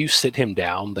as you sit him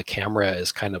down, the camera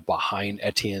is kind of behind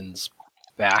Etienne's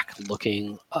back,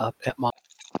 looking up at Maud,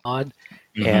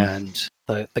 mm-hmm. and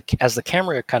as the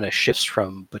camera kind of shifts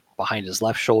from behind his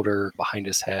left shoulder, behind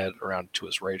his head, around to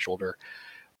his right shoulder,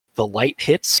 the light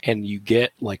hits, and you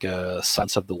get like a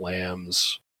Silence of the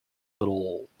Lambs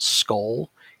little skull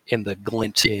in the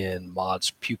glint in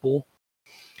Maud's pupil,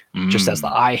 just as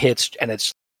the eye hits, and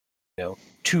it's 2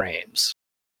 frames.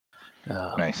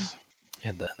 Nice.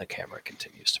 And the camera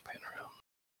continues to pan around.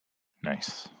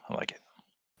 Nice, I like it.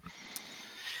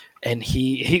 And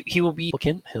he will be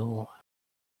looking.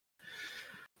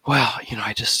 Well,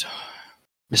 I just,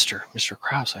 Mr.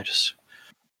 Krause, it's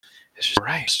just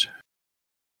right.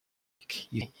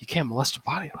 You can't molest a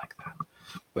body like that.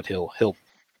 But he'll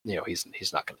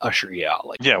he's not going to usher you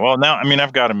out yeah. Well, now I mean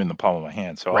I've got him in the palm of my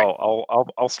hand, so right.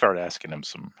 I'll start asking him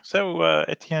some. So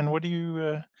Etienne, what do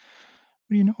you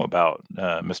know about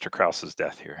Mr. Krause's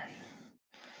death here?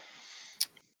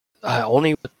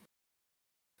 Only what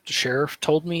the sheriff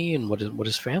told me and what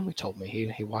his family told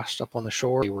me. He washed up on the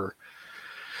shore.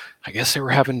 I guess they were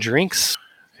having drinks.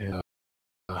 Yeah.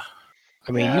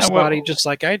 I mean, you saw body just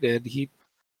like I did. He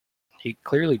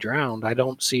clearly drowned. I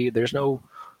don't see. There's no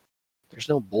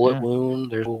bullet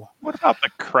wound. What about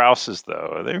the Krauses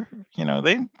though? They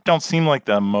don't seem like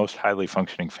the most highly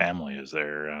functioning family. Is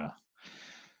there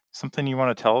something you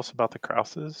want to tell us about the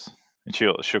Krauses? And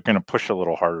she'll kind of push a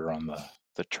little harder on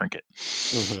the trinket.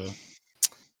 Mm-hmm.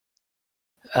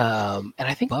 And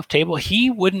I think above table,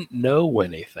 he wouldn't know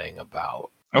anything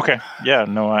about. Okay. Yeah.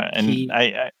 No.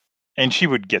 And she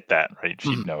would get that, right?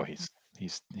 She'd know he's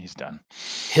done.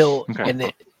 He'll and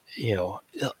the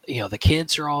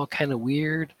kids are all kind of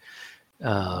weird,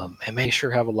 and may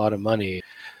sure have a lot of money.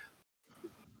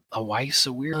 The wife's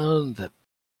a weird one.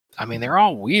 They're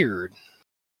all weird.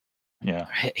 Yeah.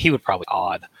 He would probably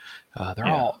odd. They're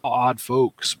all odd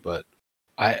folks, but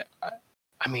I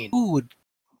mean, who would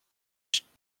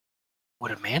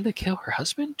Amanda kill her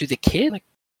husband? Do the kid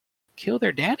kill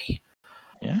their daddy?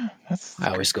 Yeah, I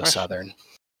always go Southern.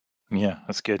 Yeah,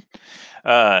 that's good.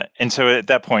 And so at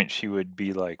that point, she would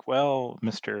be like, "Well,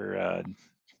 Mr.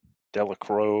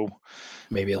 Delacroix."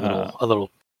 Maybe a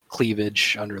little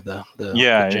cleavage under the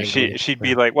yeah. the she'd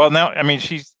be like, "Well, now I mean,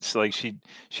 she's like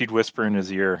she'd whisper in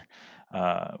his ear,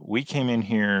 we came in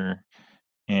here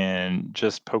and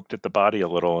just poked at the body a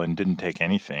little and didn't take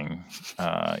anything.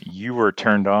 You were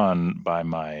turned on by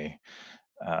my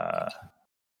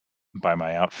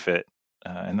outfit,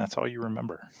 and that's all you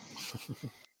remember.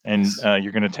 And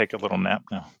you're going to take a little nap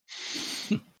now."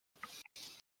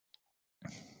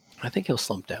 I think he'll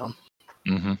slump down.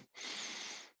 Mm-hmm.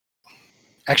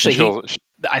 Actually,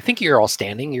 I think you're all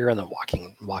standing. You're in the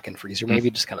walk-in freezer.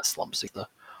 Maybe just kind of slumps the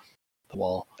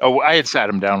wall. Oh, I had sat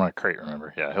him down on a crate.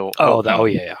 Remember? Yeah.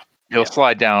 Yeah. He'll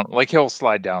slide down. He'll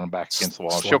slide down and back against the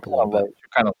wall. She'll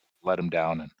kind of let him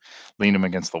down and lean him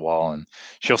against the wall, and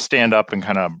she'll stand up and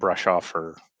kind of brush off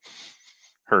her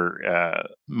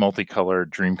multicolored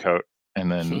dream coat,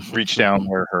 and then reach down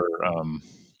where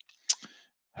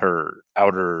her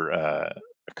outer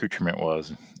accoutrement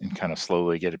was, and kind of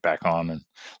slowly get it back on, and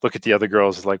look at the other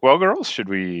girls like, "Well, girls, should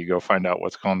we go find out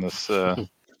what's on this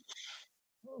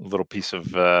little piece of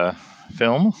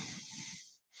film?"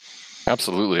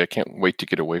 Absolutely. I can't wait to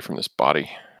get away from this body.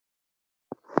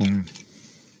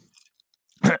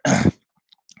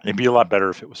 It'd be a lot better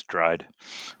if it was dried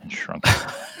and shrunk.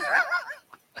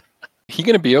 He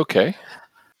gonna be okay?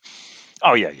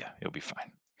 Oh yeah, he'll be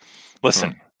fine.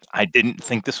 Listen, I didn't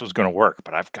think this was going to work,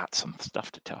 but I've got some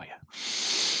stuff to tell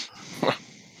you.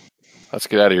 Let's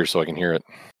get out of here so I can hear it.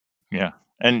 Yeah,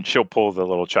 and she'll pull the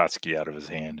little Chotsky out of his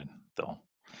hand, and they'll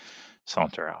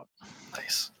saunter out.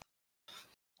 Nice.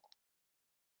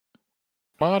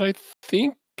 Maud, I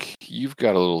think you've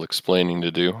got a little explaining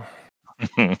to do.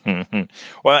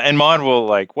 Well, and Maud will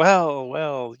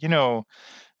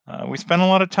we spent a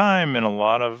lot of time in a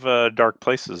lot of dark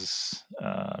places.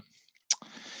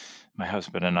 my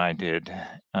husband and I did.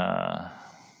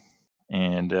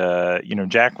 And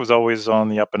Jack was always on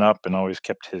the up and up and always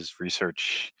kept his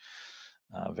research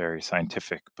very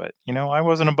scientific. But I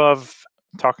wasn't above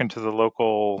talking to the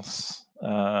locals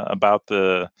about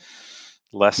the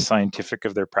less scientific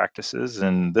of their practices,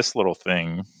 and this little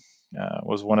thing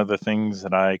was one of the things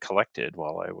that I collected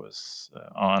while I was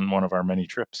on one of our many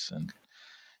trips. And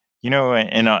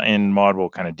and Maud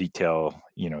will kind of detail,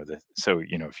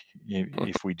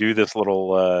 if we do this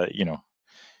little,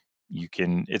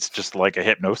 it's just like a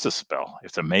hypnosis spell.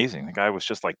 It's amazing. The guy was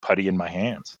just like putty in my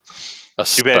hands.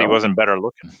 Too bad he wasn't better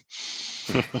looking.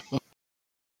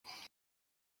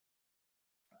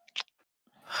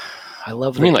 I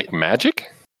love. You mean like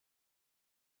magic?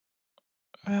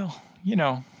 Well, you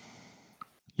know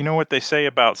what they say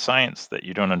about science that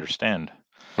you don't understand.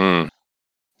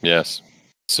 Yes.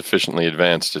 Sufficiently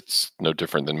advanced, it's no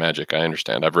different than magic. I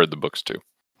understand. I've read the books too.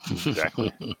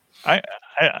 Exactly. I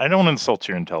don't insult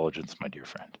your intelligence, my dear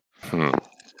friend.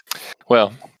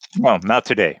 Well, not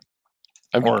today.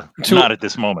 Not at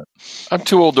this moment. I'm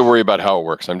too old to worry about how it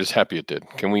works. I'm just happy it did.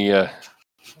 Can we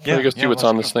go see what's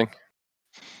on this thing?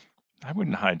 I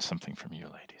wouldn't hide something from you,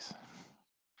 ladies.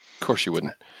 Of course you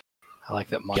wouldn't. I like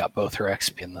that Mom got both her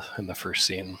XP in the first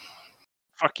scene.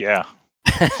 Fuck yeah.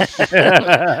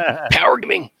 Power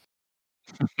gaming.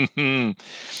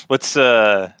 Let's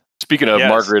Speaking of,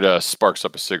 Margaret sparks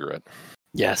up a cigarette.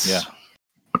 Yes. Yeah.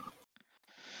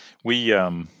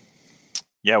 I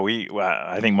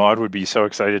think Maud would be so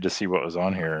excited to see what was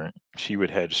on here. She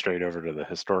would head straight over to the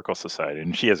Historical Society,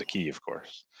 and she has a key, of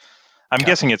course. I'm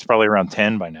guessing it's probably around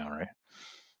 10 by now, right?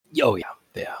 Oh, yeah.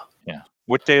 Yeah. Yeah.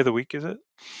 What day of the week is it?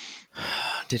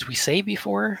 Did we say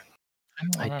before?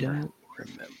 I don't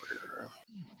remember.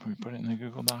 Can we put it in the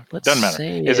Google Doc? Doesn't matter.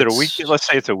 Is it a week? Let's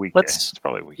say it's a weekday. It's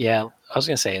probably a week. Yeah, I was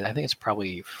going to say, I think it's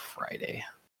probably Friday.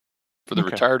 For the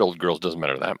retired old girls, doesn't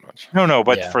matter that much. No,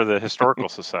 but for the Historical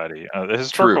Society,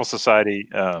 Society,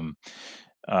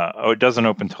 it doesn't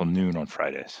open till noon on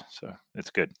Fridays, so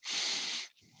it's good.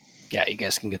 Yeah, you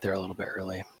guys can get there a little bit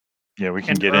early. Yeah, we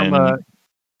can get in.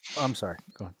 I'm sorry.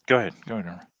 Go on. Go ahead,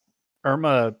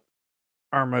 Irma.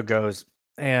 Irma goes,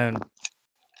 and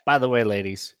by the way,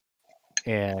 ladies,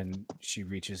 and she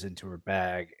reaches into her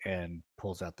bag and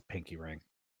pulls out the pinky ring.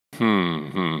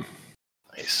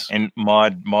 Nice. And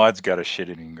Maud's got a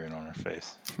shit-eating grin on her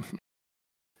face.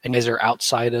 And is there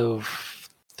outside of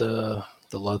the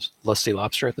Lusty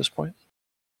Lobster at this point?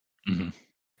 Mm-hmm.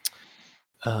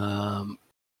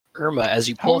 Irma, as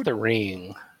you pull out the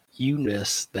ring, you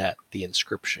notice that the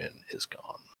inscription is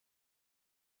gone.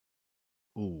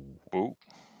 Ooh.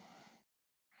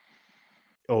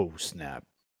 Oh, snap.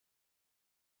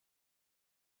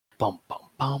 Bum, bum,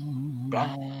 bum.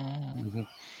 Mm-hmm.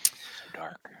 So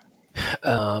dark.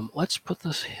 Let's put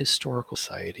this Historical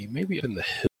Society maybe in the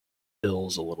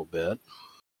hills a little bit.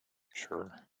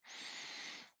 Sure.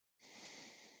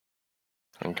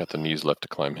 I haven't got the knees left to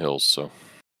climb hills, so.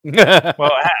 Well,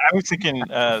 I was thinking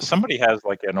somebody has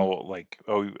like an old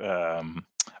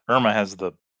Irma has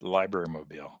the library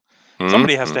mobile.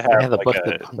 Somebody has to have the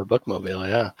bookmobile,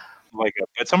 yeah.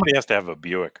 But somebody has to have a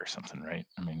Buick or something, right?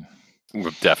 I mean,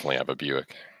 we'll definitely have a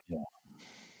Buick. Yeah.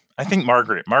 I think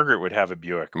Margaret would have a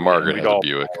Buick. Margaret has a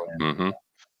Buick. Mm-hmm.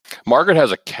 Margaret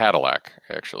has a Cadillac,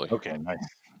 actually. Okay,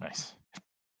 nice.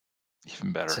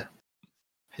 Even better.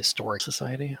 Historic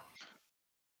Society?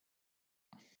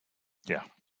 Yeah.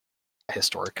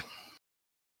 Historical.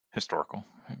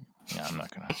 Yeah, I'm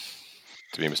not gonna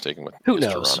to be mistaken with who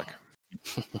knows.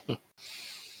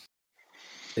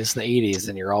 It's the 80s,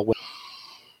 and you're all.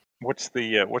 What's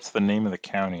the name of the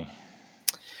county?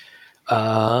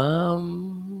 I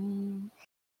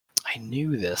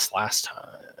knew this last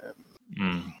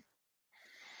time.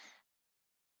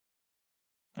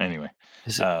 Anyway,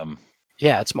 is it?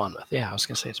 Yeah, it's Monmouth. Yeah, I was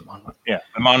gonna say it's Monmouth. Yeah,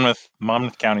 the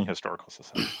Monmouth County Historical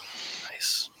Society.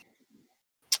 Nice.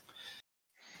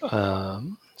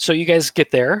 So you guys get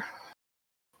there.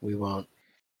 We won't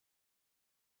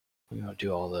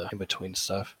do all the in between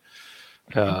stuff.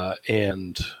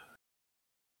 And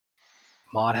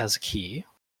Maud has a key.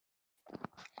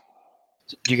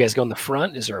 Do you guys go in the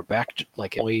front? Is there a back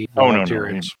no.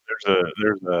 There's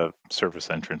a service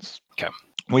entrance. Okay.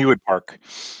 We would park,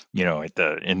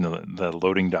 in the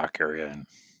loading dock area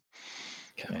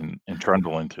and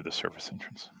trundle into the service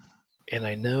entrance. And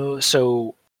I know,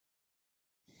 so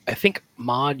I think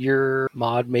Maud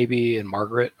maybe and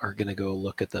Margaret are going to go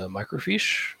look at the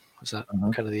microfiche. Is that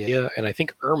kind of the idea? And I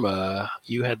think Irma,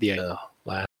 you had the idea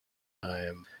last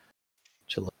time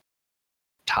to look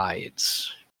at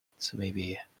tides. So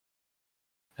maybe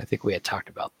I think we had talked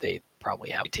about they probably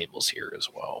have tables here as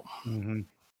well. Mm-hmm.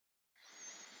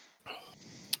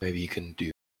 Maybe we can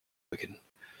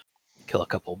kill a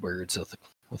couple birds with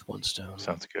one stone.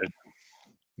 Sounds good.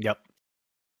 Yep.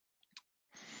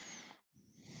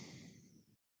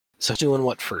 So doing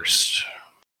what first?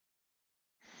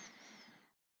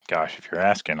 Gosh, if you're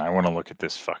asking, I want to look at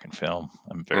this fucking film.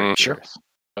 I'm very Sure. curious.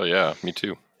 Oh yeah, me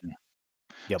too.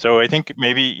 Yep. So I think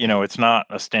maybe, it's not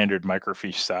a standard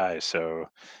microfiche size. So,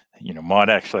 Maud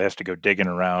actually has to go digging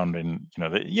around, and,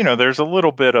 there's a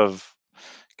little bit of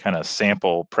kind of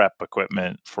sample prep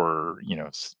equipment for,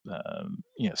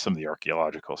 some of the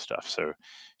archaeological stuff. So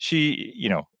she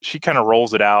kind of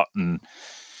rolls it out and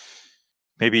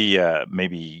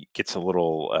maybe gets a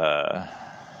little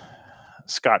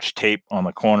scotch tape on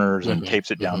the corners and tapes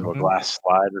it down to a glass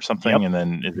slide or something, and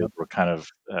then is able to kind of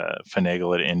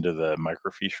finagle it into the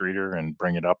microfiche reader and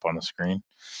bring it up on the screen.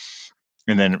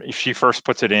 And then if she first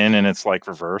puts it in and it's like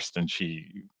reversed, and she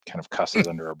kind of cusses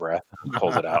under her breath and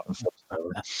pulls it out and flips it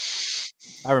over.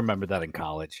 I remember that in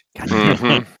college.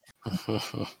 Mhm.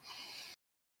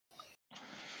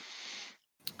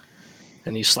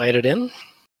 And you slide it in?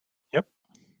 Yep.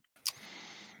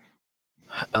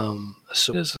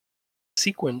 So there's a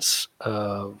sequence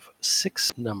of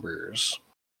 6 numbers.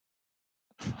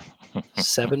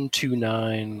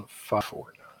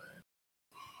 729549.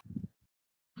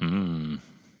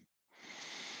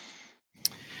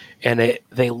 And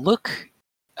they look,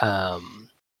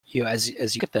 as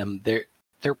you get them, they're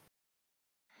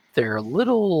a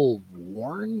little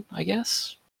worn, I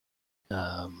guess.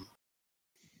 But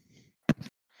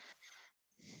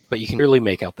you can clearly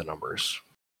make out the numbers.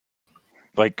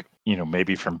 Like,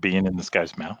 maybe from being in this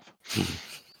guy's mouth.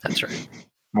 That's right.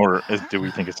 Or do we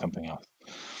think it's something else?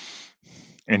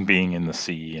 And being in the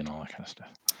sea and all that kind of stuff.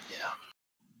 Yeah.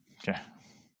 Okay.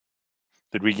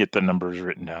 Did we get the numbers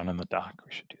written down in the doc?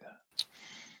 We should do that.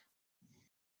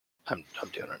 I'm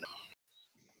doing it now.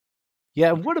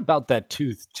 Yeah, and what about that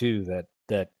tooth too?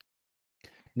 That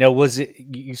now, was it?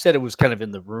 You said it was kind of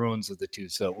in the ruins of the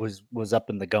tooth, so it was up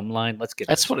in the gum line. Let's get.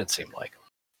 That's what it seemed like.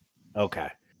 Okay,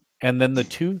 and then the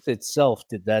tooth itself,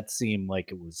 did that seem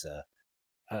like it was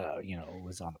it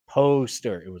was on a post,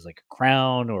 or it was like a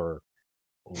crown, or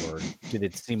did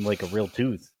it seem like a real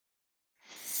tooth?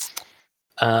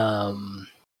 I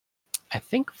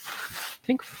think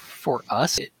for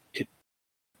us it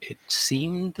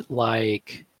seemed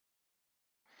like,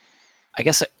 I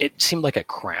guess it seemed like a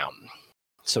crown.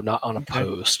 So not on a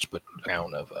post, but a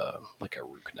crown of like a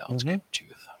root canal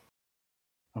tooth.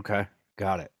 Okay,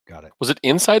 got it. Was it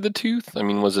inside the tooth? I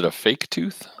mean, was it a fake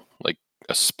tooth, like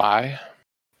a spy?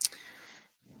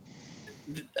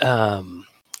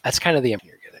 That's kind of the impression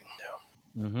you're getting.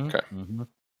 Mm-hmm. Okay. Mm-hmm.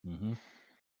 Mm-hmm.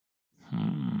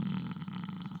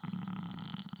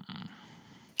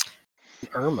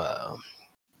 Irma.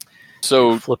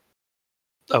 So Flip.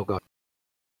 Oh, go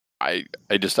ahead.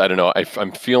 I don't know.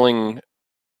 I'm feeling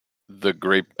a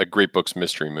Great Books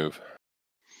mystery move.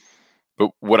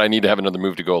 But would I need to have another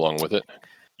move to go along with it?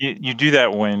 You do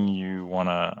that when you want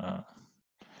to.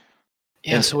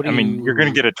 Yeah. So you're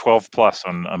going to get a 12 plus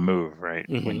on a move, right?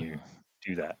 When you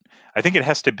do that, I think it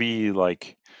has to be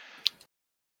like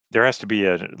there has to be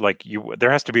a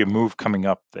move coming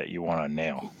up that you want to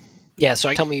nail. Yeah.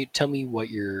 So tell me what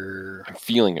you're. I'm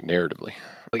feeling it narratively.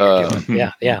 What you're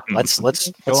doing. Yeah. Let's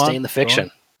stay in the fiction.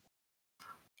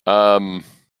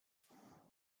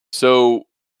 So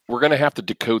we're going to have to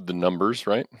decode the numbers,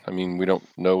 right? I mean, we don't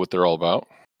know what they're all about.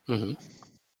 Mm-hmm.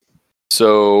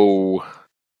 So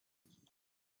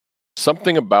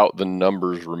something about the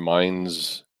numbers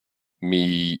reminds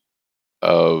me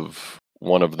of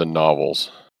one of the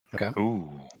novels. Okay. Ooh,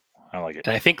 I like it.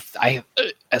 And I think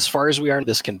as far as we are,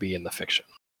 this can be in the fiction.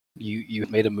 You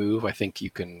made a move. I think you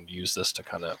can use this to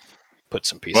kind of put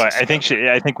some pieces. Well,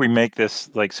 I think we make this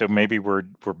so maybe we're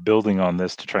building on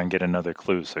this to try and get another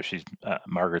clue. So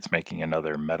Margaret's making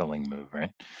another meddling move,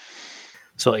 right?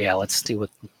 So yeah, let's see what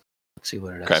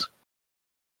it is.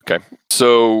 Okay.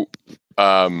 So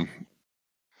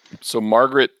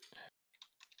Margaret,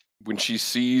 when she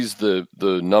sees the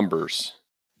numbers,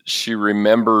 she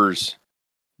remembers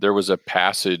there was a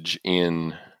passage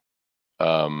in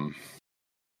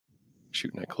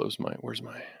shoot, and I closed my. Where's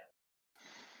my?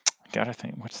 Gotta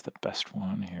think. What's the best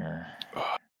one here?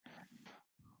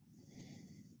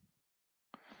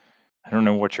 I don't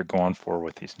know what you're going for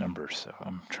with these numbers, so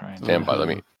I'm trying. Stand by. Let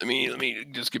me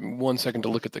just give me 1 second to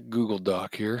look at the Google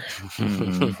Doc here.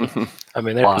 I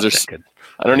mean, I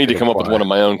don't need to come up with one of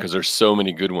my own because there's so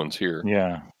many good ones here.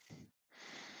 Yeah.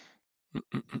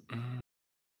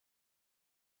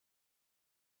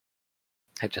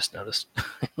 I just noticed.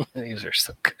 These are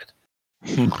so good.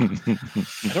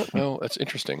 I don't know. That's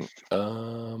interesting.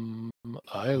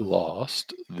 I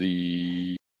lost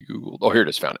the Google. Oh, here it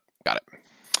is. Found it. Got it.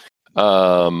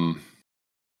 1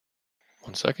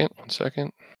 second.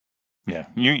 Yeah,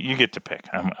 you get to pick.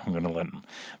 I'm going to let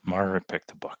Margaret pick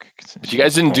the book. But you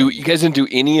guys didn't do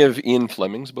any of Ian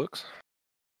Fleming's books?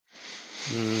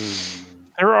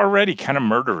 They're already kind of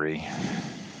murdery.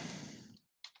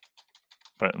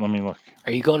 But let me look.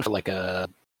 Are you going for like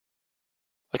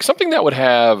something that would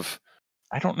have?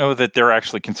 I don't know that they're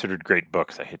actually considered great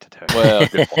books. I hate to tell you. Well,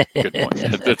 good point. Good point.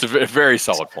 That's a very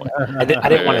solid point. I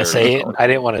didn't want to say it. I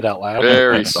didn't want it out loud.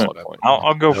 Very solid point.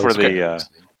 I'll go for the.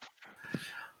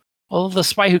 Well, The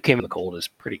Spy Who Came in the Cold is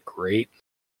pretty great.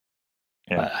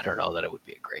 Yeah. But I don't know that it would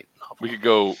be a great novel. We could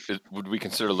go. Would we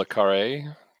consider Le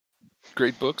Carré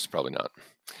great books? Probably not.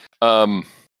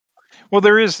 Well,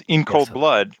 there is In Cold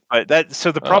Blood, but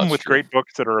the problem with true. great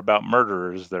books that are about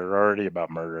murder is they're already about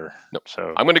murder. Nope.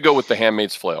 So I'm going to go with The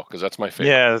Handmaid's Flail because that's my favorite.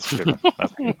 yeah, that's good.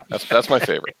 That's good. That's my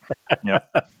favorite. Yeah.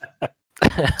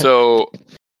 So,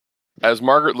 as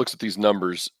Margaret looks at these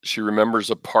numbers, she remembers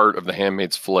a part of The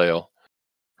Handmaid's Flail.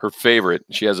 Her favorite.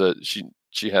 She has a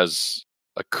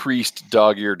creased,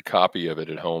 dog-eared copy of it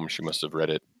at home. She must have read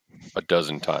it a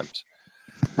dozen times.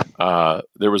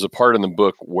 There was a part in the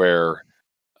book where,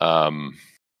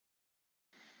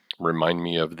 remind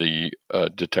me of the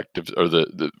detectives or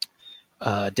the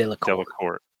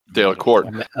Delacourt.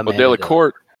 Delacourt. Well,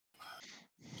 Delacourt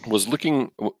was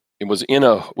looking. It was in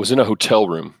a hotel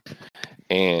room,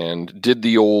 and did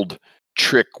the old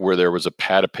trick where there was a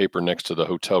pad of paper next to the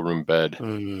hotel room bed,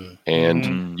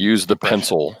 and used the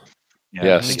pencil,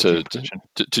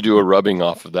 to do a rubbing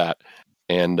off of that,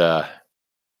 and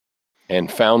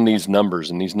found these numbers,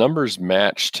 and these numbers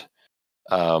matched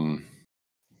a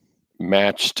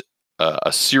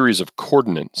series of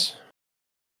coordinates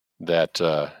that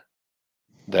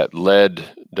led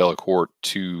Delacourt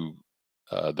to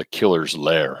the killer's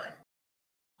lair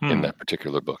in that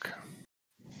particular book.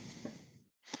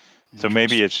 So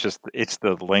maybe it's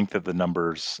the length of the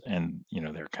numbers, and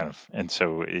they're kind of, and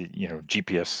so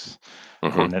GPS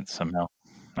coordinates somehow.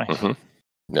 Nice.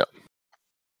 Yeah.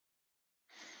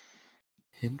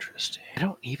 Interesting. I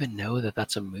don't even know that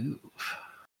that's a move.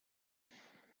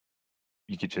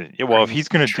 You could just, if he's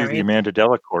going to do the Amanda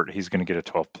Delacourt, he's going to get a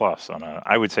 12+ on a.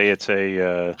 I would say it's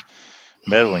a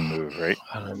meddling move, right?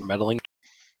 Meddling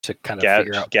to kind of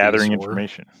figure out gathering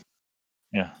information.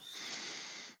 Yeah.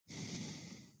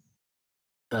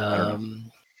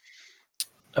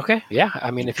 Okay. Yeah.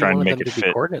 I mean, if you wanted them to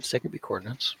be coordinates, they could be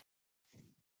coordinates.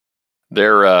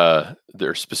 They're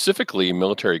specifically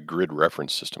military grid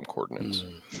reference system coordinates.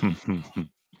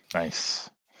 Nice.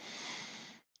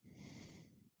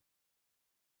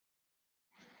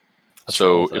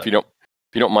 So if you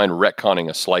don't mind retconning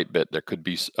a slight bit, there could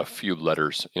be a few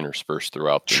letters interspersed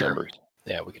throughout the numbers.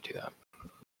 Yeah, we could do that.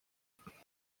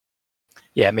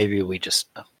 Yeah, maybe we just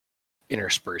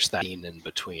intersperse that in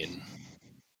between.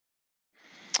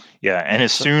 Yeah, and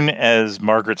as soon as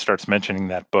Margaret starts mentioning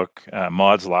that book,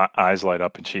 Maud's eyes light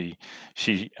up, and she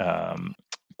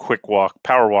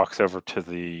power walks over to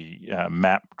the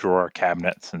map drawer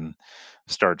cabinets and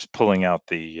starts pulling out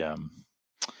the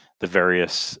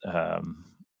various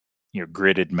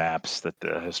gridded maps that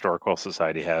the Historical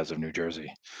Society has of New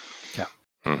Jersey. Yeah.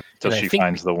 So she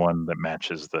finds the one that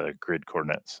matches the grid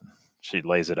coordinates. She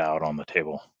lays it out on the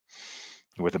table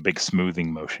with a big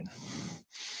smoothing motion.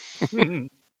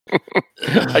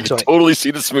 I can totally see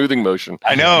the smoothing motion.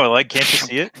 I know, can't you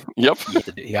see it? Yep.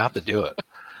 You have to do it.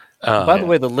 By the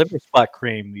way, the liver spot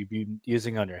cream you've been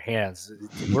using on your hands,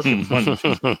 it's working wonders.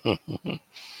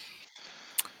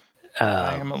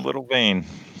 I am a little vain.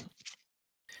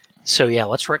 So yeah,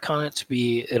 let's retcon it to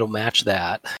be, it'll match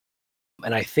that.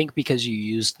 And I think because you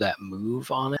used that move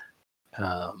on it,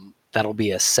 that'll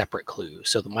be a separate clue.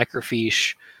 So the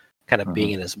microfiche kind of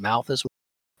being in his mouth as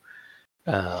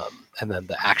well. And then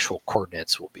the actual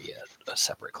coordinates will be a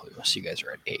separate clue. So you guys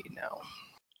are at 8 now.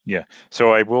 Yeah.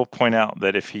 So I will point out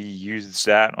that if he uses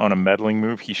that on a meddling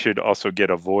move, he should also get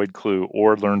a void clue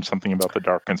or learn something about the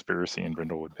dark conspiracy in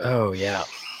Brindlewood Bay. Oh, yeah.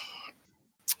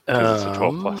 Because it's a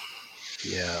 12+.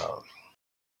 Yeah.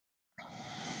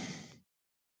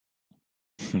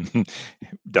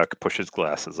 Duck pushes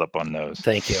glasses up on nose.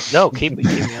 Thank you. No, keep me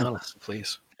honest,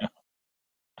 please.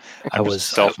 I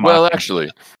was well, actually,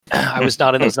 I was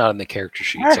not in. It's not in the character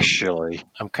sheet. Actually,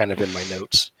 I'm kind of in my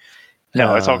notes.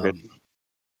 No, it's all good.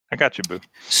 I got you, boo.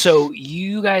 So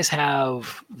you guys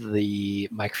have the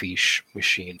microfiche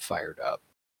machine fired up,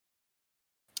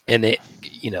 and it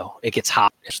gets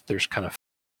hot. There's kind of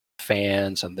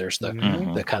fans, and there's the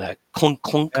Mhm. the kind of clunk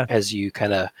clunk Yeah. as you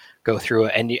kind of go through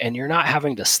it, and you're not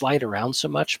having to slide around so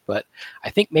much. But I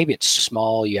think maybe it's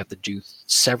small. You have to do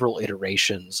several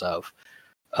iterations of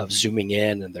zooming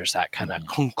in, and there's that kind of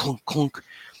clunk clunk clunk.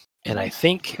 And I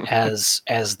think as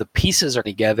the pieces are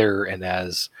together, and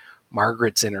as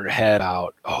Margaret's in her head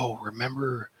out, oh,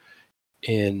 remember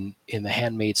in The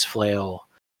Handmaid's Flail,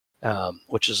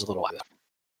 which is a little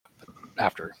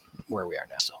after where we are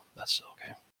now, so that's still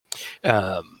okay.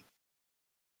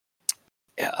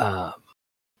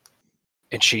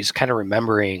 And she's kind of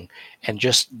remembering, and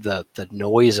just the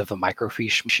noise of the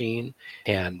microfiche machine,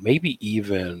 and maybe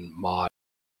even Maud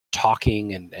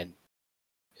talking, and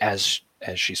as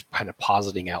she's kind of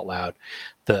positing out loud,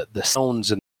 the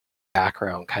sounds in the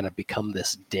background kind of become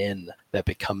this din that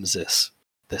becomes this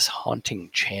haunting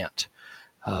chant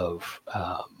of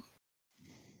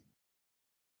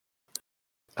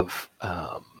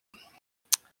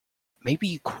maybe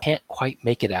you can't quite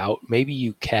make it out. Maybe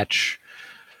you catch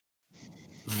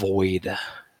void,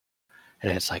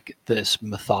 and it's like this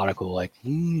methodical, like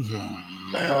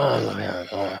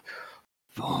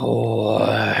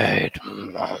void,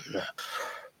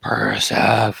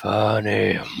 Persephone,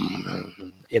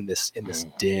 in this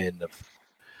din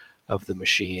of the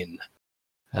machine,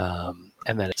 and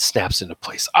then it snaps into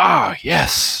place. Ah,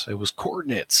 yes, it was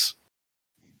coordinates,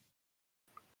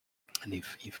 and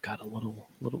you've got a little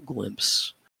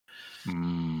glimpse.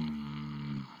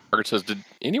 Margaret says, "Did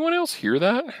anyone else hear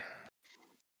that?"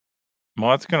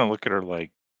 Maud's gonna look at her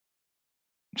like,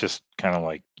 just kind of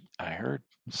like, I heard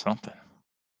something.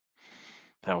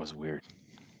 That was weird.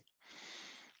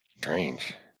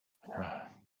 Strange.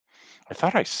 I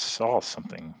thought I saw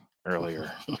something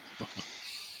earlier.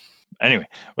 Anyway,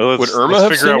 well, Would Irma let's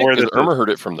have figure seen out it? where Because this Irma heard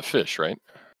it from the fish, right?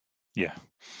 Yeah,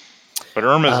 but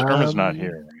Irma's not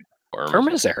here. Or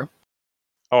Irma's there,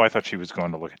 Oh, I thought she was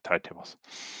going to look at tide tables.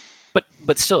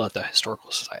 but still at the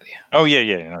Historical Society. Oh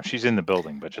yeah. No, she's in the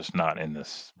building, but just not in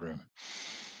this room.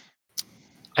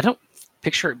 I don't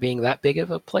picture it being that big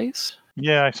of a place.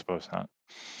 Yeah, I suppose not.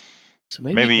 So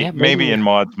Maybe maybe in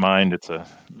Maud's mind, it's a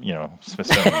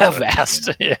Smithsonian vast.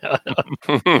 Yeah.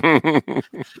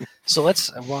 So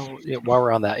let's while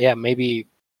we're on that, yeah, maybe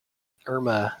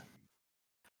Irma.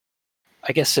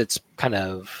 I guess it's kind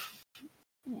of.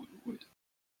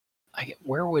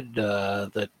 Where would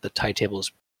the tide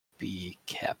tables be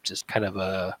kept? Is kind of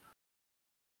a.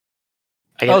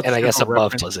 I guess general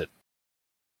above reference. was it?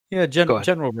 Yeah, Go ahead.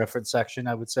 general reference section,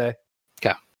 I would say.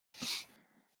 Okay.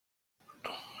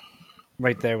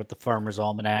 Right there with the Farmer's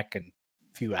Almanac and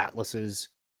a few atlases.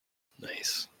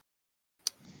 Nice.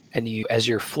 And as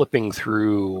you're flipping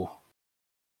through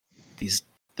this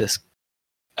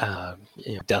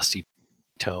dusty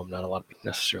tome, not a lot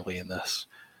necessarily in this,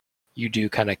 you do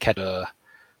kind of catch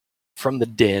from the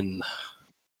din,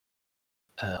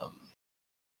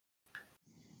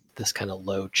 this kind of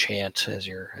low chant as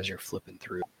you're flipping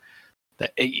through.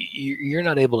 That you're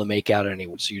not able to make out any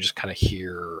words, so you just kind of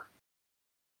hear,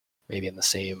 maybe in the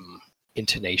same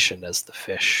intonation as the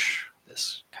fish,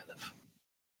 this kind of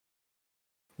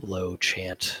low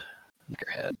chant in your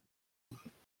head.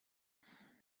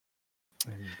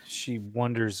 And she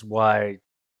wonders why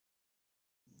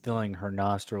filling her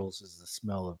nostrils is the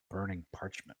smell of burning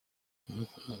parchment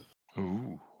Mm-hmm.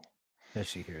 Ooh. as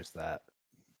she hears that.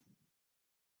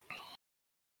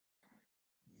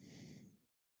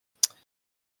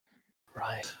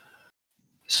 Right.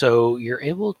 So you're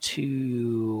able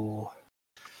to.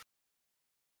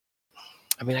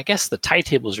 I mean, I guess the tide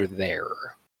tables are there.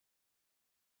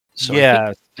 So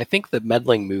yeah, I think the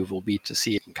meddling move will be to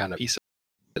see if you can kind of piece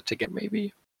it together,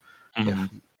 maybe.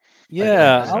 Mhm.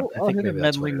 yeah. I I'll think hit a maybe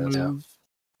that's what meddling it is, yeah. move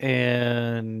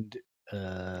and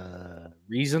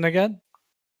reason again.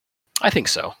 I think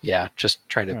so. Yeah, just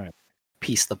try to Alright.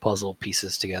 piece the puzzle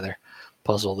pieces together.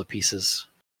 Puzzle the pieces.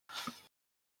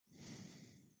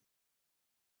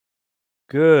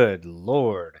 Good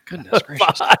lord. Goodness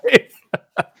gracious. 5.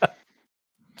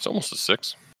 It's almost a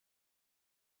 6.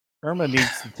 Irma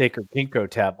needs to take her ginkgo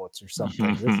tablets or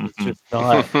something. This is just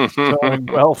not going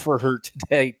well for her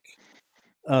today.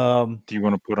 Do you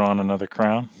want to put on another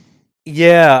crown?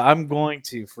 Yeah, I'm going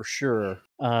to for sure.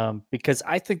 Because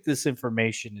I think this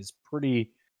information is pretty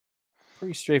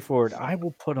straightforward. I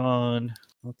will put on.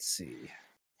 Let's see.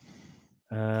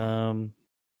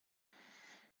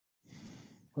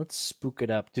 Let's spook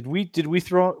it up. Did we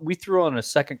throw on a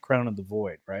second crown of the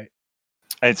void, right?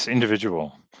 It's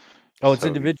individual. Oh, it's So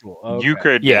individual. You Okay.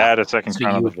 could Yeah. add a second So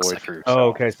crown of you the would void second. for yourself. Oh,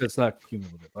 okay. So it's not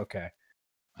cumulative. Okay.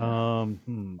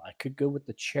 I could go with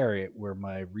the chariot where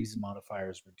my reason modifier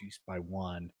is reduced by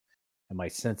 1, and my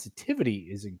sensitivity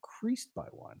is increased by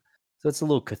 1. So it's a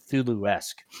little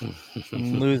Cthulhu-esque.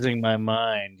 I'm losing my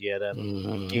mind, yet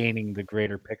I'm gaining the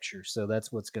greater picture. So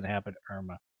that's what's going to happen to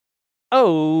Irma.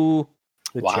 Oh,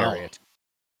 the Wow. chariot.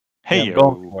 Hey, Yeah,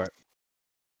 going for it.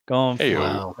 Going for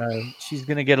Hey-o. it. She's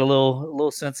going to get a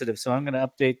little sensitive. So I'm going to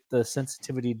update the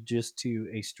sensitivity just to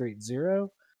a straight 0.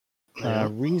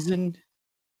 Reason,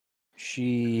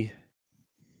 she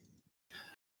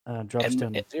drops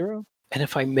down to 0. And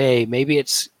if I may, maybe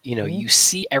it's, Mhm. you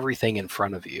see everything in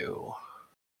front of you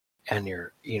and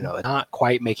you're, not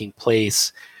quite making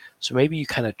place. So maybe you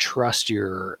kind of trust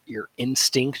your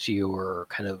instinct, your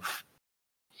kind of,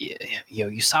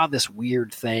 you saw this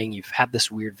weird thing, you've had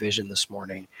this weird vision this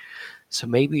morning. So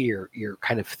maybe you're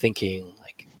kind of thinking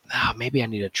like, maybe I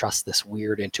need to trust this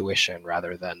weird intuition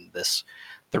rather than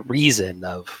the reason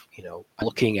of,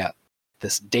 looking at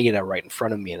this data right in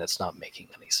front of me and it's not making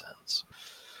any sense.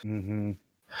 Mm-hmm.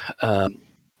 And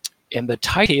the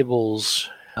tide tables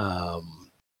are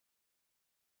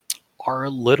a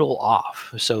little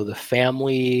off. So the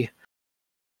family,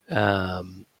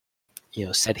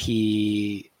 said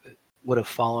he would have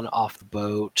fallen off the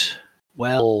boat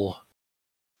well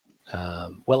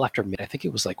after midnight. I think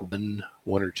it was like 1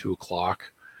 or 2 o'clock.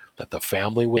 That the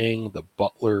family wing, the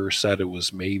butler said it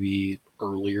was maybe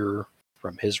earlier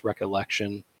from his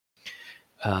recollection.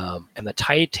 And the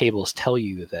tide tables tell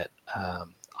you that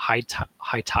high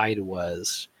tide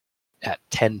was at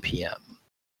 10 p.m.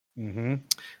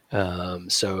 Mm-hmm.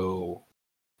 So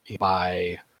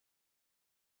by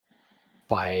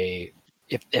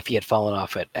if he had fallen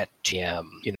off at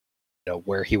GM,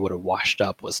 where he would have washed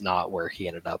up was not where he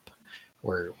ended up,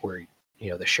 where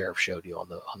the sheriff showed you on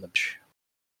the beach.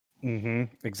 Mm-hmm.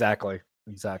 Exactly.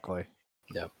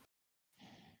 Yeah.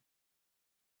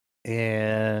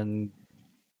 And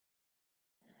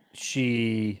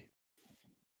she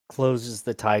closes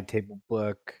the tide table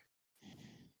book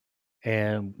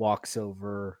and walks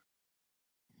over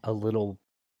a little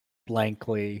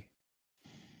blankly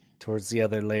towards the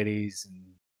other ladies,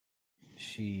 and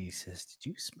she says, "Did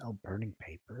you smell burning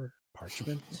paper,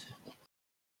 parchment?"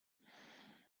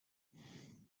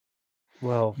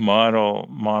 Well,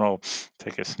 Model,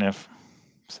 take a sniff.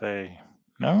 Say,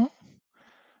 no?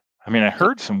 I mean, I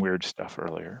heard some weird stuff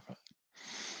earlier. But...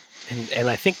 And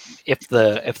I think if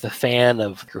the fan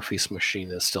of Griffey's machine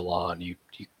is still on, you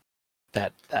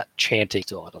that chanting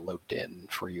still had a looped in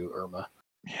for you, Irma.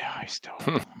 Yeah, I still,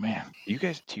 man. Do you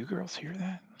girls hear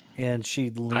that? and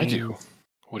she I do. leans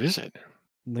What is it?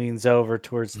 leans over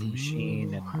towards the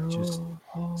machine and just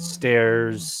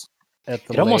stares at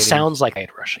the It almost lady. sounds like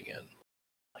I'd rushing in.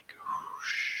 Like,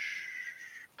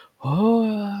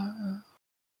 oh,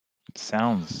 It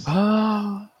sounds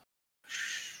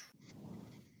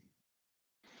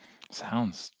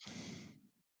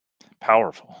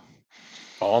powerful.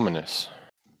 Ominous.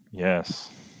 Yes.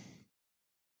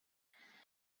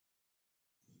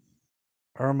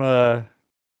 Irma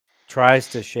tries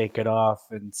to shake it off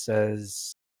and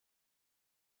says,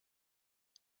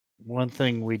 "One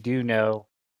thing we do know,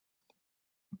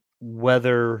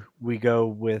 whether we go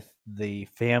with the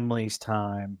family's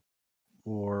time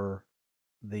or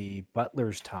the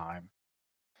butler's time,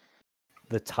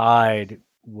 the tide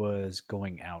was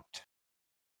going out,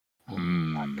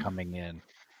 not coming in.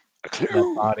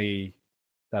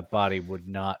 That body would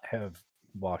not have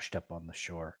washed up on the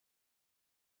shore.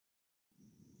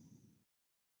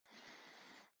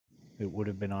 It would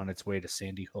have been on its way to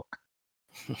Sandy Hook."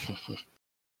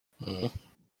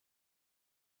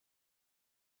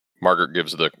 Margaret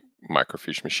gives the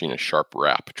microfiche machine a sharp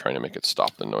rap, trying to make it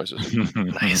stop the noises.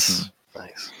 Nice.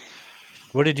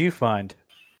 What did you find?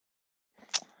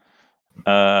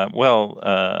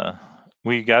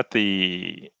 We got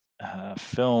the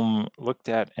film looked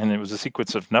at, and it was a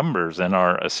sequence of numbers, and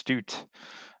our astute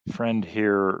friend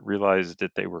here realized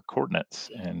that they were coordinates,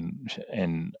 and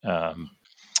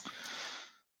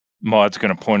Maud's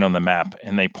going to point on the map,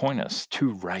 and they point us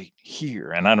to right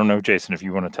here. And I don't know, Jason, if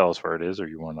you want to tell us where it is, or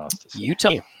you want us to say. You tell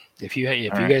me if you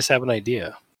guys have an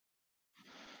idea.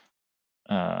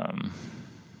 I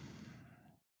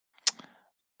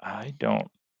don't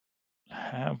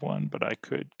have one, but I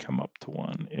could come up with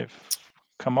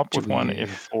one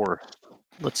if forced.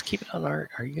 Let's keep it on our.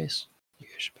 Are you guys? You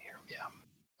guys should be here. Yeah.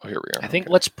 Oh, here we are. I think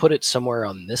let's put it somewhere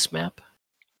on this map.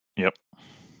 Yep.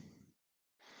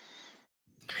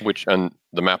 Which on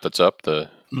the map that's up, the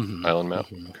island map.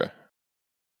 Okay.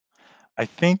 I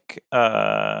think.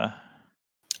 I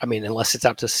mean, unless it's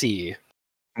out to sea.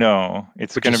 No,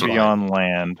 it's going to be on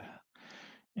land,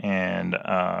 and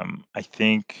I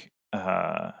think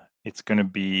it's going to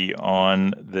be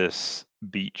on this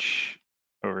beach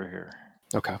over here.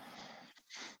 Okay.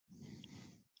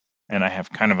 And I have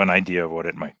kind of an idea of what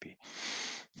it might be.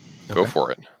 Go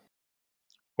for it.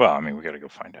 Well, I mean, we got to go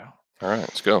find out. All right,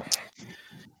 let's go.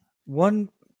 One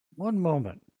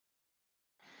moment.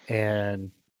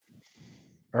 And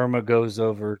Irma goes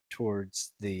over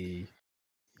towards the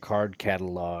card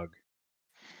catalog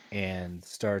and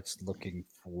starts looking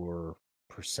for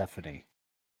Persephone.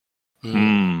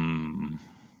 Hmm.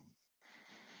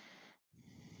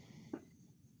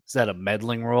 Is that a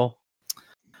meddling roll?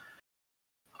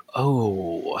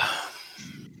 Oh.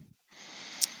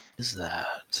 Is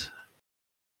that?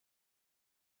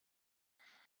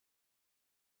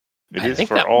 It I is think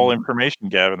for that all one- information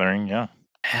gathering, yeah.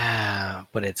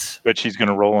 But she's going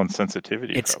to roll on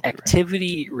sensitivity. it's probably, right?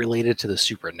 activity related to the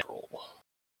supernatural.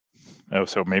 Oh,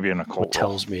 so maybe an occult. What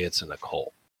tells me it's an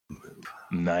occult move.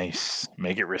 Nice.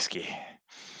 Make it risky.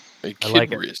 Make I it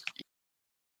like it. risky.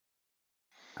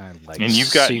 I like And it.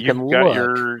 you've got So you you've can got look,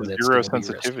 your but it's zero gonna be risky.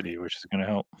 sensitivity, which is going to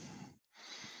help.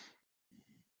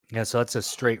 Yeah, so that's a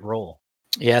straight roll.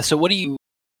 Yeah. So what do you?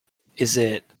 Is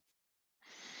it?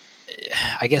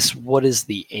 I guess what is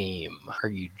the aim? Are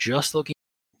you just looking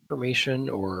for information,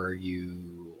 or are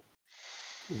you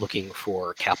looking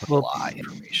for capital I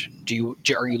information?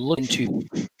 Are you looking to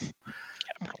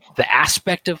the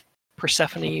aspect of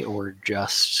Persephone, or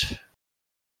just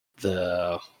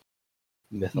the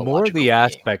mythological? More the being?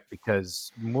 aspect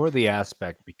because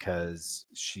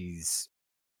she's,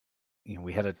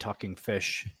 we had a talking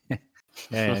fish,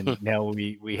 and now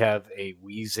we have a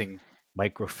wheezing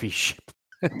microfiche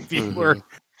viewer.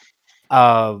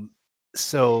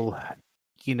 So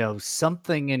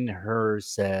something in her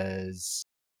says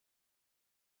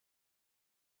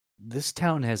this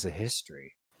town has a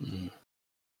history. Mhm.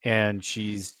 And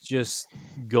she's just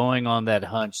going on that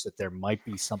hunch that there might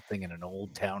be something in an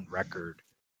old town record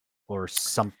or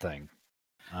something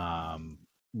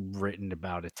written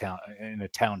about a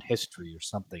town history or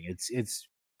something.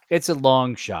 It's a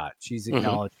long shot. She's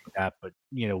acknowledging that, but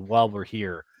while we're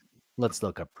here, let's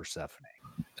look up Persephone.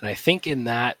 And I think in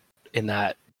the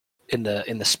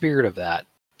spirit of that,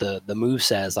 the move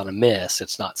says on a miss,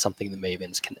 it's not something the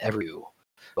mavens can ever do.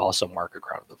 Also mark a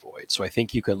Crown of the Void. So I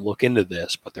think you can look into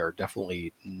this, but there are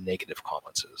definitely negative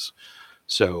consequences.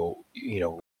 So,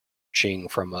 reaching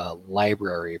from a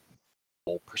library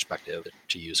perspective,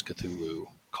 to use Cthulhu,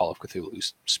 Call of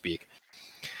Cthulhu speak,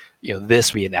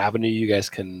 this would be an avenue you guys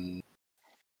can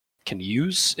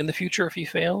use in the future if you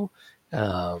fail.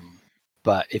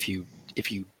 But if you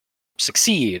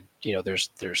succeed,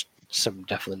 there's some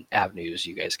definite avenues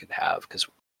you guys can have, because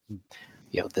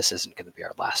this isn't going to be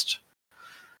our last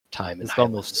time in This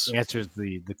Highlands. almost answers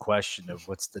the question of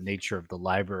what's the nature of the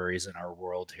libraries in our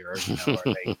world here. Are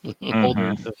they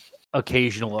holders of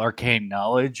occasional arcane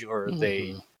knowledge, or are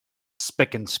they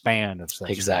spick and span of such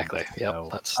Exactly. things? Yep.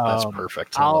 So, That's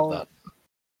perfect. I love that.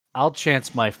 I'll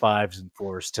chance my 5s and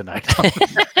 4s tonight.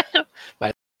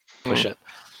 Push it.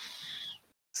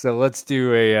 So let's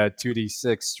do a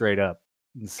 2d6 straight up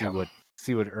and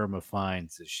see what Irma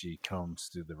finds as she combs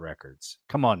through the records.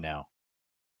 Come on now.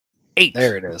 8.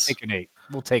 There it is. Take an 8.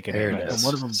 We'll take an 8. There it is. And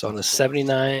one of them So on a 7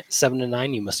 to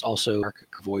 9, you must also mark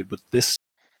a void. But this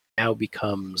now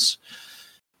becomes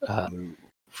a move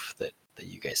that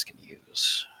you guys can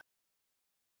use,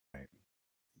 right,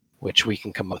 which we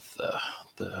can come up with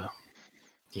the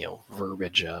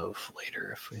verbiage of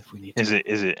later if we need to. Is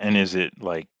it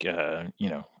like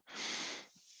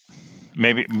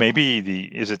maybe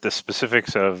is it the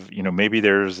specifics of maybe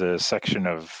there's a section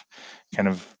of kind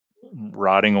of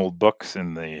rotting old books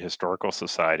in the historical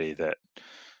society that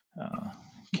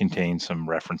contain some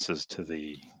references to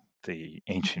the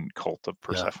ancient cult of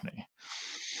Persephone. Yeah.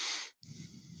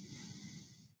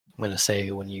 I'm going to say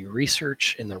when you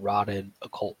research in the rotted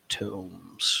occult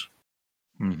tomes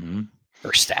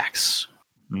or stacks.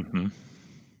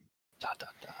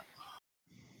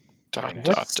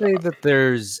 Let's say that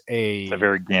there's it's a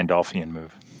very Gandalfian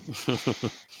move.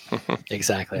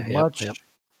 Exactly.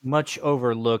 Much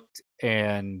overlooked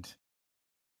and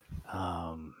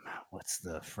what's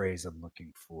the phrase I'm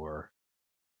looking for?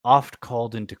 Oft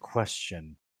called into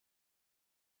question.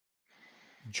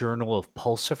 Journal of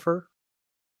Pulsifer.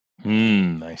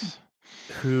 Nice.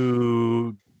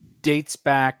 Who dates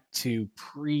back to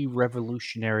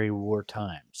pre-Revolutionary War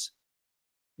times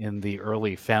in the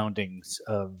early foundings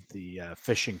of the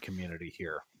fishing community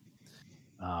here.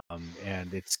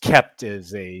 And it's kept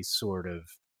as a sort of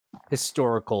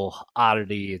historical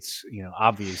oddity. It's,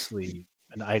 obviously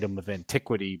an item of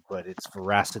antiquity, but its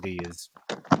veracity is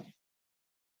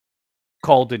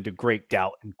called into great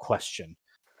doubt and question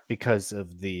because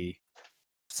of the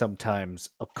sometimes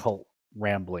occult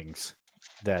ramblings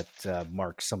that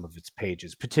mark some of its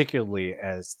pages, particularly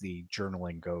as the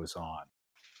journaling goes on.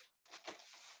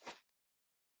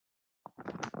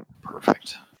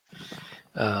 Perfect.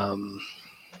 And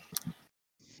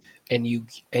you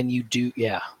do,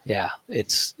 yeah.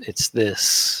 It's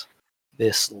this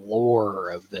lore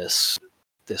of this,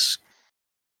 as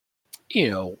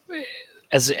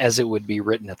it would be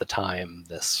written at the time,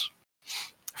 this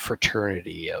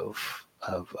fraternity of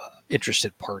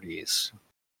interested parties,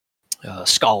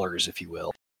 scholars, if you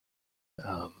will.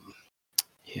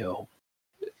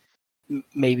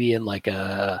 Maybe in like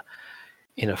a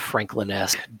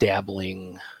Franklin-esque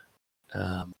dabbling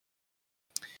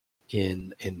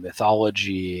in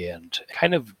mythology, and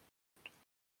kind of,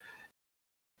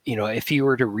 if you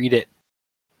were to read it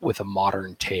with a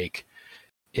modern take,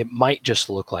 it might just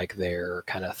look like they're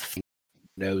kind of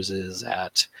noses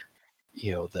at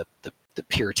the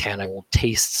puritanical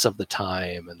tastes of the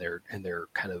time, and they're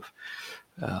kind of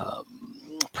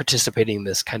participating in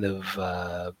this kind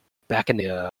of back in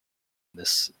the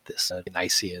this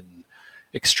Nicene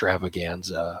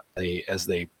extravaganza, as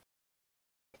they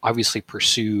obviously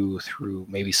pursue through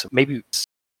maybe some of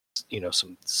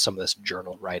this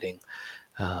journal writing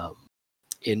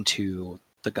into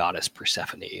the goddess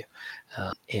Persephone,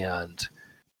 and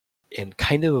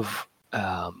kind of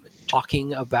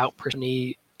talking about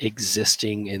Persephone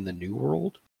existing in the New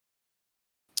World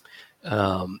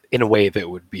in a way that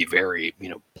would be very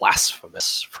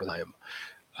blasphemous for them,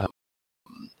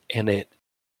 and it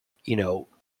to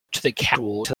the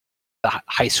casual, to the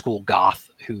high school goth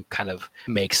who kind of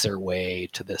makes their way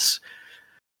to this,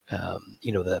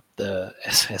 the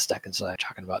as Deckens and I are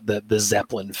talking about, the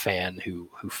Zeppelin fan who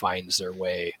finds their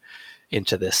way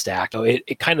into this stack. So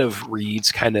it kind of reads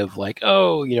kind of like,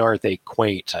 oh, aren't they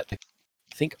quaint? I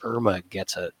think Irma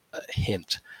gets a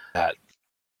hint that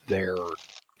they're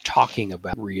talking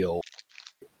about real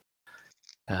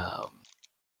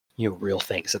real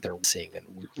things that they're seeing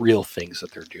and real things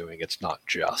that they're doing. It's not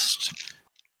just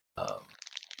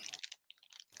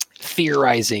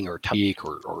theorizing or tweak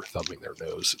or thumbing their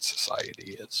nose at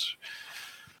society. It's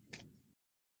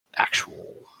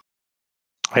actual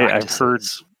I've heard,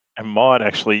 and Maud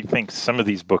actually thinks some of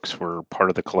these books were part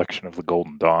of the collection of the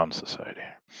Golden Dawn Society.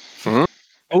 Mm-hmm.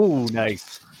 Oh,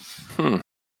 nice.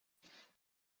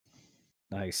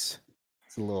 Nice.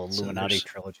 It's a little Illuminati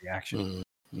trilogy action.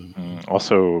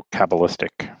 Also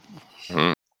Kabbalistic.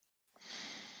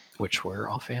 Which we're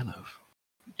all fan of.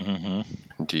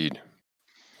 Indeed.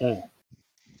 I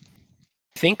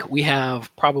think we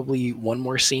have probably one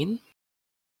more scene.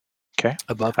 Okay.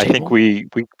 Above table. I think we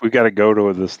got to go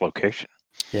to this location.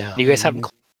 Yeah. You guys have them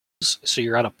close, so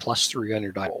you're at a +3 on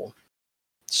your die roll.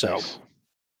 So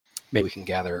maybe we can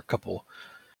gather a couple,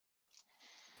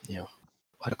 a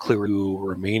clue or two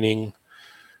remaining.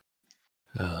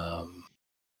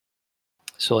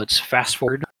 So let's fast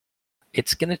forward.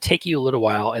 It's going to take you a little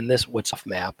while, and this what's off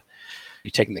map. You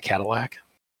taking the Cadillac?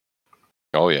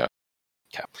 Oh yeah.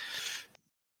 Okay.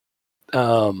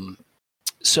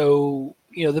 So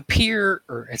the pier,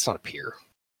 or it's not a pier,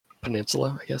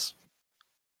 peninsula, I guess.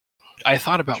 I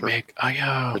thought about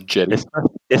the jetty.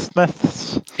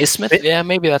 Isthmus. Yeah,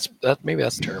 maybe that's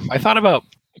the term. I thought about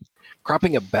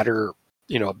cropping a better,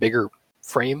 a bigger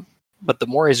frame. But the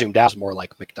more I zoomed out, it was more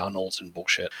like McDonald's and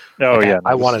bullshit.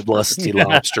 I wanted Lusty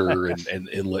Lobster and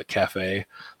Inlet Cafe.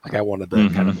 Like I wanted the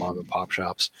kind of mom and pop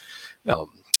shops.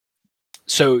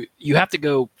 So you have to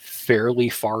go fairly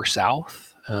far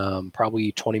south,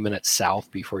 probably 20 minutes south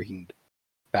before you can get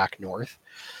back north.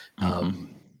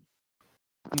 And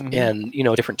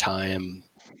different time,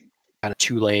 kind of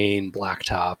 2-lane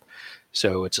blacktop.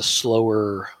 So it's a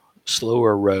slower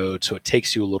road. So it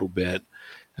takes you a little bit.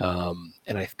 And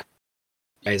I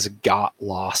guys got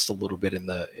lost a little bit in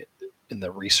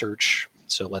the research,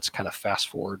 so let's kind of fast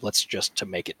forward. Let's just, to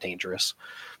make it dangerous,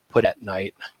 put at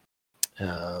night.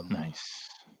 Nice.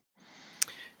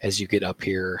 As you get up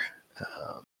here,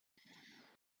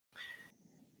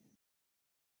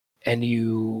 and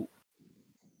you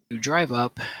drive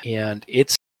up, and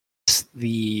it's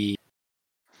the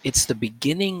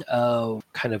beginning of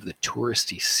kind of the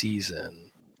touristy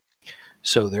season.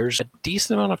 So there's a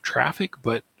decent amount of traffic,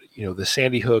 but the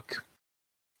Sandy Hook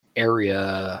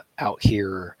area out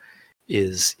here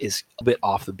is a bit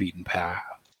off the beaten path.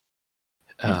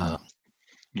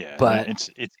 Yeah, but it's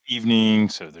evening,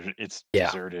 so it's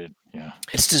deserted. Yeah,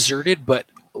 it's deserted, but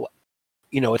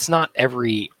it's not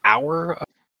every hour a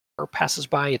car passes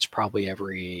by. It's probably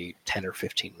every 10 or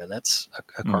 15 minutes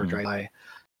a car drives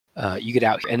by. You get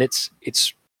out, and it's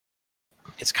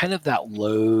kind of that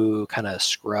low kind of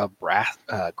scrub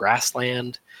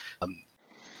grassland.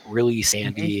 really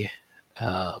sandy.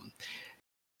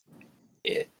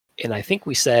 And I think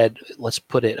we said, let's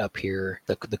put it up here.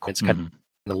 The coin's kind of going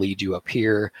to lead you up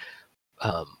here.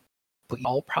 But you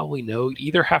all probably know you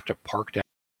either have to park down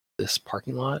this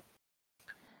parking lot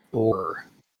or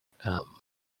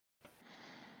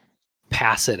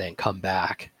pass it and come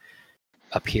back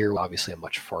up here. Obviously, a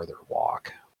much farther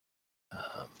walk.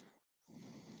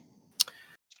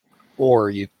 Or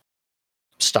you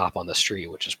stop on the street,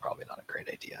 which is probably not a great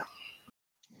idea.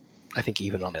 I think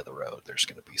even on the other road, there's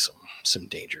going to be some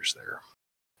dangers there.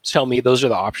 So tell me, those are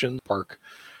the options. Park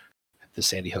at the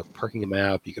Sandy Hook parking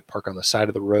map. You could park on the side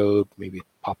of the road, maybe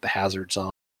pop the hazards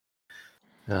on,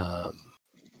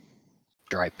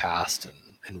 drive past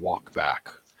and walk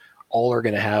back. All are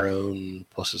going to have their own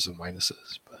pluses and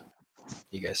minuses, but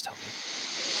you guys tell me.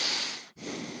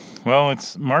 Well,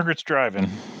 it's Margaret's driving.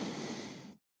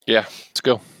 Yeah, let's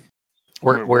go.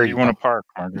 Where do you want to park,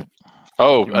 Margaret?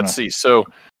 Oh, let's see. So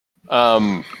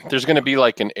there's going to be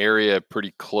like an area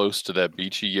pretty close to that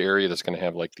beachy area that's going to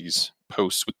have like these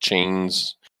posts with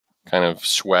chains kind of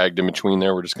swagged in between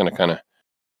there. We're just going to kind of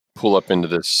pull up into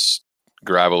this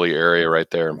gravelly area right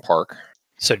there and park.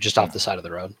 So just off the side of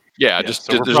the road? Yeah, just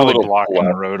so we're there's probably a little blocking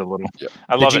the road a little. Yeah.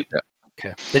 I love it.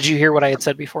 Okay. Did you hear what I had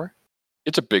said before?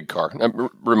 It's a big car.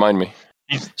 Remind me.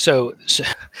 So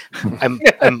I'm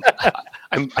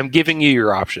giving you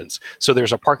your options. So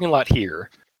there's a parking lot here,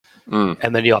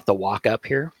 and then you have to walk up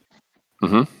here.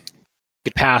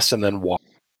 Get past and then walk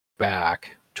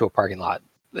back to a parking lot.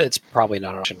 It's probably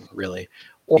not an option, really.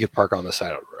 Or you could park on the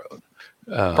side of the road.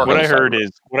 What I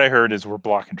heard is we're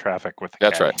blocking traffic with the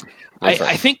That's caddy. right.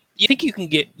 I think you can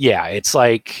get. Yeah, it's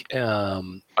like I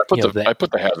put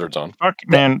the hazards on. Fuck,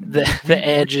 man, the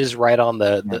edge is right on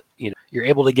the you're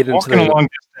able to get into walking a long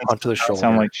distance onto the shoulder.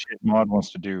 Sound like shit Maud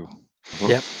wants to do.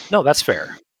 Yep. No, that's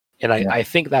fair. And I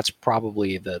think that's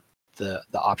probably the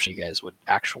option you guys would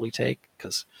actually take,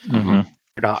 because you're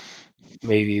not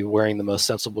maybe wearing the most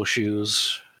sensible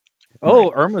shoes.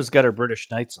 Oh, Irma's got her British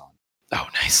Knights on. Oh,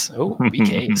 nice. Oh,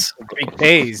 BKs.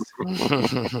 BKs.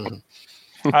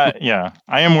 Yeah,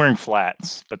 I am wearing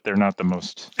flats, but they're not the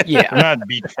most. Yeah, they're not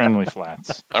beach-friendly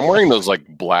flats. I'm wearing those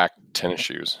like black tennis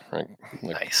shoes, right?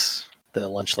 Like, nice. The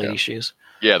lunch lady shoes.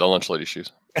 Yeah, the lunch lady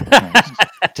shoes.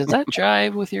 Does that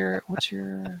jive with your? What's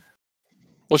your?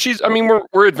 Well,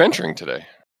 we're adventuring today.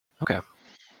 Okay.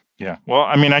 Yeah. Well,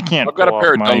 I mean, I can't. I've got a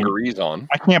pair of dungarees on.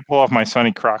 I can't pull off my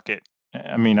Sonny Crockett.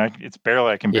 I mean, I can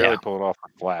barely pull it off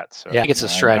with flats. So, yeah, I think it's a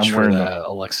stretch I'm for wearing the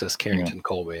Alexis Carrington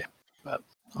Colby. But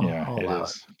it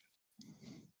is.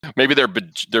 Maybe they're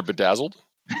bedazzled.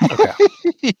 Okay.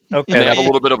 Okay. They have a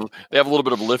little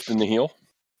bit of lift in the heel.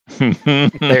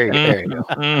 There you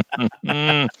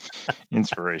go.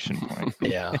 Inspiration point.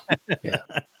 Yeah.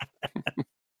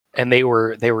 And they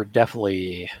were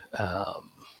definitely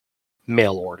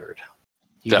mail ordered.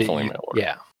 Definitely mail ordered.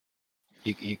 Yeah.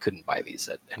 You couldn't buy these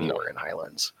anywhere in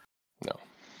Highlands. No.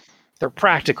 They're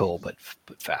practical but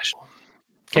fashionable.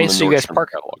 Okay, so you guys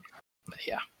park.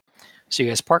 Yeah. So you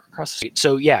guys park across the street.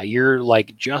 So yeah, you're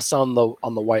like just on the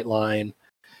white line,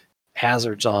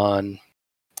 hazards on,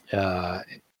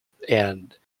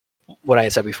 and what I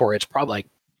had said before, it's probably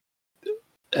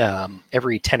like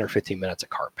every 10 or 15 minutes a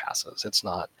car passes. It's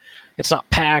not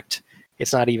packed.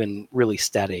 It's not even really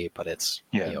steady, but it's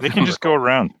they can just go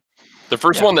around. The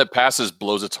first one that passes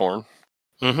blows its horn.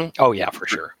 Mm-hmm. Oh yeah, for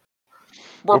sure.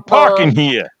 We're parking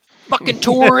here. Fucking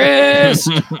tourist.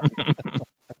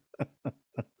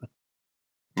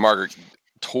 Margaret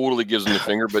totally gives him the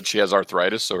finger, but she has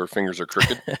arthritis, so her fingers are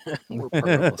crooked.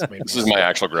 This is my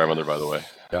actual grandmother, by the way.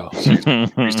 Yeah. She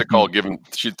used to call,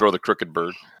 she'd throw the crooked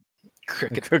bird.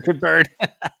 Crooked bird.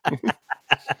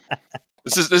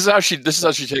 This is how she'd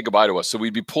say goodbye to us. So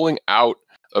we'd be pulling out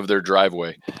of their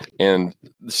driveway, and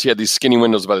she had these skinny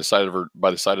windows by the side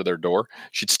of their door.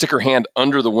 She'd stick her hand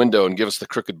under the window and give us the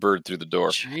crooked bird through the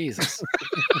door. Jesus.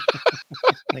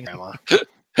 Grandma.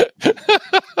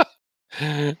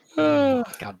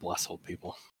 God bless old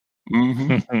people.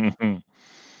 Mm-hmm.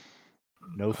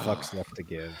 No fucks left to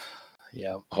give.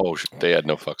 Yeah. Oh, they had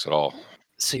no fucks at all.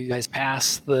 So you guys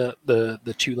pass the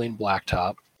 2-lane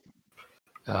blacktop,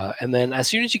 and then as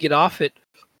soon as you get off it,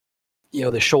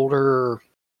 the shoulder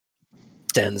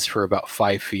extends for about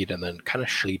 5 feet, and then kind of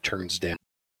turns down.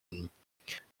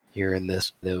 You're in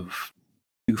this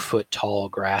 2-foot tall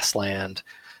grassland,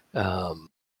 and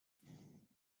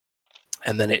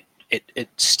then it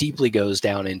steeply goes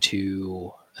down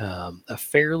into a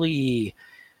fairly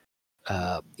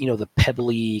the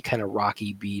pebbly kind of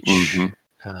rocky beach.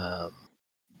 Mm-hmm.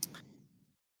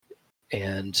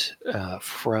 And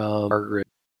from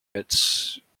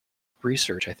Margaret's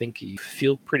research, I think you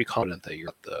feel pretty confident that you're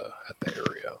at the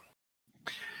area.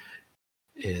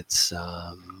 It's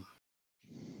a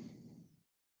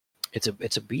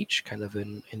beach kind of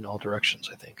in all directions,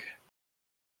 I think.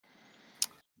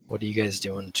 What are you guys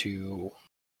doing to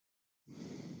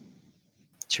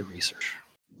research?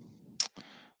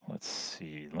 Let's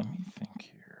see. Let me think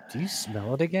here. Do you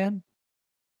smell it again?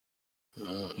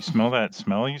 You smell that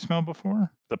smell you smelled before?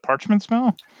 The parchment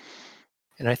smell?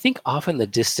 And I think off in the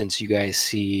distance you guys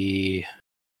see,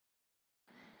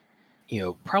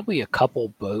 probably a couple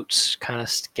boats kind of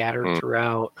scattered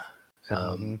throughout.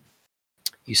 You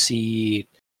see,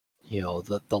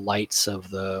 the lights of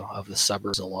the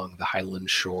suburbs along the Highland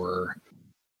shore,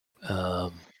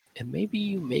 and maybe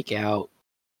you make out.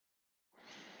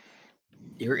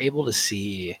 You're able to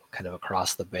see kind of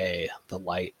across the bay the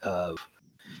light of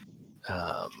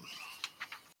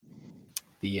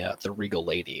the Regal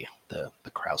Lady, the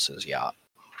Krause's yacht.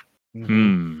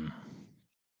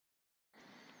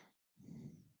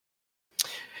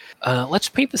 Let's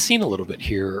paint the scene a little bit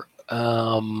here.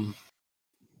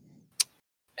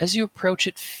 As you approach,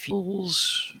 it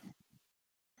feels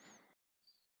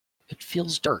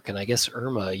dark, and I guess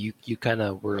Irma, you kind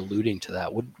of were alluding to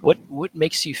that. What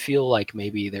makes you feel like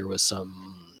maybe there was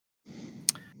some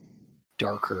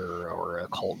darker or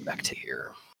occult back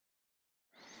here?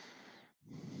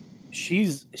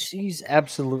 She's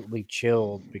absolutely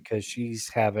chilled because she's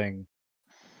having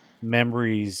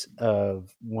memories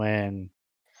of when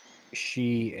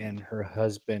she and her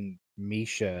husband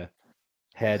Misha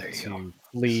had to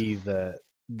flee the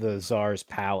Tsar's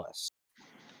palace,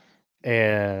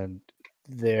 and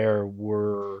there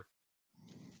were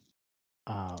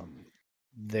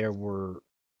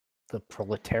the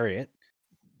proletariat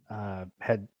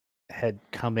had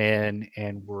come in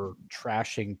and were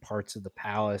trashing parts of the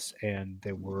palace, and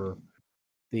there were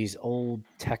these old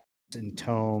texts and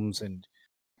tomes, and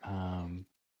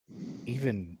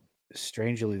even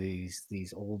strangely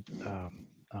these old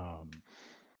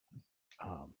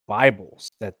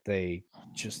Bibles that they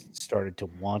just started to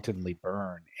wantonly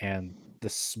burn, and the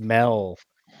smell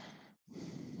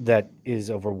that is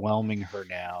overwhelming her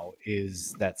now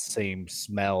is that same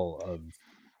smell of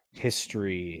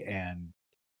history and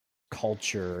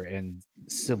culture and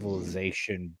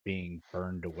civilization being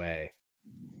burned away.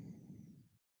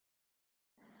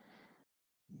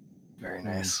 Very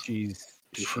nice. And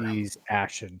she's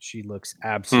ashen. She looks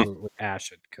absolutely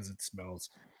ashen because it smells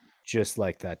just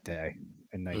like that day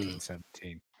in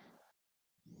 1917.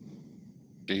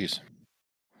 Jeez.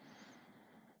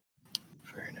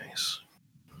 Very nice.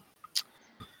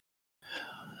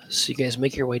 So you guys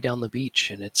make your way down the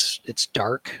beach, and it's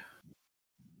dark.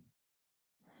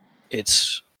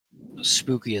 It's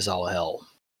spooky as all hell.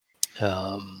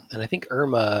 And I think,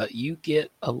 Irma, you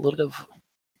get a little of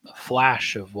a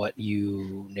flash of what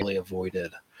you nearly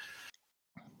avoided.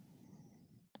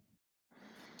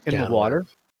 In the water?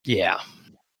 Yeah.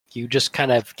 You just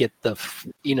kind of get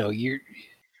you're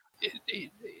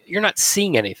not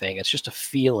seeing anything. It's just a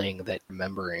feeling that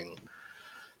remembering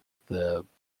the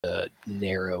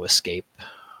narrow escape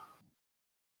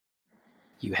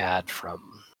you had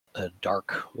from a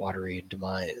dark, watery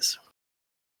demise.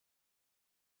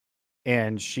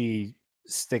 And she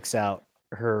sticks out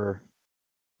her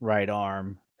right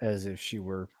arm as if she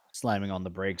were slamming on the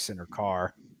brakes in her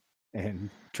car and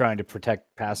trying to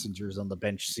protect passengers on the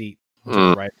bench seat to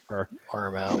the right of her.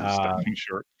 Arm out. Stopping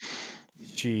short.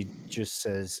 She just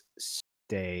says,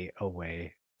 "Stay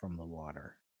away from the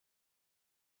water."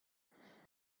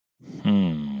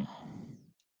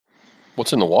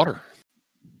 What's in the water?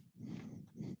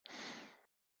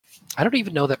 I don't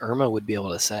even know that Irma would be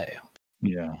able to say.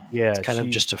 Yeah. Yeah. It's kind of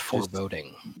just a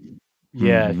foreboding.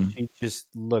 She just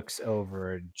looks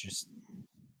over and just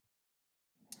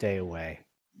stay away.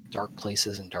 Dark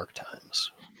places and dark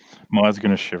times. Maud's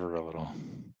going to shiver a little.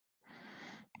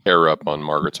 Hair up on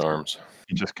Margaret's arms.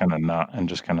 You just kind of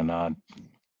nod.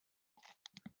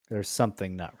 There's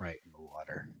something not right in the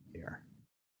water here.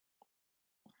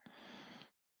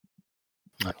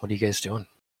 What are you guys doing?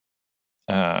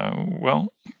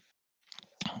 Well,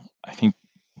 I think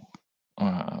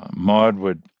Maud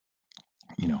would,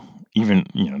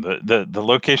 the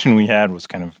location we had was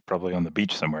kind of probably on the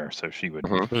beach somewhere, so she would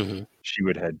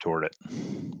head toward it.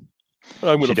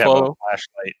 I'm going to follow. Have a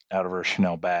flashlight out of her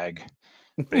Chanel bag,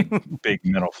 big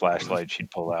metal flashlight she'd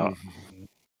pull out,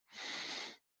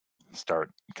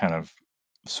 start kind of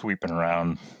sweeping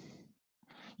around.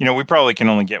 We probably can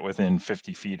only get within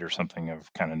 50 feet or something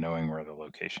of kind of knowing where the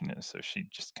location is. So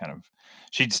she'd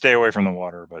stay away from the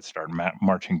water, but start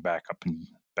marching back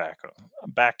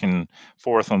and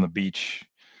forth on the beach,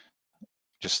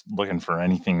 just looking for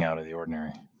anything out of the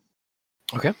ordinary.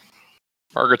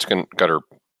 Margaret's got her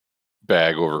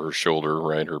bag over her shoulder,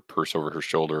 right? Her purse over her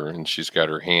shoulder, and she's got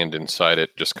her hand inside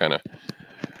it, just kind of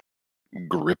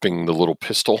gripping the little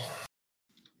pistol.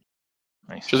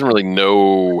 Nice. She doesn't really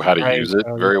know how to Right. use it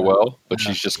Oh, very yeah. well, but Yeah.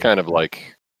 she's just kind of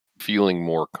like feeling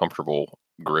more comfortable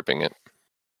gripping it.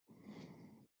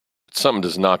 Something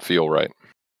does not feel right.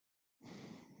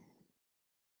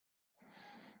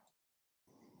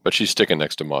 But she's sticking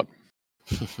next to Maud.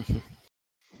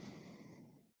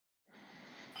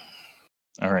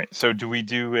 All right. So do we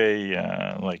do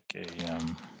a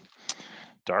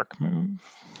dark move?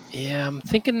 Yeah, I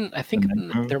think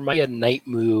night move? there might be a night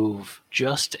move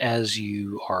just as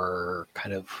you are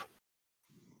kind of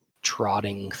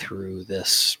trotting through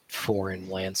this foreign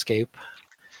landscape.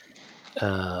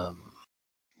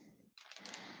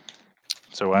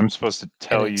 So I'm supposed to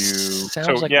tell and it you. sounds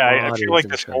So like yeah, I Maud feel is like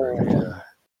in this charge, yeah.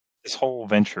 whole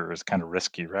venture is kind of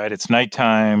risky, right? It's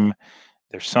nighttime.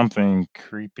 There's something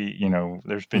creepy.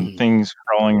 There's been Mhm. things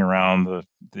crawling around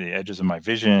the edges of my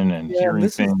vision and hearing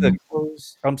this things. is the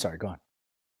close. I'm sorry, go on.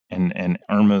 And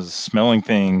Irma's smelling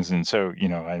things, and so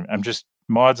I'm just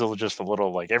Maud's just a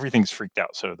little like everything's freaked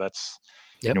out. So that's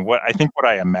Yep. what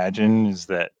I imagine is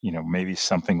that maybe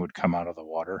something would come out of the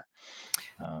water.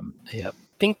 Yep.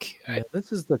 Think Yeah,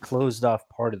 this is the closed off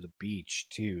part of the beach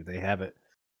too. They have it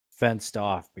fenced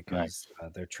off because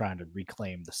they're trying to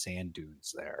reclaim the sand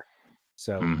dunes there.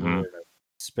 So we're in a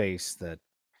space that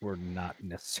we're not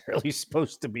necessarily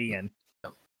supposed to be in.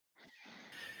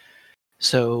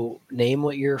 so. Name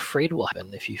what you're afraid will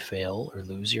happen if you fail or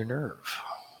lose your nerve.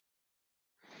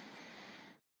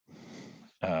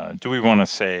 Do we want to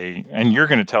say? And you're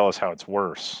going to tell us how it's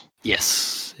worse.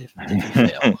 Yes, if you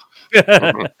fail.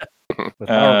 With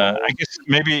our I guess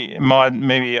maybe Maud.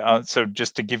 So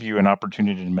just to give you an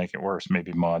opportunity to make it worse,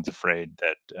 maybe Maud's afraid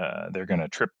that they're going to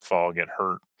trip, fall, get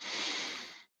hurt,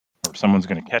 or someone's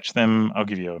going to catch them. I'll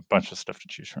give you a bunch of stuff to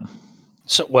choose from.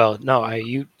 So, well, no,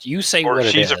 you say Or what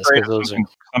it she's is. afraid 'cause of those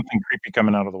something creepy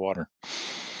coming out of the water.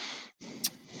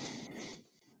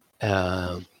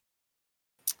 are.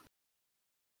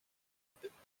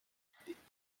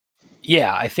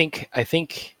 Yeah, I think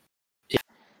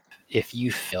if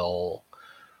you fail,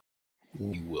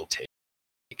 you will take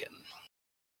it.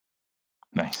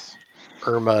 Nice.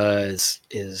 Irma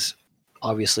is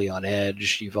obviously on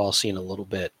edge. You've all seen a little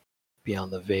bit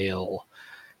beyond the veil,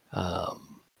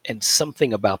 and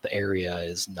something about the area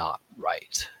is not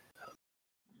right.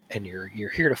 And you're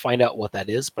here to find out what that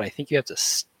is, but I think you have to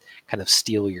kind of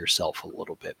steel yourself a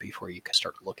little bit before you can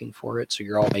start looking for it. So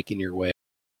you're all making your way,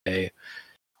 kind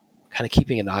of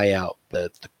keeping an eye out. The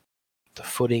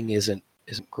footing isn't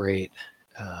great.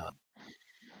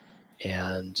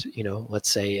 And let's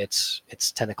say it's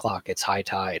 10 o'clock, it's high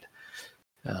tide.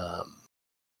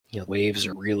 Waves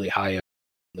are really high up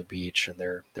on the beach and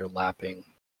they're lapping,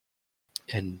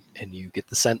 and you get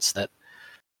the sense that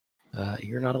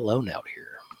you're not alone out here.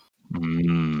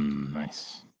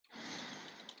 Nice.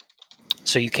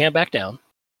 So you can't back down.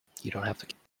 You don't have to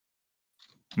keep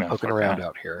No, poking fuck around that.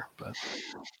 out here, but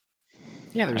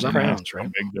yeah, there's I other didn't crowns, ask how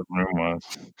right? big the room was.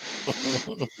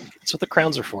 That's what the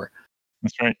crowns are for.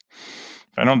 That's right.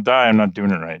 If I don't die, I'm not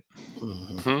doing it right.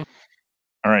 Mhm.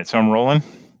 All right, so I'm rolling.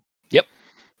 Yep.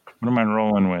 What am I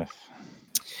rolling with?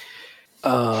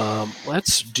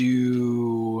 Let's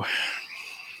do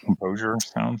Composure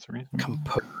sounds reasonable.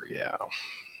 composure. Yeah,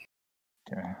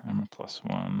 Okay, I'm a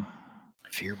 +1.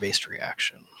 fear-based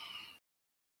reaction.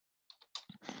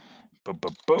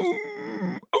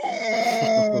 Boom!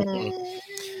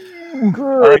 Good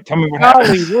All right, tell me what golly,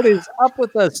 happened. what is up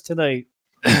with us tonight?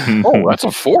 Oh, that's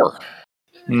a 4.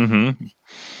 Mm-hmm.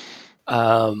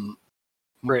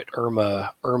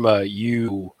 Irma,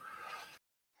 you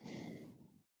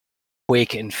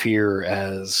wake in fear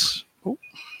as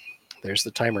there's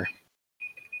the timer,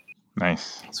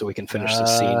 Nice. so we can finish the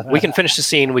scene. We can finish the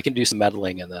scene. We can do some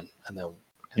meddling, and then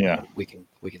Yeah. we can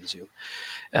zoom.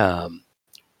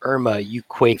 Irma, you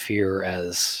quake fear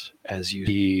as you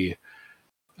see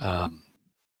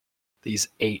these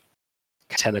 8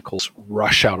 tentacles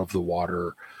rush out of the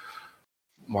water.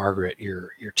 Margaret,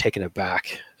 you're taken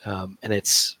aback, and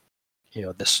it's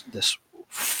this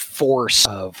force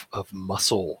of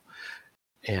muscle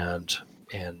and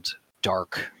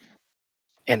dark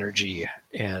energy.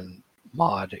 And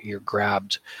Maud, you're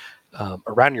grabbed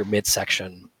around your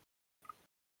midsection,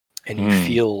 and you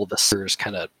feel the spurs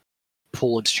kind of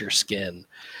pull against your skin,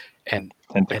 and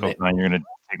Tentacles. Now you're gonna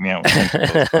take me out with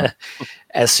tentacles. Huh?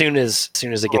 as soon as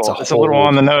it gets It's a little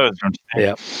on the nose, don't you think?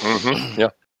 Yeah. Mm-hmm. Yeah.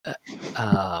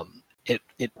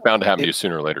 it Bound to happen to you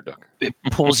sooner or later, Duck. it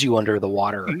pulls you under the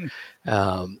water,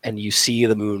 and you see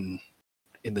the moon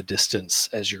in the distance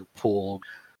as you're pulled,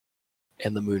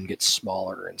 and the moon gets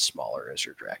smaller and smaller as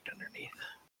you're dragged underneath.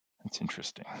 That's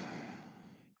interesting.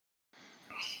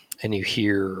 And you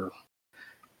hear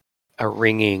a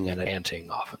ringing and a chanting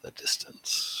off in the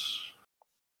distance.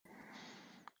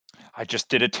 I just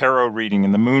did a tarot reading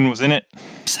and the moon was in it.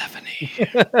 70.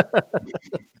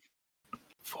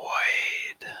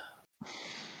 Void.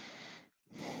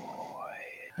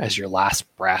 As your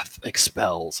last breath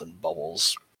expels and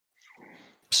bubbles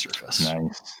surface.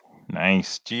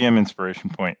 Nice. GM inspiration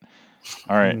point.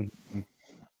 All right.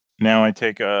 Now I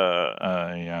take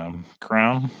a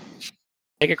crown.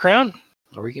 Take a crown,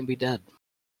 or we can be dead.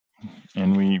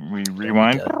 And we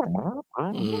rewind.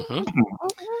 Mm-hmm.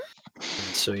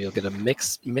 So you'll get a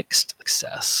mixed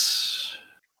success.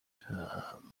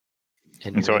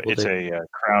 And so it's a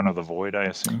crown of the void, I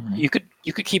assume. Right?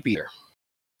 You could keep either.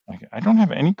 Okay. I don't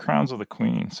have any crowns of the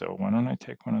queen, so why don't I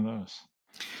take one of those?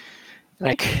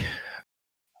 Like,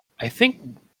 I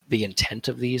think the intent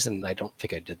of these, and I don't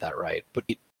think I did that right, but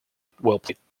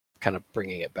kind of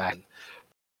bringing it back.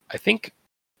 I think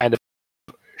kind of,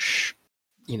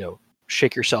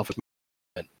 shake yourself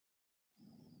and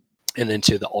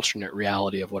into the alternate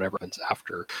reality of whatever happens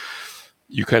after.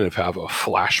 You kind of have a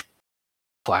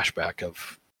flashback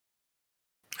of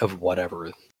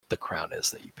whatever the crown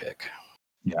is that you pick.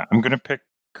 Yeah, I'm gonna pick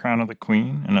Crown of the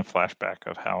Queen and a flashback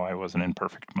of how I was an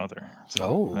imperfect mother.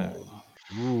 So,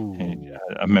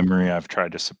 a memory I've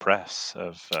tried to suppress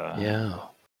of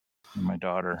my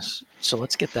daughter. So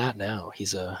let's get that now.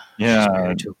 She's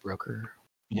married to a broker.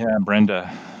 Yeah,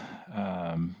 Brenda.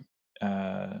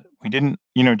 We didn't,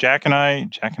 Jack and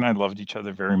I loved each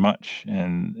other very much,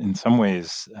 and in some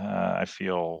ways, I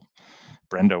feel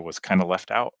Brenda was kind of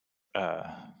left out.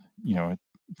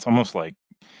 It's almost like,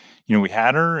 we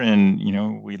had her and,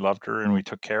 we loved her and we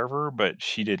took care of her, but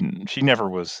she never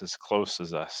was as close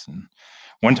as us. And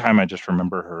one time I just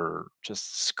remember her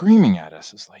just screaming at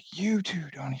us. It's like, you two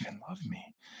don't even love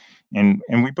me. And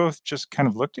we both just kind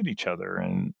of looked at each other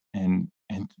and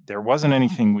there wasn't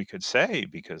anything we could say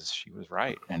because she was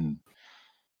right. And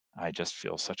I just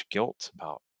feel such guilt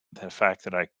about the fact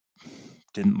that I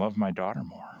didn't love my daughter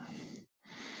more.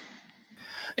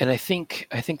 And I think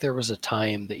there was a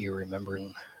time that you're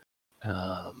remembering.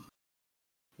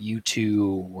 You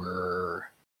two were,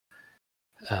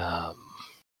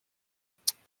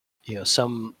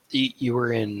 you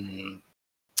were in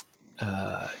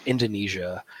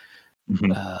Indonesia,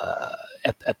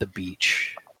 at the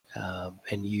beach,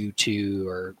 and you two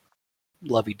are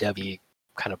lovey-dovey,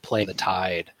 kind of playing the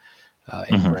tide,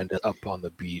 and Brenda up on the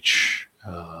beach,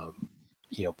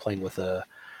 playing with a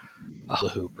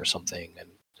hula hoop or something, and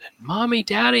mommy,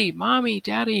 daddy.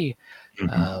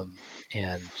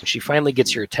 And she finally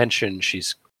gets your attention.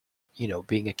 She's,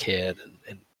 being a kid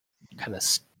and kind of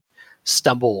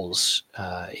stumbles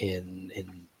in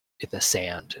the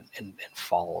sand and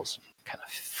falls, and kind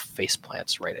of face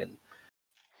plants right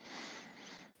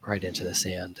into the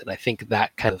sand. And I think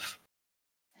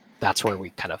that's where we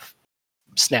kind of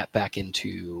snap back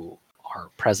into our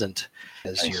present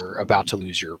as you're about to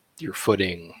lose your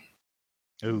footing.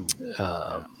 Ooh.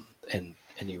 And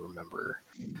you remember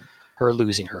her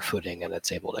losing her footing, and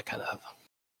it's able to kind of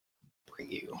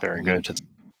bring you. Very good.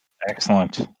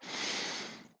 Excellent.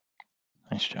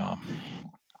 Nice job.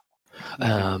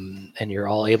 And you're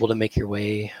all able to make your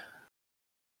way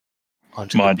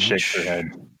onto Maud the beach. shakes her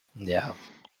head. Yeah.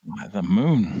 The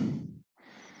moon.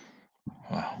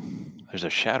 Wow. There's a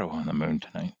shadow on the moon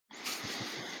tonight.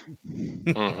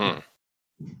 Mm-hmm.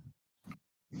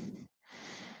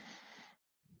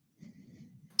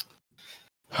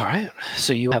 All right.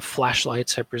 So you have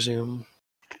flashlights, I presume.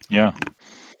 Yeah.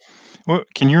 Well,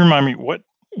 can you remind me what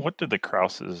did the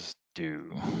Krauses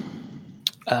do?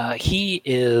 He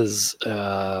is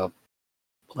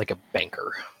like a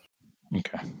banker.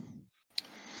 Okay.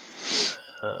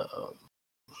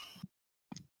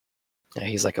 Yeah,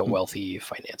 he's like a wealthy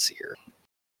financier.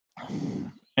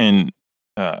 And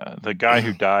the guy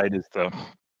who died is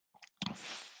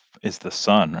the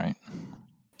son, right?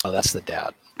 Oh, that's the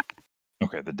dad.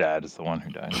 Okay, the dad is the one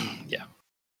who died. Yeah.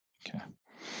 Okay.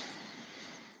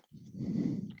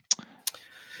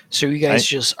 So you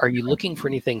guys are you looking for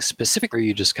anything specific, or are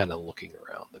you just kind of looking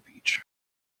around the beach?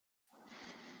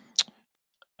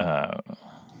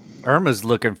 Irma's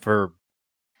looking for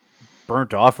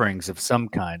burnt offerings of some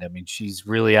kind. I mean, she's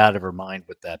really out of her mind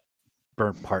with that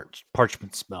burnt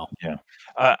parchment smell. Yeah.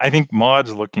 I think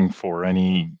Maud's looking for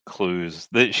any clues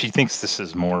that she thinks this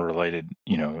is more related.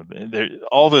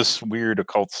 All this weird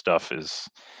occult stuff is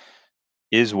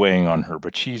is weighing on her,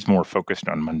 but she's more focused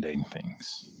on mundane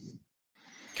things.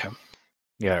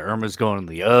 Yeah, Irma's going in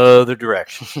the other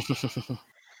direction.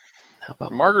 How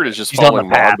about Margaret is just She's on the following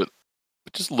Maud, path. but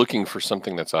just looking for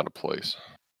something that's out of place.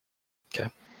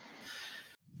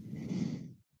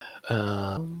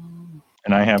 And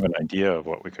I have an idea of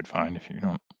what we could find if you need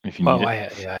well, it.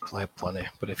 I have plenty,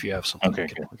 but if you have something, Okay,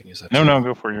 we can use that. No, too. no,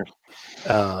 go for yours.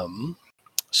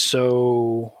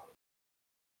 So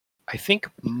I think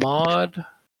Maud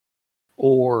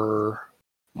or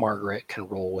Margaret can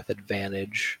roll with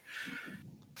advantage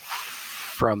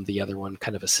from the other one,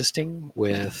 kind of assisting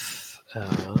with.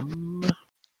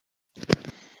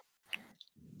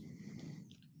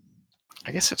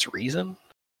 I guess it's reason,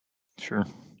 Sure.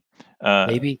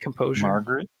 maybe composure.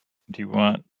 Margaret, do you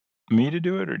want me to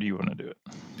do it, or do you want to do it?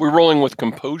 We're rolling with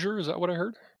composure. Is that what I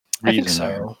heard? I think Reason,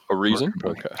 so. A reason?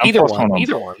 Or- Okay. I'm Either plus one. on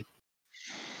Either both. one.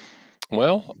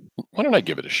 Well, why don't I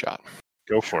give it a shot?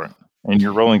 Go for it. And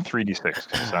you're rolling 3d6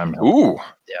 because I'm helping. Ooh.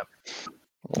 Yeah.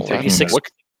 Well, 3d6.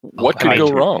 What could high go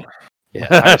two. wrong?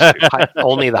 Yeah,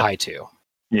 only the high two.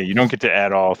 Yeah, you don't get to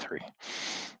add all three.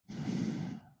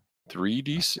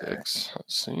 3d6. Let's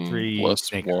see. 3 Plus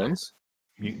snake 1. eyes.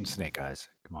 Mutant snake eyes.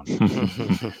 Come on.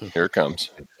 Here it comes.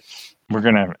 We're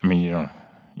gonna. I mean, you don't.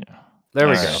 Yeah. There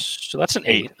we All go. right. So that's an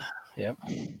 8.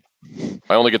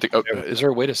 I only get the. Oh, is there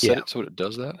a way to set Yeah. it so it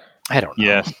does that? I don't know.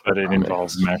 Yes, but it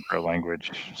involves macro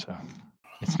language, so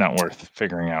it's not worth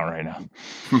figuring out right now.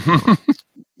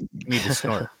 You need to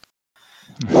snort.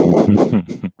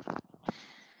 Okay,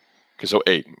 so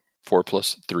 8. 4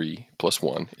 plus 3 plus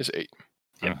 1 is 8.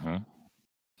 Mhm.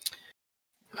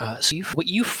 So what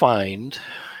you find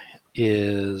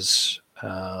is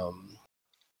a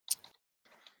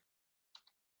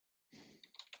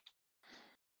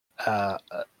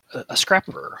scrap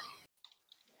of fur,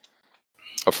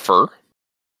 A fur?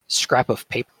 scrap of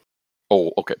paper.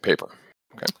 Oh, okay, paper.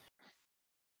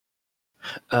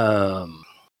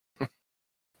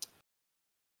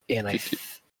 And I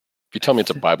If you tell me it's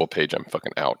a Bible page, I'm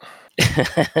fucking out.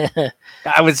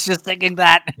 I was just thinking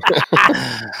that.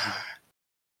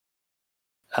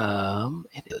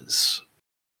 it is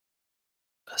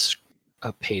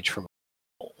a page from.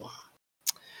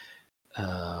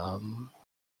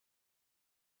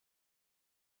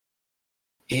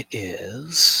 It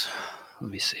is. Let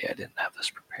me see. I didn't have this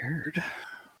prepared.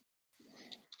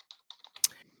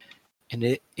 And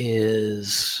it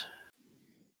is.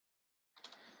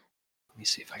 Let me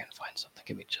see if I can find something.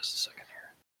 Give me just a second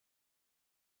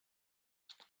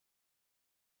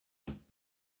here.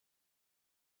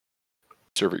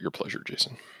 Serve at your pleasure,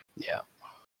 Jason. Yeah.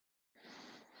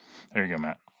 There you go,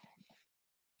 Matt.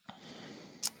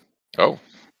 Oh.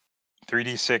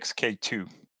 3d6 K2.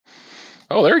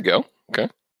 Oh, there you go. Okay.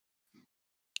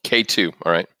 K2.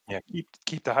 All right. Yeah,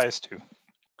 keep the highest two.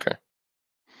 Okay.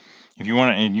 If you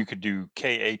want to, and you could do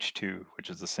KH2, which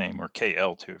is the same, or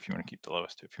KL2 if you want to keep the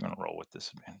lowest two. If you want to roll with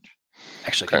disadvantage.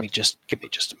 Actually, Okay. give me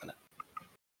just a minute.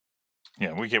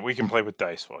 Yeah, we can play with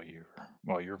dice while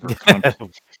you're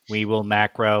verklempt. We will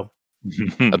macro.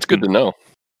 That's good to know.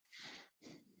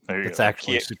 There you It's go.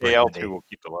 actually super KL2 handy. will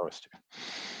keep the lowest two.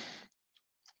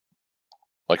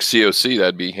 Like COC,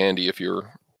 that'd be handy if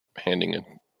you're handing an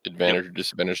advantage or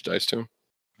disadvantage dice to him.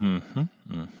 Mm-hmm.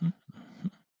 Mm-hmm.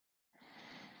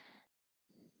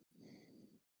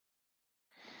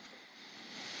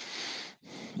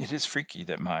 It is freaky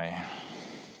that my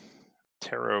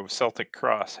Tarot Celtic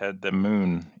Cross had the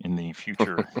moon in the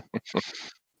future.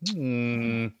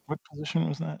 What position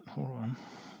was that? Hold on.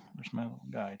 Where's my little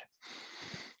guide?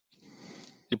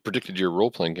 You predicted your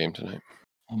role-playing game tonight.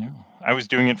 I know. I was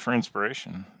doing it for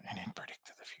inspiration, and it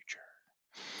predicted the future.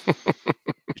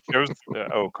 It shows,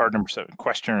 card number 7.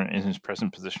 Questioner in his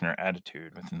present position or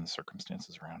attitude within the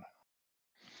circumstances around him.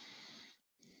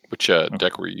 Which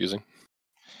deck were you using?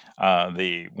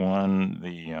 The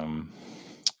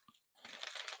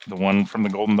one from the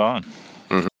Golden Dawn.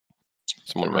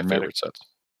 It's one of my favorite sets.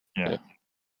 Yeah.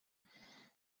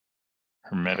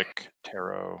 Hermetic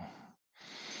Tarot.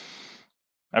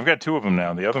 I've got 2 of them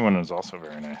now. The other one is also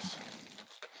very nice.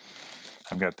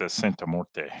 I've got the Santa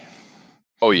Morte.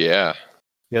 Oh yeah,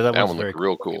 Yeah, that one's one very looked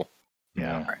real cool.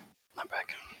 Yeah. All right, I'm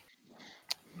back.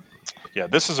 Yeah,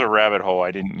 this is a rabbit hole I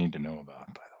didn't need to know about,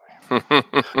 by the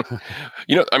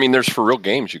way. I mean, there's for real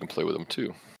games you can play with them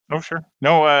too. Oh, sure.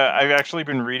 No, I've actually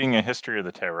been reading a history of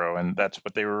the tarot, and that's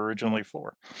what they were originally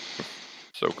for.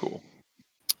 So cool.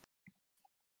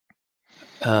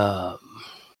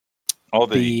 All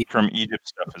the from Egypt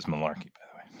stuff is malarkey, by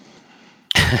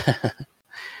the way.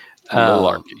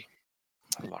 Malarkey.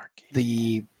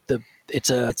 Malarkey. It's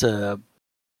a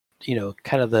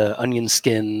kind of the onion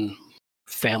skin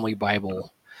family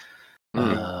Bible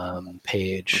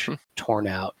page torn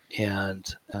out,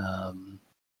 and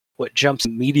what jumps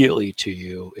immediately to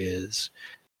you is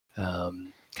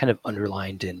kind of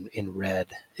underlined in red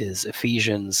is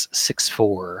Ephesians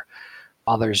 6:4.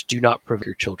 Fathers, do not provoke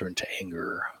your children to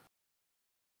anger,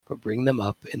 but bring them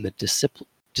up in the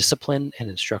discipline and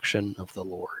instruction of the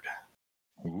Lord.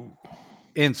 Ooh.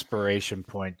 Inspiration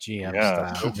point, GM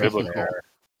Yeah, style. so biblical. There.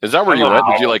 Is that where you went?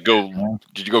 Did you like go? Yeah.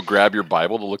 Did you go grab your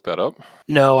Bible to look that up?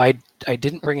 No, I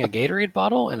didn't bring a Gatorade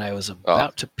bottle, and I was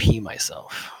about to pee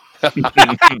myself, so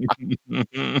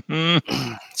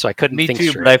I couldn't Me think too,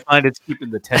 straight. but I find it's keeping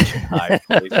the tension high.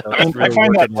 So I it's really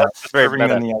find that working out. less Very disturbing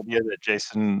than meta. the idea that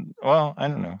Jason. Well, I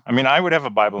don't know. I mean, I would have a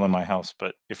Bible in my house,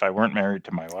 but if I weren't married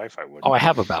to my wife, I wouldn't. Oh, I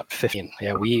have about 15.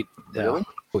 Yeah, Really?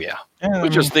 Oh yeah. Yeah, I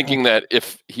was just thinking that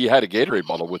if he had a Gatorade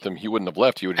bottle with him, he wouldn't have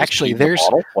left. He would have just Actually, eaten the there's-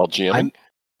 bottle while jamming.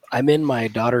 I'm in my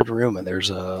daughter's room, and there's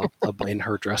a in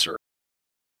her dresser.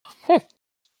 There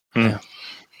you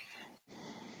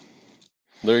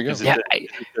go. Is it Yeah,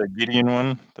 the Gideon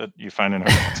one that you find in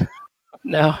her?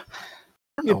 no. I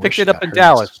don't know You where picked she it up got in hers.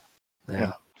 Dallas.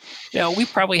 Yeah. Yeah, we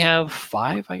probably have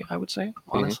 5, I would say,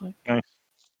 honestly. Nice.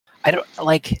 I don't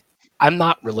like I'm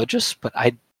not religious, but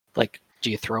I like do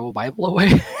you throw a Bible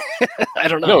away? I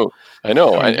don't know. No, I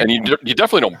know, I mean, and you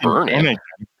definitely don't burn it. Donate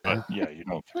them, but yeah, you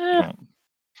don't.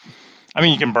 I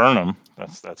mean, you can burn them.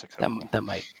 That's acceptable. That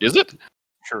might Is it?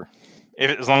 Sure,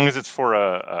 as long as it's for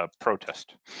a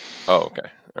protest. Oh, okay.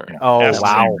 All right. Yeah. Oh, Ask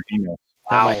wow. Sam or email.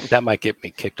 that might get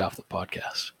me kicked off the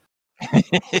podcast.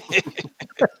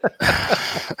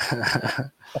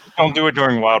 Don't do it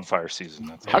during wildfire season.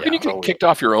 That's How can you get kicked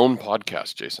off your own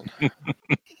podcast, Jason?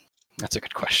 That's a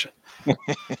good question.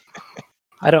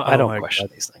 I don't my question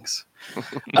God. these things.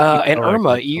 And Oh my Irma,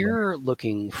 God. you're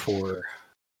looking for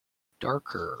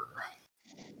darker.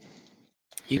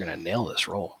 You're gonna nail this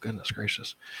roll. Goodness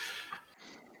gracious.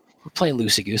 We're playing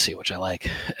loosey goosey, which I like.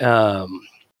 Mhm.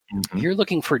 You're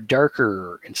looking for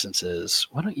darker instances.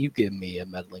 Why don't you give me a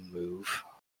meddling move?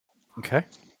 Okay.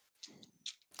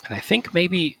 And I think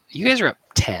maybe you guys are up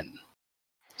 10.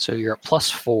 So you're at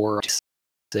 +4,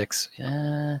 6.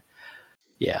 Yeah,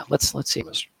 let's see.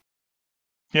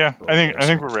 Yeah, I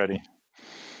think we're ready.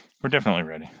 We're definitely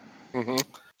ready. Mm-hmm.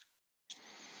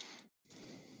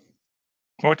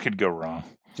 What could go wrong?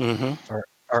 Mm-hmm.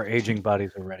 Our aging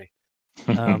bodies are ready.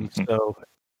 So,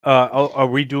 are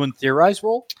we doing theorize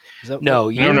roll? Is that No,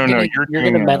 what- you're no, gonna, you're you're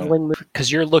gonna doing, meddling move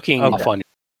because you're looking Okay. off on.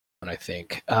 I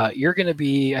think you're gonna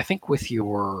be. I think with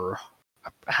your.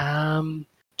 Do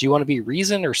you want to be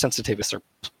reason or sensitivity or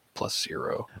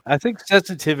 +0? I think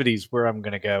sensitivity is where I'm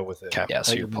going to go with it. Okay, yeah,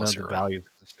 so you're even though the +0. value is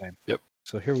the same. Yep.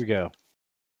 So here we go.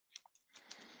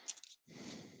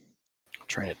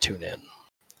 Trying to tune in.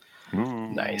 Ooh,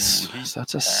 Nice. he's So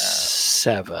that's a bad.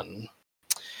 7.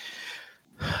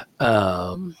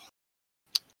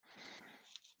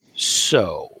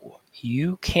 So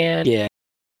you can get.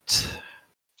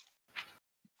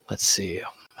 Let's see.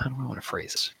 How do I want to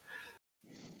phrase this?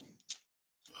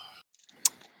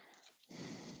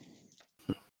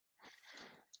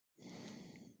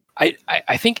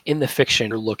 I think in the fiction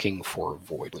you're looking for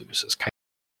void clues is kind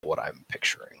of what I'm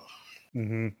picturing.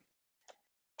 Mm-hmm.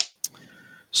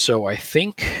 So I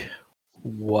think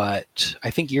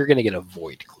you're going to get a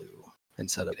void clue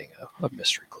instead of getting a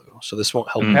mystery clue. So this won't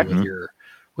help you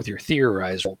with your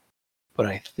theorize roll, but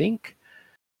I think,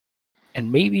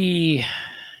 and maybe,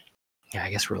 yeah,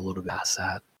 I guess we're a little bit past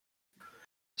that.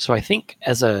 So I think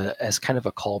as kind of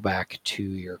a callback to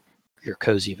your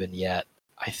cozy vignette,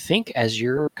 I think as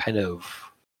you're kind of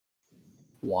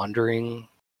wandering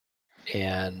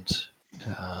and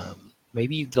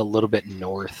maybe you get a little bit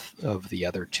north of the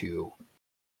other two,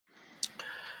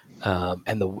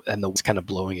 and the wind's kind of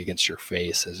blowing against your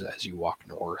face as you walk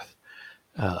north,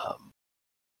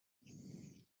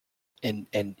 and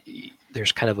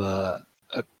there's kind of a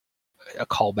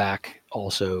callback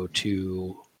also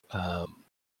to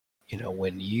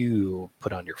when you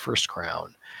put on your first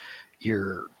crown,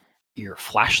 your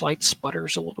flashlight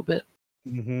sputters a little bit.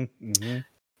 Mm-hmm.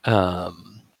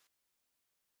 Mm-hmm.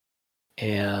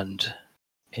 And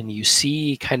you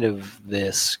see kind of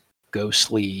this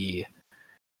ghostly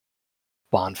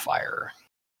bonfire,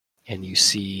 and you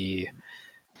see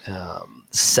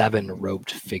 7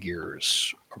 robed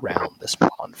figures around this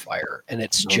bonfire, and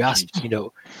it's just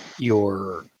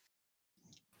your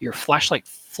flashlight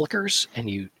flickers, and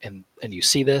you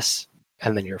see this,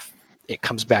 and then it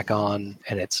comes back on,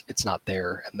 and it's not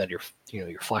there, and then your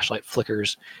flashlight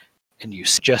flickers, and you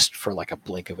see just for like a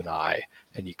blink of an eye,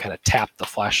 and you kind of tap the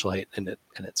flashlight, and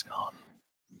it's gone.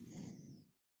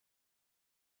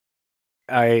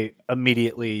 I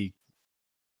immediately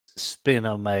spin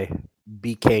on my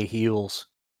BK heels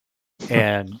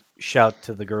and shout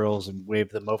to the girls and wave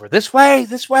them over. This way,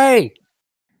 this way.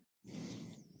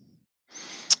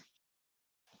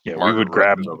 Yeah, we Margaret would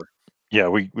grab. rushes over. Yeah,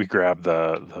 we grab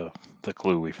the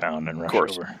clue we found and rush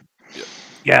course. over.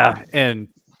 Yeah, and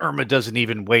Irma doesn't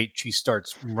even wait. She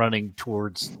starts running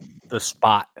towards the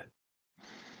spot.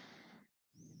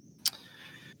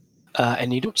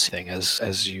 And you don't see anything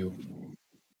as you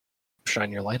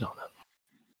shine your light on it.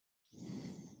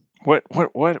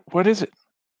 What is it?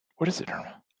 What is it,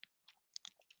 Irma?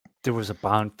 There was a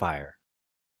bonfire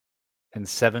and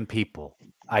 7 people.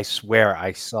 I swear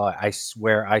I saw it. I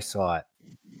swear I saw it.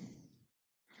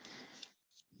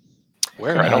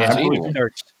 Where? I don't Yeah, see I anyone.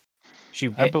 She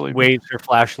I believe waves her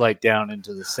flashlight down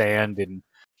into the sand and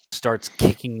starts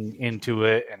kicking into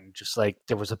it, and just like,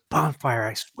 there was a bonfire.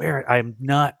 I swear, I'm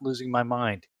not losing my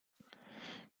mind.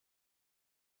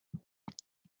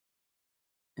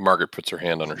 Margaret puts her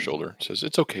hand on her shoulder and says,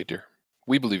 "It's okay, dear.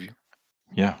 We believe you."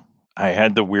 Yeah, I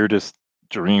had the weirdest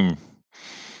dream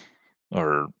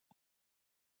or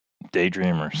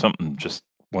daydream or something just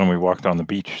when we walked on the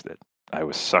beach that I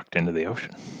was sucked into the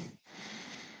ocean.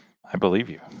 I believe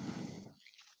you.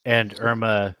 And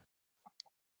Irma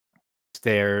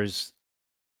stares.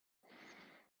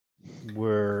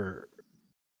 Were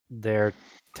there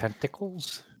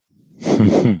tentacles?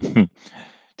 Did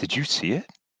you see it?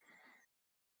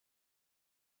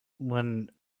 When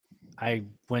I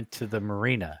went to the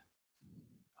marina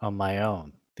on my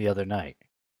own the other night,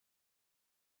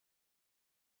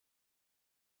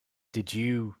 did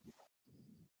you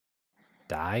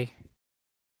die?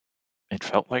 It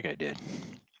felt like I did.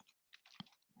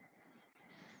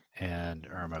 And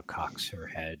Irma cocks her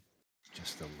head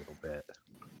just a little bit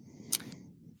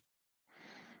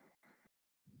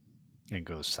and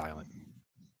goes silent.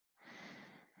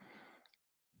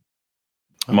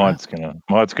 Maud's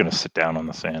gonna sit down on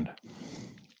the sand.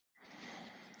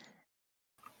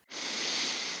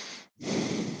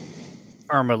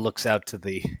 Irma looks out to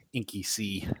the inky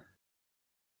sea.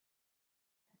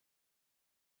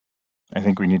 I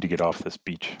think we need to get off this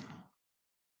beach.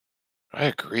 I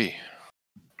agree.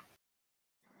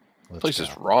 The Let's place go.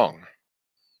 is wrong.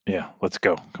 Yeah, let's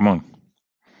go. Come on.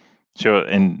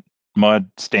 And Maud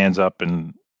stands up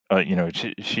and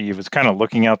she was kind of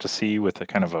looking out to sea with a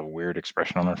kind of a weird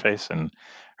expression on her face, and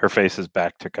her face is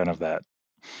back to kind of that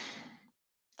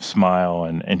smile,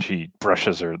 and she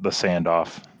brushes the sand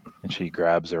off, and she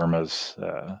grabs Irma's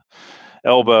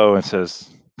elbow and says,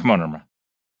 "Come on, Irma.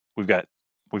 We've got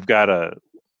I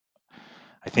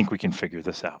think we can figure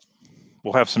this out.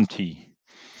 We'll have some tea.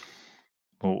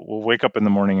 We'll wake up in the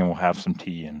morning and we'll have some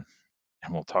tea and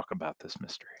we'll talk about this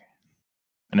mystery.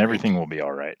 And everything will be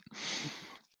all right."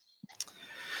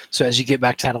 So as you get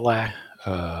back to Cadillac,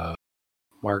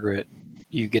 Margaret,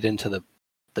 you get into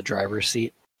the driver's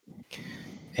seat,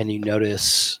 and you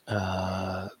notice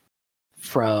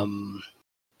from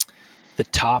the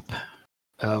top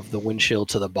of the windshield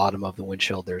to the bottom of the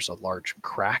windshield, there's a large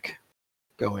crack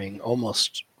going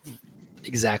almost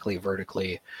exactly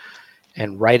vertically,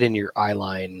 and right in your eye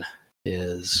line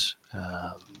is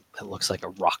it looks like a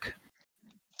rock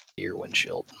in your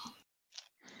windshield.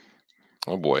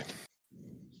 Oh boy.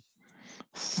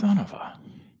 Son of a.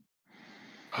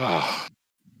 Ah.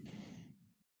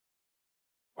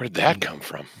 Where did that come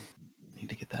from? Need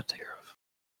to get that taken care of.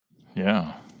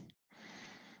 Yeah.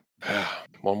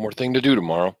 One more thing to do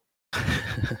tomorrow.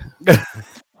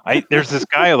 There's this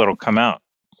guy that'll come out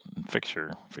and fix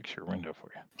your window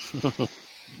for you.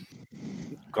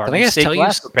 Garden Did I guys State tell you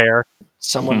glass repair.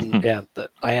 Someone,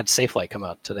 I had Safelite come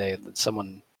out today.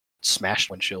 Someone smashed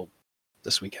windshield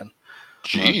this weekend.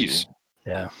 Jeez.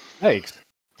 Yeah, Thanks.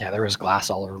 yeah, there was glass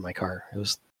all over my car. It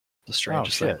was the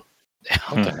strangest thing.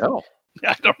 What the hell?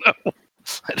 I don't know.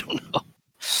 I don't know.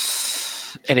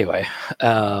 Anyway,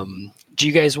 do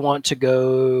you guys want to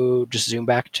go just zoom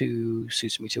back to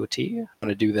Suits Me to a T? I'm going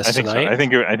to do this I think tonight. so.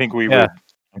 I think we Yeah.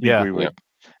 would. We would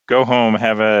go home,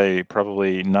 have a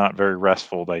probably not very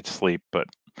restful night's sleep, but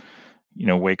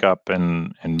wake up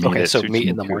and meet. Okay, at so Suits meet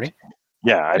Me in the to a morning. T.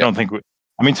 Yeah, I don't think.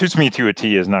 Suits Me to a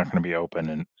T is not going to be open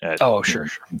and Sure.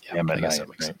 Yeah, at I guess night, that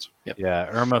makes sense. Yep. Yeah,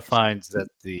 Irma finds that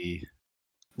the I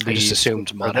just leaves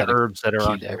assumed or Maud the had a herbs that are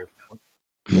on key there.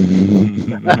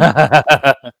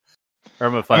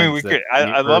 Irma finds we that could. the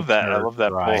I love herbs that. I are love that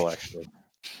dry. poll actually.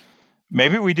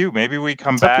 Maybe we do. Maybe we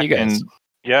come It's up to back you guys.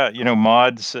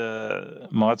 and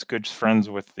Maud's good friends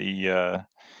with the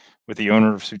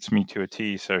owner of Suits Me to a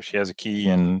T, so she has a key,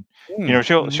 and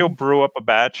she'll brew up a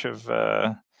batch of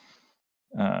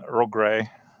Earl Grey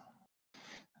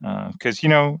Because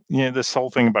this whole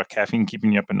thing about caffeine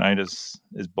keeping you up at night is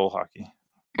bull hockey.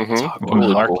 Mm-hmm. Or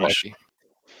Totally larkish. bullhockey.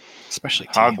 Especially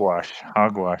tea.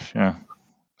 Hogwash, yeah.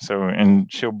 So,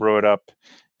 and she'll brew it up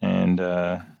and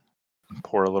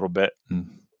pour a little bit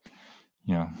and,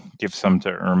 give some to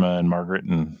Irma and Margaret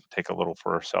and take a little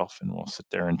for herself, and we'll sit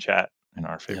there and chat in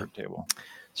our favorite table.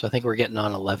 So I think we're getting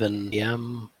on 11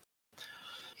 p.m.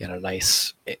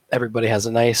 Everybody has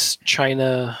a nice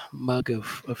china mug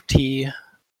of tea.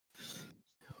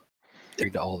 They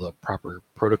read all the proper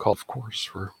protocol, of course,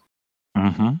 for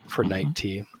night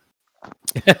tea.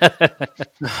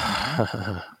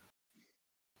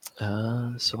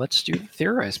 So let's do the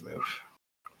theorize move.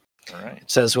 All right. It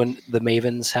says when the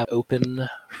Mavens have open,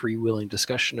 freewheeling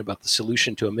discussion about the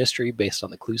solution to a mystery based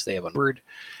on the clues they have uncovered,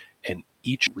 and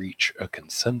each reach a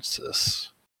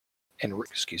consensus, and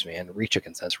reach a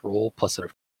consensus roll plus their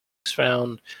clues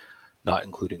found, not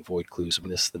including void clues,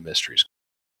 miss the mysteries.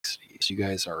 So you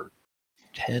guys are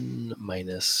 10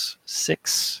 minus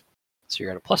 6, so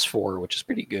you're at a +4, which is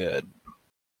pretty good.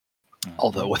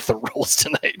 Although with the rolls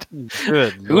tonight,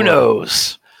 Good. who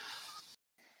knows?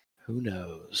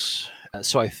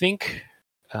 So I think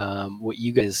I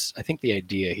think the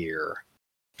idea here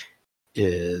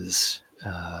is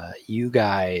you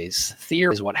guys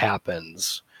theorize what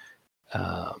happens,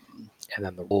 and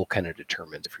then the roll kind of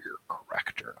determines if you're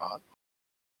correct or not.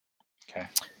 Okay.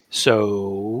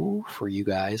 So for you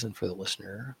guys and for the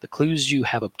listener, the clues you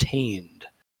have obtained: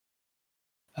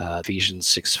 Ephesians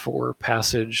 6:4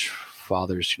 passage,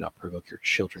 fathers do not provoke your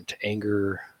children to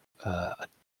anger, a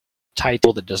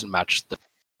title that doesn't match the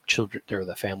children or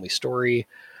the family story,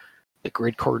 the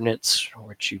grid coordinates,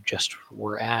 which you just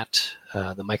were at,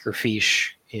 the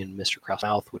microfiche in Mr. Krause's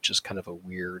mouth, which is kind of a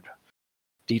weird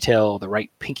detail, the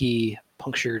right pinky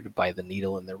punctured by the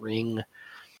needle in the ring,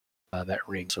 that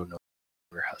ring so no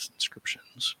longer has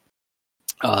inscriptions.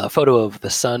 A photo of the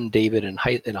son, David, in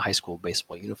a high school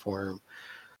baseball uniform,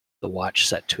 the watch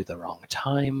set to the wrong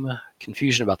time,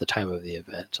 confusion about the time of the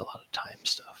event, a lot of time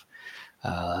stuff.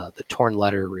 The torn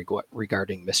letter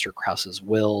regarding Mr. Krause's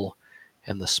will,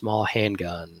 and the small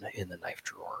handgun in the knife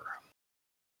drawer.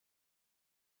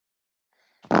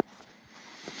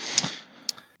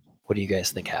 What do you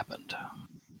guys think happened?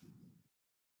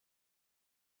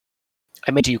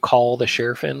 Do you call the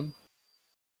sheriff in?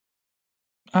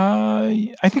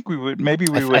 I think we would. Maybe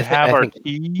we would have our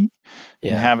tea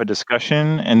and have a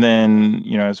discussion, and then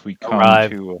as we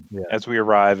Arrive. as we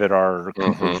arrive at our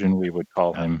conclusion, we would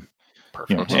call him.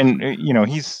 Perfect. And he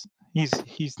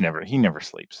never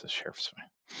sleeps. The sheriff's fine.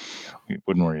 We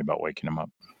wouldn't worry about waking him up.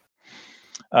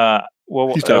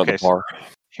 Well, he's down at the bar.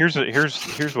 Here's what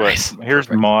here's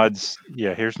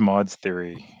Maud's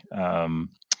theory. I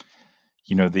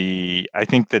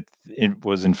think that it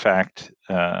was in fact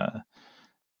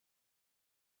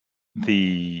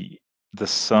the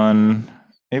son.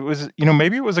 It was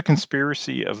maybe it was a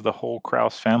conspiracy of the whole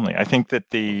Krause family. I think that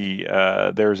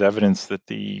there's evidence that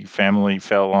the family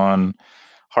fell on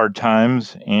hard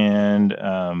times, and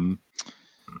the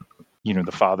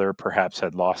father perhaps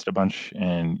had lost a bunch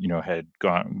and had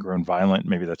grown violent.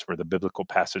 Maybe that's where the biblical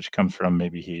passage comes from.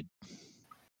 Maybe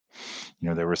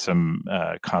there was some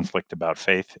conflict about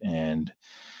faith, and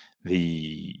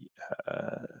the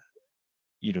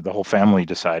whole family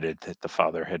decided that the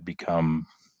father had become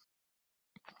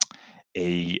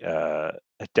a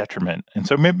detriment, and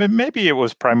so maybe it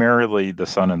was primarily the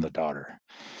son and the daughter,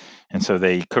 and so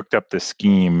they cooked up this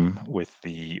scheme with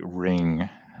the ring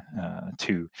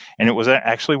too, and it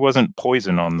actually wasn't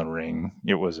poison on the ring.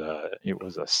 It was a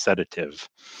sedative.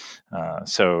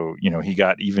 So he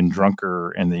got even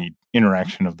drunker, and the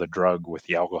interaction of the drug with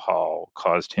the alcohol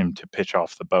caused him to pitch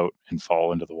off the boat and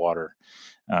fall into the water,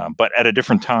 but at a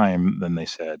different time than they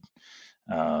said,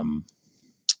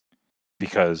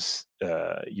 because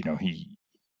he.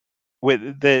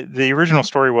 The original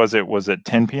story was it at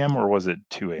 10 p.m. or was it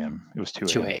 2 a.m.? It was 2 a.m.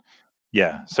 2 a.m.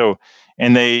 Yeah. So,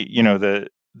 and they,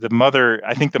 the mother,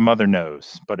 I think the mother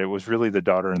knows, but it was really the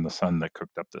daughter and the son that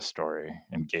cooked up the story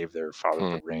and gave their father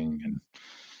the ring, and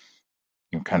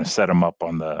kind of set him up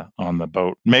on the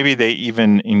boat. Maybe they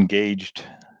even engaged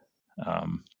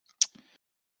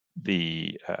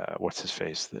the what's his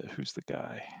face? Who's the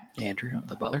guy? Andrew,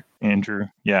 the butler. Andrew.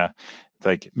 Yeah.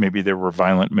 Like maybe there were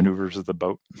violent maneuvers of the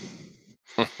boat.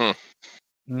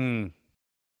 Mm.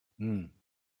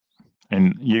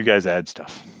 And you guys add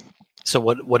stuff. So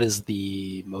what is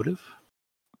the motive?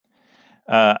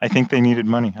 I think they needed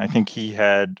money. I think he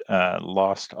had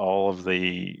lost all of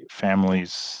the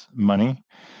family's money,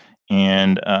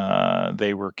 and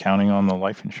they were counting on the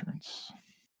life insurance.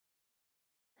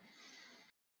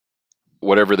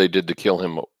 whatever they did to kill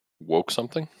him woke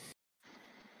something.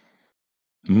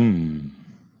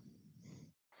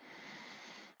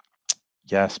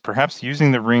 Yes, perhaps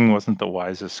using the ring wasn't the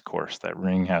wisest course. That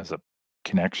ring has a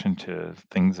connection to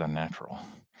things unnatural.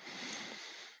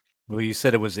 Well, you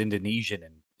said it was Indonesian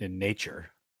in nature,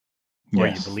 or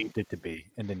you Yes. believed it to be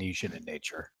Indonesian in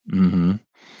nature. Mm-hmm.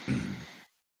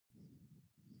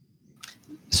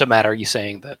 So, Matt, are you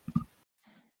saying that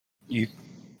you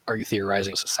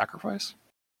theorizing it's a sacrifice?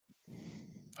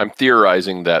 I'm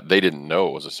theorizing that they didn't know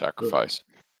it was a sacrifice,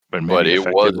 But but maybe it was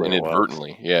effectively it was.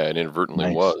 inadvertently. Yeah, it inadvertently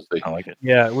Nice. was. I like it.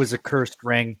 Yeah, it was a cursed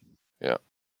ring.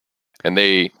 And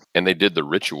they did the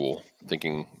ritual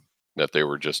thinking that they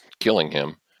were just killing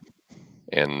him,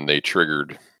 and they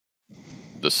triggered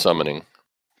the summoning.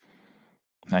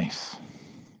 Nice.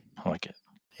 I like it.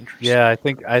 Interesting. Yeah, I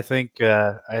think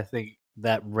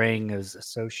that ring is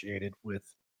associated with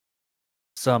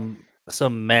some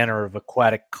manner of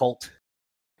aquatic cult,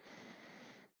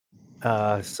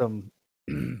 some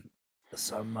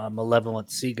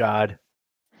malevolent sea god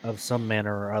of some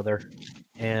manner or other,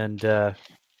 and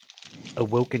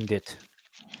awakened it,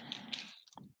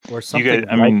 or You something. guys,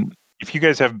 I mean, if you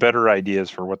guys have better ideas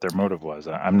for what their motive was,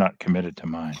 I'm not committed to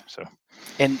mine. So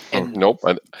And Nope.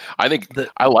 I think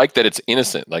I like that it's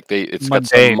innocent. Like it's got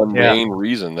Mundane, some mundane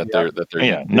reason that they're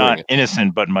yeah, doing not it.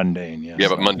 innocent but mundane. Yes. Yeah,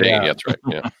 but mundane. Yeah. Yeah, that's right.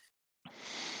 Yeah.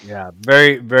 Yeah,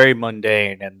 very, very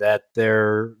mundane, and that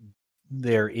there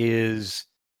is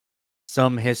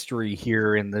some history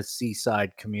here in the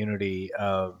seaside community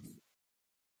of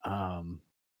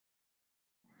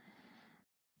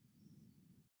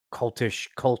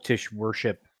cultish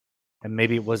worship, and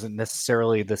maybe it wasn't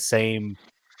necessarily the same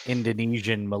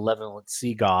Indonesian malevolent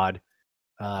sea god,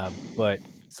 but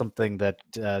something that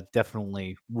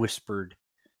definitely whispered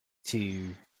to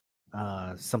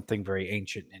something very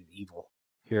ancient and evil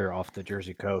here off the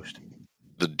Jersey coast.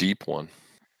 The deep one.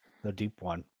 The deep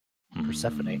one.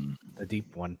 Persephone, the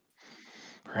deep one.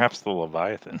 Perhaps the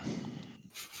Leviathan.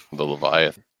 The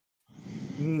Leviathan.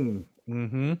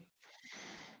 Mm-hmm.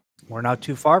 We're not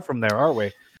too far from there, are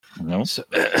we? No.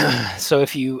 So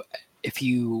if you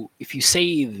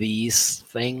say these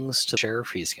things to the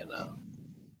sheriff, he's gonna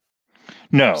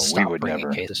No, we stop would bringing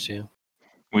never. cases to you.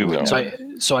 We would. No. So never.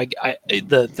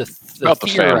 the About the family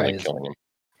theorized, killing him.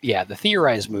 yeah, the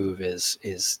theorized move is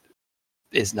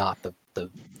not the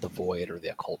void or the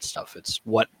occult stuff. It's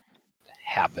what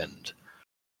happened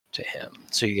to him.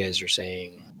 So you guys are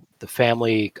saying the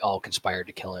family all conspired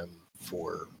to kill him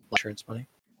for insurance money?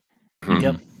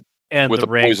 Yep. And With the a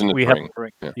ring. poisonous We have ring. the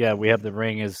ring. Yeah. Yeah, we have the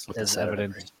ring as With the sedative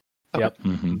evidence. ring. Yep.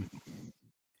 Mm-hmm. But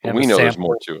And we the know there's sample.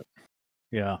 more to it.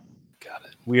 Yeah. Got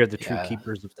it. We are the true Yeah.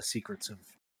 keepers of the secrets of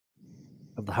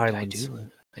the I Highlands. do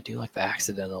like the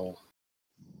accidental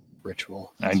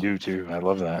ritual. I do too. I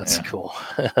love that. That's yeah. cool.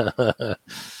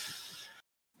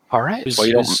 All right. That's why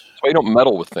you don't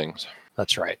meddle with things.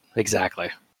 That's right. Exactly.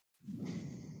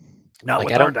 Not Like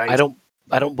with I our don't dice.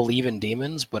 I don't believe in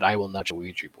demons, but I will nudge a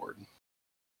Ouija board.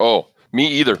 Oh, me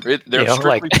either. They're You know,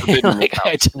 strictly like, forbidden in like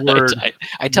this house.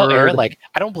 I tell Word. Aaron, like,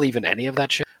 I don't believe in any of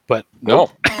that shit, but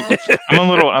No.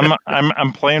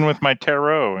 I'm playing with my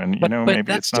tarot, and but maybe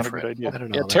that's it's not different. a good idea. I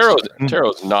don't know. Yeah, that's tarot's, different.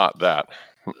 tarot's not that.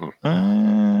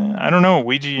 I don't know.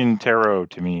 Ouija and tarot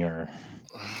to me are.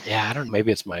 Yeah, I don't know.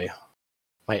 Maybe it's my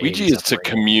Ouija 80s is to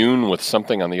upbringing. commune with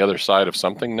something on the other side of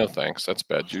something. No thanks. That's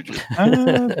bad juju.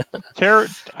 Tarot.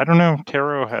 I don't know.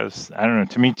 Tarot has. I don't know.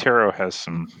 To me, tarot has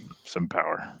some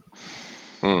power.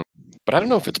 But I don't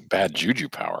know if it's bad juju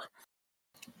power.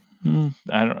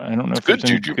 I don't know It's if good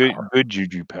there's any juju good power. good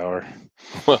juju power.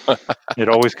 It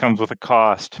always comes with a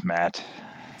cost, Matt.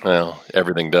 Well,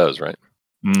 everything does, right?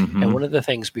 Mm-hmm. And one of the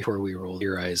things before we roll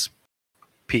your eyes,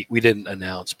 Pete, we didn't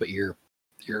announce, but your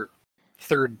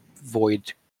third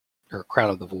void or crown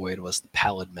of the void was the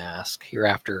pallid mask.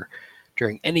 Hereafter,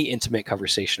 during any intimate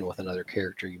conversation with another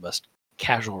character, you must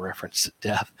casual reference to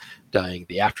death, dying,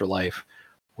 the afterlife,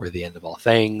 or the end of all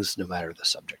things, no matter the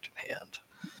subject at hand.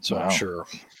 So Wow. I'm sure.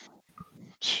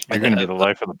 You're going to be the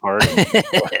life of the party.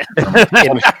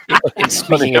 in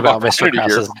speaking of about Mr. opportunity here.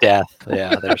 Krause's death,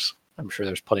 yeah, I'm sure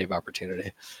there's plenty of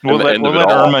opportunity. We'll the let, end we'll of it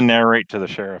let all. Irma narrate to the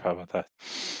sheriff. How about that?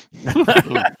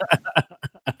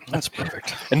 That's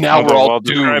perfect. And now Although we're all while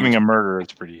describing doomed. a murder,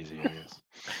 it's pretty easy, I guess.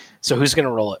 So who's going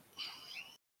to roll it?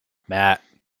 Matt.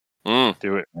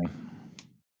 Do it, man.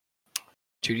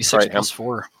 2d6 Right, plus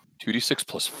 4. 2d6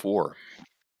 plus 4.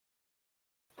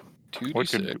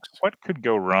 2d6. What could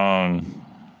go wrong?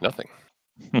 Nothing.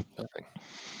 Nothing.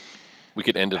 We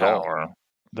could end it all. Power.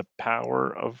 The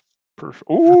power of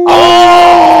Ooh!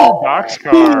 Oh!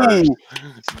 Boxcar.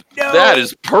 That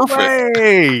is perfect.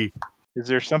 Hey! Is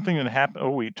there something that happened? Oh,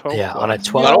 we 12. Yeah, on a lives.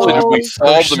 12. Not only did we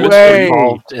solve the way. mystery,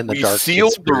 involved in the we dark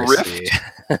sealed the conspiracy.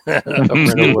 rift. A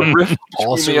sealed riddle the rift between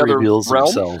also the other reveals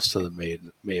realms. themselves to the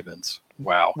mavens.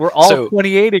 Wow. We're all So-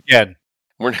 28 again.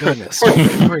 We're, Goodness. we're,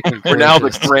 freaking we're now the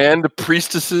gracious. grand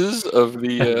priestesses of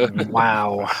the.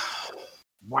 Wow.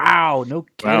 Wow, no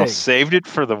kidding. Wow, saved it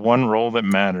for the one roll that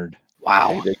mattered.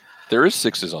 Wow. There is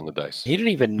 6s on the dice. You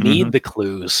didn't even need the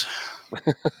clues.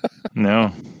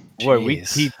 No. Boy, we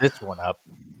Jeez. teed this one up.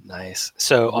 Nice.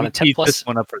 So on We a 10 teed plus, this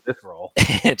one up for this roll.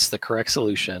 it's the correct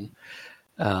solution.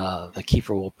 The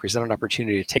keeper will present an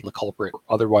opportunity to take the culprit, or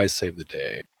otherwise save the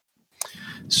day.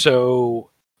 So,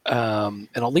 and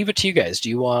I'll leave it to you guys. Do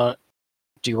you want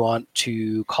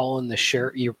to call in the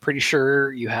sheriff? You're pretty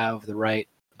sure you have the right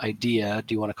idea.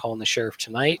 Do you want to call in the sheriff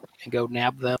tonight and go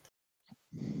nab them,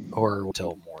 or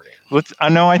until morning? I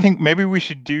know. I think maybe we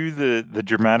should do the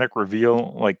dramatic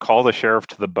reveal, like call the sheriff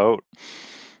to the boat,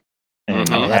 and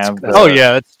Mhm. have That's- Oh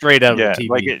yeah, that's straight out yeah, of the TV.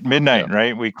 like at midnight,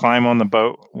 right? We climb on the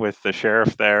boat with the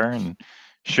sheriff there and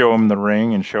show him the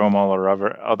ring and show him all our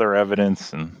other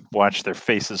evidence and watch their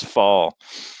faces fall.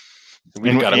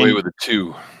 We got away with it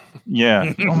too.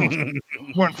 Yeah, almost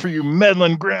weren't for you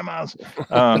meddling grandmas.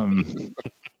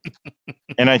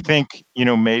 And I think,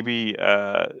 maybe,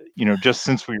 just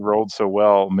since we rolled so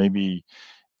well, maybe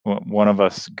one of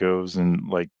us goes and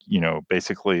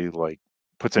basically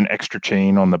puts an extra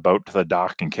chain on the boat to the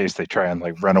dock in case they try and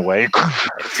run away.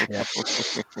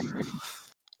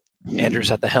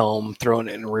 Andrew's at the helm, throwing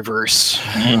it in reverse.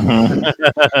 Mhm.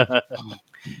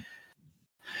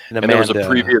 And And there was a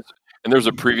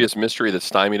Amanda- previous mystery that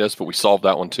stymied us, but we solved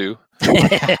that one too.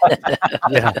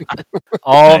 Yeah.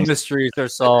 All Nice. mysteries are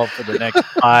solved for the next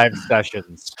 5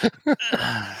 sessions.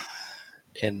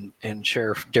 and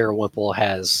Sheriff Darrell Whipple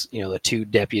has the 2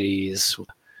 deputies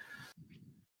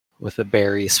with the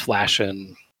berries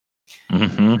flashing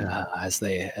Mhm. as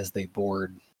they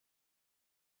board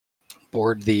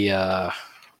the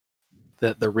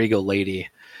Regal lady.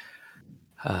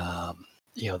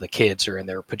 The kids are in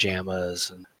their pajamas,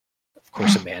 and of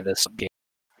course Amanda's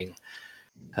getting,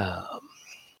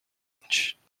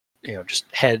 just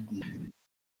head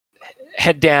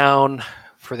down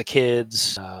for the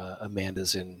kids.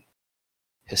 Amanda's in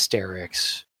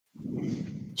hysterics.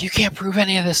 You can't prove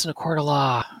any of this in a court of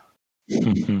law.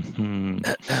 And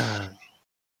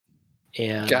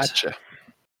Gotcha.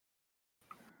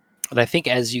 And I think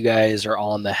as you guys are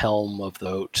on the helm of the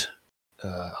boat,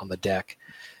 on the deck,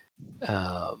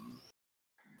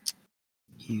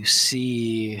 you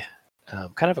see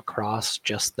kind of across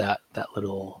just that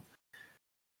little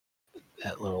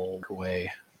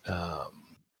way.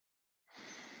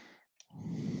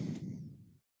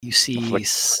 You see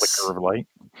Flicker of light.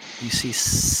 you see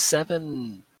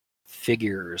 7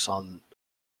 figures on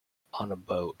a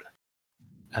boat,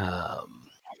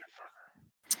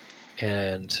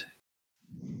 and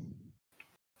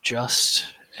just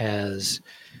as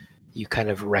you kind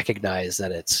of recognize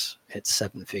that it's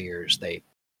 7 figures,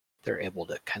 they're able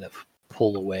to kind of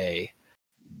pull away,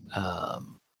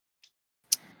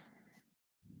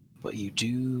 but you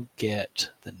do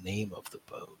get the name of the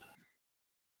boat.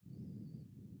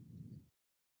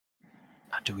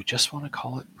 Do we just want to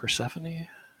call it Persephone?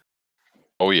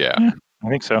 Oh yeah. I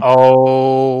think so.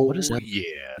 Oh, What is that? Yeah.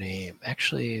 Name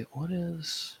actually, what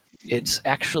is? It's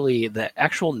actually the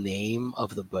actual name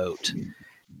of the boat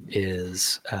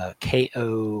is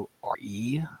Kore.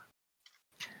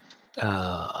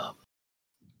 How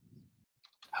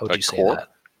would Like you say core? that?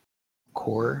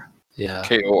 Core. Yeah.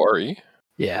 Kore.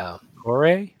 Yeah.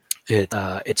 Kore?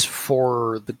 It's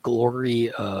for the glory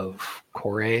of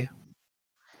Kore,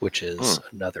 which is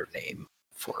another name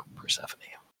for Persephone.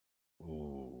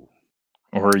 Ooh.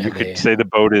 Or you And could they- say the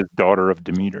boat is daughter of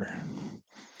Demeter.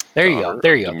 There you go.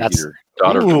 There you go. That's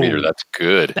Daughter of Demeter. Ooh. That's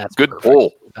good. That's good perfect.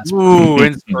 pull. That's Ooh,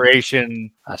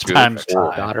 inspiration. That's Good times perfect. pull.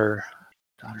 5. Daughter.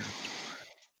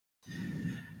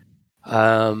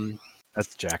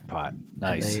 That's jackpot.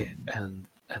 Nice. And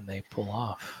they pull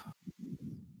off.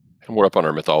 And we're up on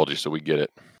our mythology, so we get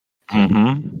it.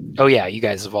 Mm-hmm. Oh yeah, you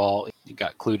guys have all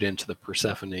got clued into the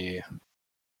Persephone.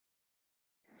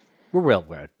 We're well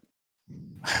read.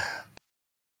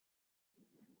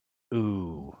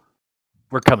 Ooh.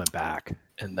 We're coming back.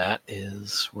 And that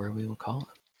is where we will call it.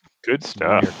 Good We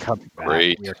are stuff. coming back.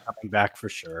 Great. We are coming back for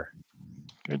sure.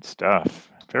 Good stuff.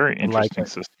 Very I like interesting it.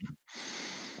 system.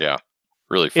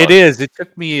 Really fun. It is. It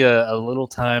took me a little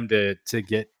time to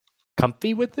get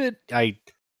comfy with it.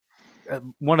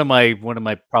 One of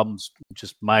my problems,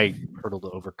 just my hurdle to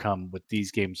overcome with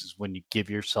these games, is when you give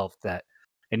yourself that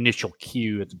initial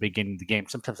cue at the beginning of the game.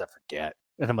 Sometimes I forget.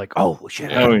 And I'm like, oh shit!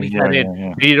 Yeah. Oh, We had it.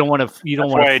 yeah. You don't want to. You don't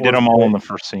That's want why I to. did them all in the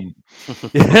first scene.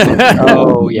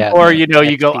 Oh yeah. Or the you know,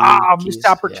 you go, XP missed keys,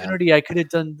 yeah. opportunity. I could have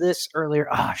done this earlier.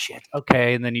 Shit.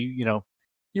 Okay, and then you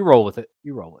roll with it.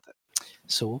 You roll with it.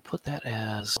 So we'll put that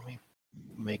as, let me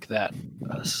make that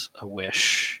a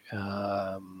wish.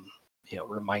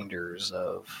 Reminders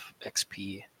of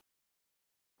XP.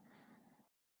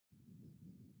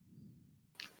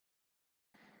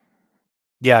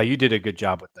 Yeah, you did a good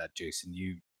job with that, Jason.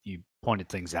 You pointed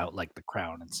things out like the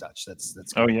crown and such. That's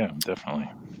Oh good. yeah, definitely.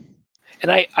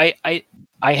 And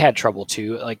I had trouble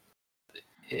too. Like,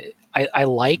 I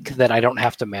like that I don't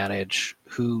have to manage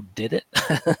who did it.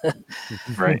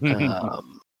 Right.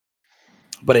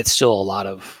 But it's still a lot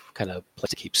of kind of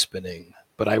place to keep spinning.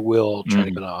 But I will try to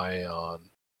keep an eye on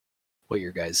what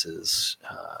your guys'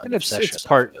 And it's obsession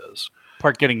part is.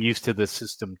 getting used to the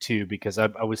system too, because I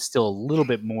was still a little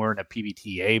bit more in a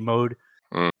PBTA mode.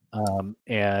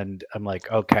 And I'm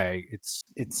like, okay, it's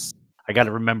I got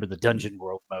to remember the dungeon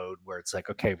world mode where it's like,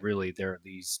 okay, really, there are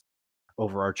these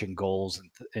overarching goals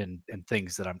and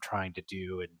things that I'm trying to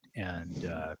do, and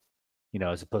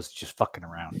as opposed to just fucking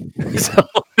around. So,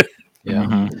 Yeah.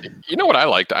 Mhm. You know what I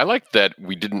liked? I liked that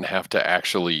we didn't have to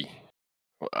actually.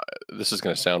 This is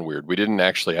going to sound weird. We didn't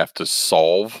actually have to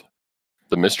solve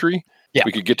the mystery. Yeah.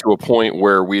 We could get to a point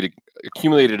where we'd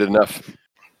accumulated enough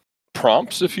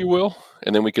prompts, if you will,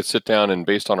 and then we could sit down and,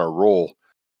 based on our role,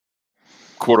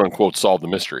 quote unquote, solve the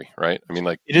mystery. Right? I mean,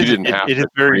 like, It you is. didn't have It is to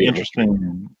very create-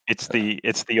 interesting. It's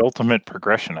the ultimate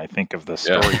progression, I think, of the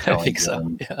Yeah. storytelling. I think so.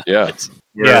 game. Yeah. Yeah.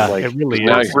 Where, like, it really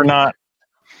now is. we're not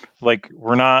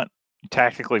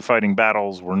tactically fighting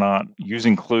battles. We're not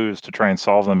using clues to try and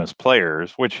solve them as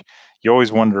players, which you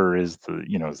always wonder, is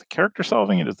the character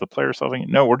solving it? Is the player solving it?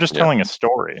 No, we're just Yeah. telling a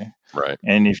story. Right.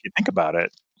 And if you think about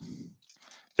it,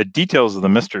 the details of the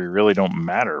mystery really don't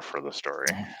matter for the story.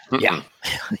 Yeah.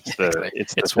 It's the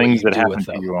It's what things you that do happen with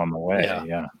to them. you on the way.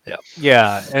 Yeah.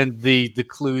 Yeah, and the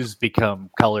clues become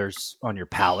colors on your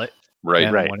palette. Right.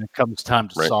 And Right. when it comes time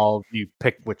to Right. solve, you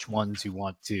pick which ones you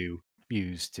want to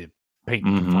use to paint the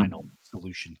Mhm. final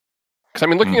solution. Because, I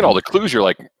mean, looking at all the clues, you're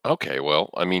like, okay, well,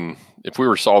 I mean, if we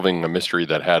were solving a mystery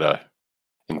that had a,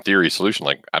 in theory, solution,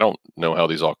 like, I don't know how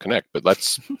these all connect, but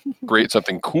let's create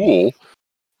something cool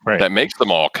Right. that makes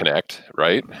them all connect,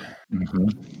 right?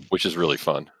 Mhm. Which is really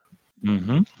fun.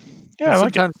 Mhm. Yeah, And I like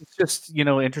it. sometimes it's just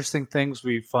interesting things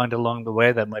we find along the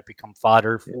way that might become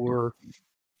fodder for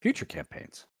future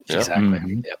campaigns. Yeah. Exactly.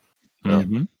 Mhm. Yep.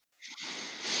 Mhm.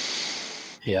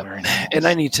 Yeah. Very nice. And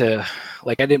I need to,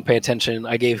 I didn't pay attention.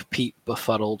 I gave Pete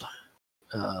Befuddled,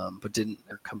 but didn't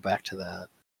come back to that.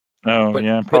 Oh, but-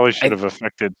 yeah, but probably I- should have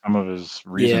affected some of his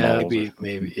reason Yeah, rolls or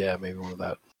maybe one of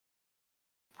that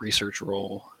research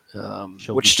roll,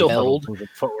 She'll which be still befuddled held, moving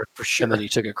forward for sure. and then he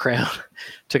took a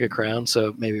crown,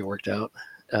 so maybe it worked out.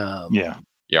 Yeah.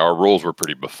 Yeah, our roles were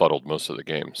pretty befuddled most of the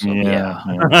game. So.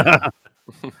 Yeah.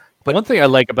 But one thing I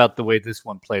like about the way this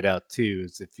one played out too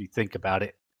is, if you think about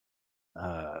it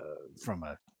from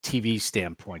a TV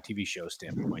show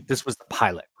standpoint, this was the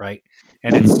pilot, right?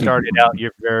 And it started out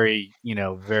your very,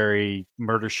 very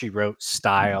Murder, She Wrote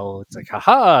style. It's like,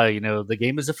 haha, the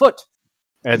game is afoot.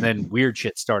 And then weird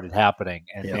shit started happening.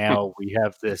 And Yeah. now we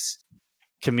have this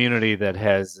community that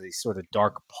has a sort of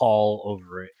dark pall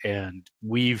over it. And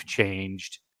we've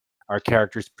changed. Our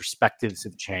characters' perspectives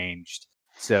have changed.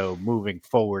 So moving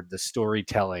forward, the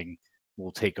storytelling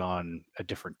will take on a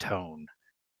different tone.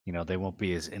 They won't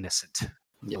be as innocent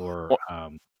Yeah. or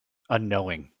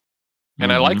unknowing.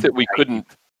 And I like Mhm.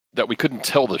 that we couldn't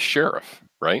tell the sheriff,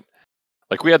 right?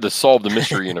 Like, we had to solve the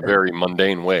mystery in a very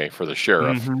mundane way for the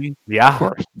sheriff. Mhm. Yeah. Of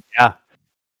course.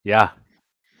 Yeah.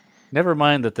 Never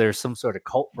mind that there's some sort of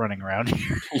cult running around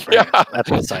here. Yeah, That's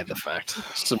beside the fact.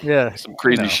 some Yeah.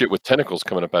 crazy know. shit with tentacles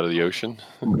coming up out of the ocean.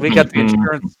 We got the Mhm.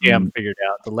 insurance scam figured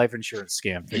out, the life insurance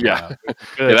scam figured Yeah. out. Yeah,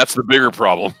 Good. that's the bigger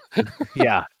problem.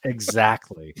 Yeah,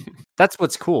 exactly. That's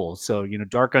what's cool. So,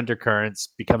 dark undercurrents,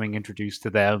 becoming introduced to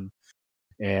them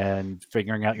and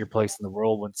figuring out your place in the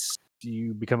world once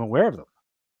you become aware of them.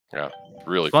 Yeah,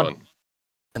 really Fun. fun.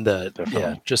 And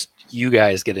Definitely. just you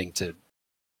guys getting to,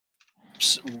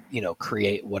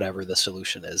 create whatever the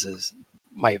solution is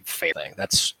my favorite thing.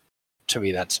 That's, to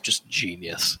me, that's just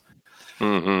genius.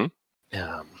 Hmm.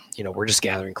 We're just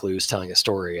gathering clues, telling a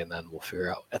story, and then we'll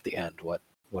figure out at the end what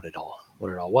it all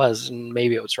was, and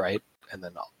maybe it was right, and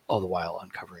then all the while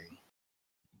uncovering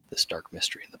this dark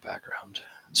mystery in the background.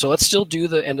 So let's still do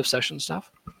the end of session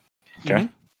stuff. Okay.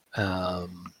 So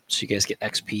you guys get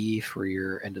XP for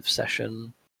your end of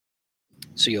session.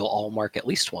 So you'll all mark at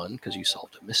least one because you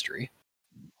solved a mystery.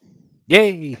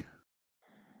 Yay!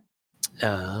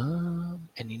 And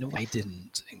And I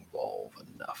didn't involve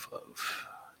enough of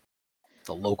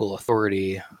the local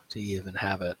authority to even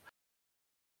have it.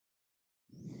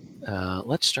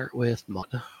 Let's start with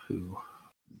Mona, who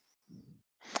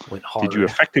went hard. Did you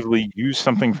effectively use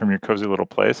something from your cozy little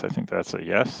place? I think that's a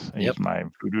yes. I Yep. used my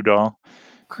voodoo doll.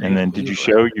 Create And a then did you mood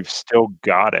show light. you've still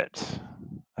got it?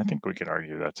 I think we could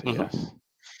argue that's a yes.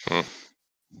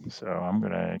 So I'm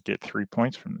going to get 3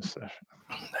 points from this session.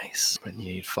 Nice. And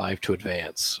you need 5 to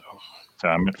advance. So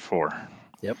I'm at 4.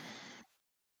 Yep.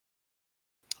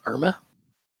 Irma?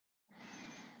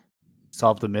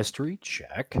 Solve the mystery.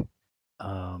 Check.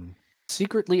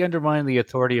 Secretly undermine the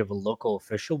authority of a local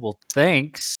official. Well,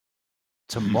 thanks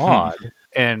to Maud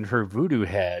and her voodoo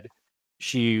head,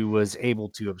 she was able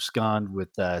to abscond with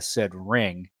said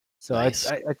ring. So Nice.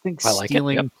 I think I like it.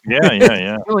 stealing,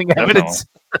 Yeah. stealing evidence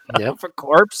Yep. of a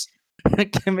corpse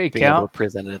can make Being able count. to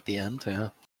present it at the end, yeah.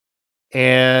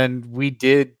 And we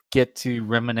did get to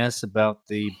reminisce about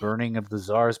the burning of the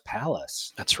Tsar's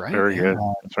palace, That's right. Very yeah. good.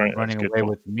 That's right. running That's away good.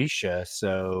 with Misha.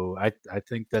 So I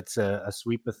think that's a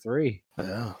sweep of 3.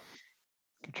 Yeah.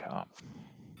 Good job.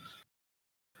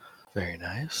 Very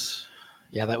nice.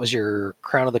 Yeah, that was your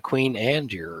Crown of the Queen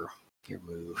and your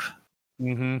move.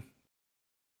 Mm-hmm.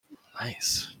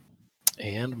 Nice.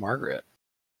 And Margaret.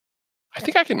 I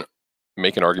think I can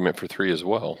make an argument for 3 as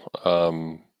well.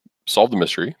 Solve the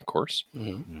mystery, of course.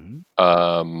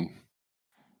 Mm-hmm.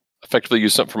 Effectively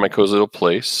use something from my cozy little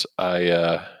place.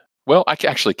 I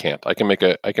actually can't. I can make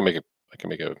play Didn't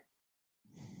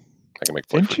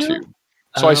for you? 2.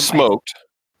 So I smoked.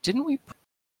 Didn't we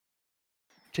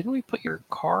put your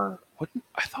car?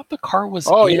 I thought the car was.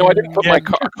 Oh, I didn't put Yeah, my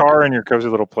put your car in your cozy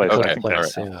little place. Okay, I think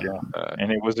place, that's yeah.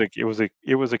 And it was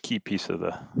a key piece of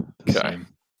the Okay. scene.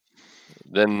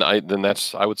 Then I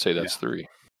would say that's 3.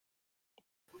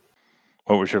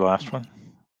 What was your last one?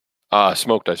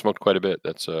 Smoked. I smoked quite a bit.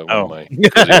 That's one Oh. of my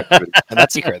cozy activities. And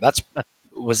that's secret.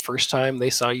 Was the first time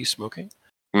they saw you smoking.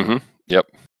 Mm-hmm. Yep.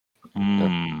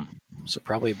 Mm. So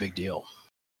probably a big deal.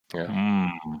 Yeah.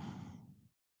 Mm.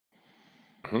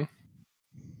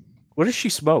 What does she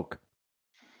smoke?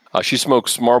 She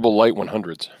smokes Marble Light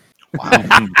 100s.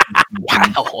 Wow.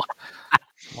 Wow.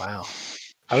 Wow.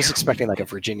 I was expecting like a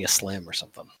Virginia Slim or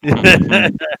something.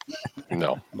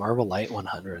 No. Marble Light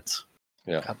 100s.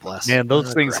 Yeah. God bless. Man,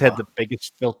 those things had Grandma. the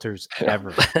biggest filters Yeah.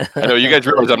 ever. I know you guys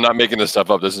realize I'm not making this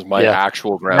stuff up. This is my Yeah.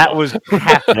 actual grandma. That was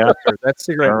half filter. That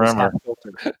cigarette was half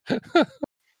remember. filtered.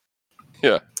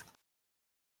 Yeah.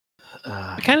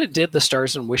 I kind of did the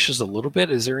Stars and Wishes a little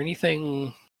bit. Is there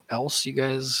anything else you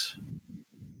guys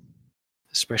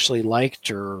especially liked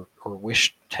or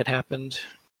wished had happened?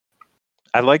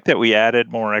 I like that we added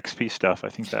more XP stuff. I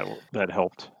think that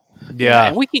helped. Yeah.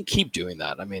 And we can keep doing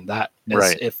that. I mean, that is,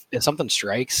 Right. if something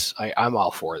strikes, I'm all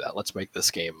for that. Let's make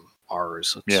this game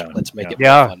ours. Let's make it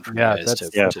Yeah. more fun for Yeah, you guys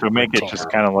that's- to So make it control. just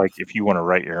kind of like if you want to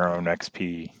write your own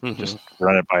XP, just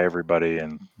run it by everybody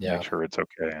and Yeah. make sure it's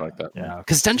okay. I like that. Yeah.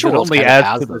 Because Denture It World only only adds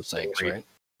has to the those things, story. right?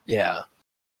 Yeah.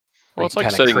 Well, it's You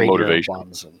like kinda setting create your own motivation.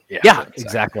 bonds and- Yeah,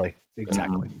 exactly.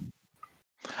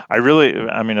 I really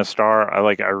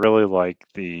like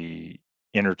the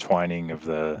intertwining of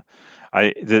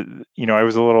I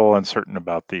was a little uncertain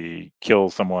about the kill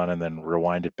someone and then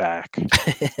rewind it back.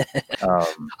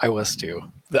 I was too.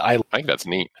 I think that's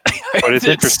neat. But it's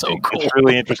interesting. So cool. It's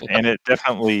really interesting, and it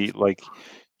definitely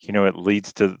it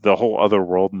leads to the whole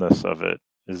otherworldness of it.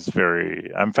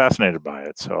 I'm fascinated by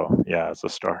it. So yeah, it's a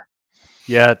star.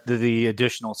 Yeah, the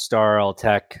additional star I'll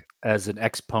tack as an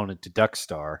exponent to Duck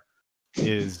Star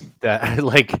is that I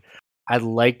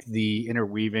like the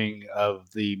interweaving of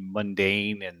the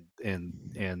mundane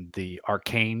and the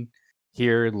arcane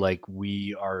here. Like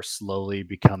we are slowly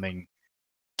becoming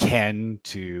kin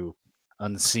to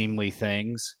unseemly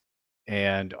things,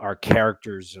 and our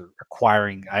characters are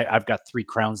acquiring. I've got 3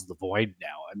 crowns of the void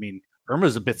now. I mean,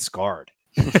 Irma's a bit scarred.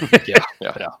 Yeah.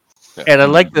 And I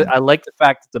like the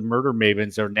fact that the murder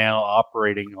mavens are now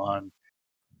operating on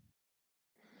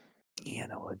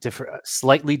a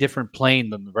slightly different plane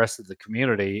than the rest of the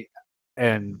community,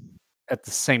 and at the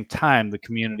same time the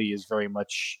community is very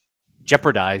much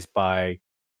jeopardized by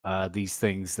these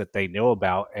things that they know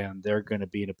about, and they're going to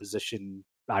be in a position,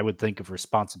 I would think, of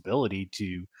responsibility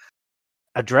to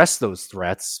address those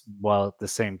threats while at the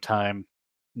same time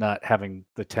not having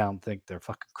the town think they're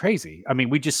fucking crazy. I mean,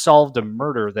 we just solved a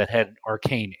murder that had an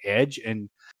arcane edge, and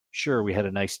sure, we had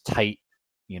a nice tight,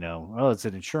 it's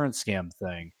an insurance scam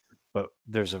thing, but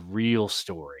there's a real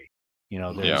story.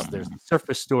 There's the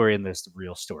surface story and there's the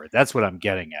real story. That's what I'm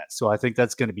getting at. So I think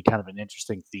that's going to be kind of an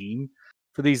interesting theme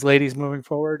for these ladies moving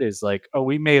forward, is like, oh,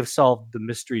 we may have solved the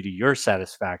mystery to your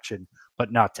satisfaction,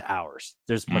 but not to ours.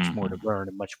 There's much more to learn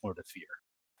and much more to fear.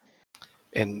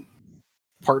 And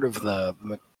part of the,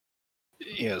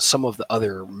 some of the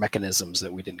other mechanisms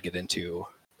that we didn't get into.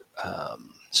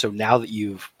 So now that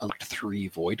you've unlocked 3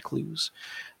 void clues,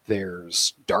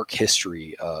 there's dark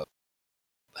history of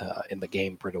in the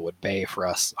game Brittlewood Bay for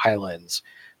us Highlands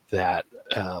that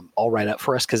all right up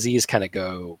for us, because these kind of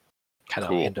go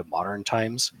into modern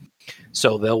times.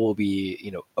 So there will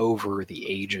be, over the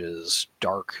ages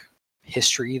dark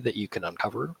history that you can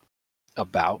uncover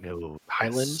about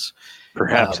Highlands.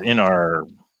 Perhaps in our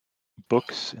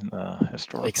books in the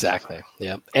historical. Exactly.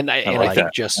 Yeah. And I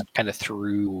think just kind of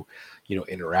through,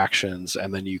 interactions,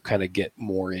 and then you kind of get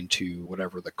more into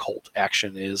whatever the cult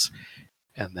action is.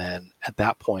 And then at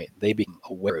that point, they become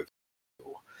aware of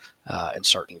you and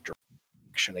starting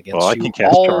direction against you. I can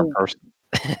cast charm person.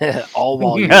 All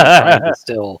while you're trying to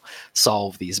still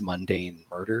solve these mundane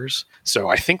murders. So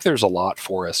I think there's a lot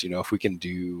for us, if we can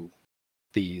do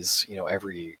these,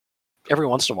 every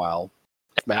once in a while.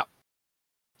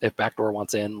 If Backdoor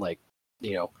wants in, I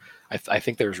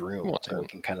think there's room and we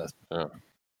can kind of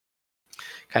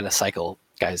cycle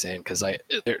guys in, because I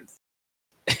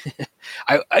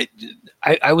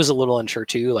was a little unsure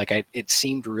too. It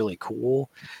seemed really cool,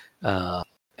 and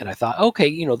I thought,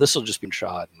 okay, this will just be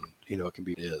shot, and it can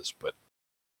be what it is. But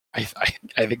I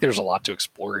think there's a lot to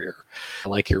explore here. I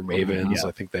like your Mavens. Yeah.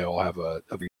 I think they all have a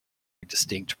very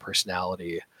distinct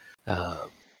personality,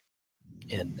 and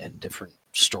different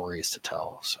stories to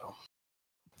tell. So,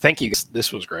 thank you.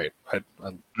 This was great.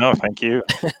 No, thank you.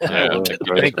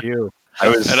 Thank you.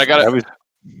 I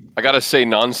gotta say,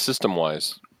 non-system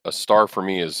wise, a star for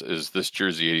me is this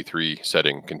Jersey 83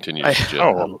 setting continues to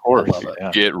of course,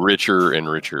 get richer and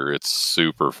richer. It's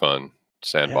super fun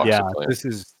sandbox. Yeah,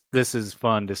 this is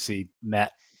fun to see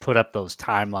Matt put up those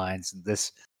timelines, and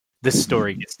this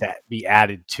story gets to be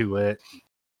added to it.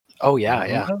 Oh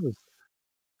yeah.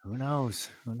 Who knows?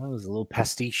 A little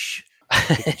pastiche.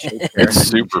 It's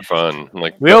super fun.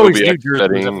 We always knew Jersey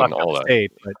was a fucked up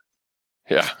state, but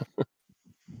yeah.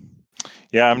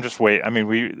 Yeah, I'm just waiting. I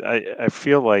mean, I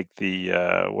feel like the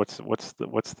what's the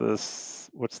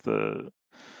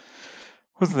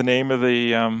name of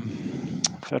the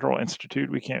Federal Institute?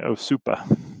 SUPA.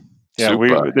 Yeah,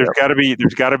 SUPA, there's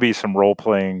got to be some role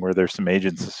playing where there's some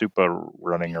agents of SUPA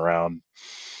running around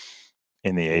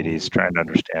in the 80s trying to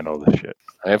understand all this shit.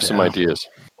 I have some ideas.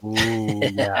 Ooh,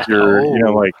 yeah.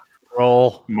 Like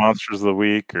roll Monsters of the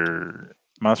Week or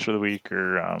I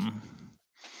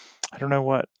don't know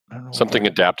what. Something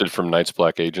adapted from Night's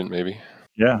Black Agent, maybe.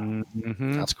 Yeah.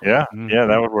 Mm-hmm. That's cool. Yeah. Mm-hmm. Yeah,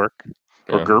 that would work.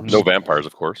 Or GURPS. No vampires,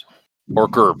 of course. Or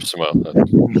GURPS. Well,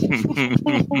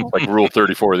 like Rule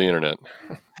 34 of the internet.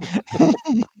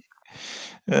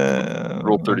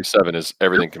 Rule 37 is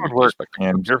everything can be work.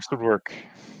 And GURPS would work.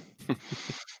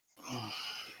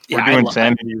 We're doing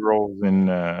sanity rolls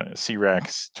in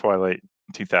C-Rack's Twilight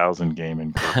 2000 game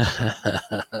in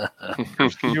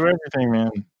GURPS. You do everything,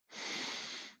 man.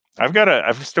 I've got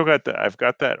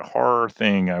that horror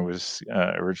thing I was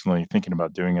originally thinking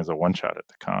about doing as a one shot at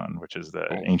the con, which is the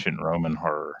ancient Roman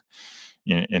horror,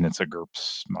 and it's a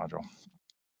GURPS module.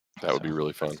 That would be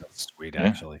really fun. That's sweet,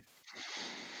 actually.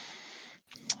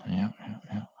 Yeah.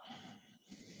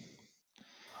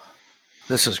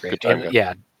 This is great. And,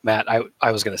 yeah, Matt,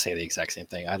 I was going to say the exact same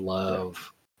thing. I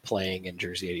love playing in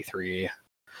Jersey 83.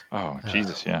 Oh,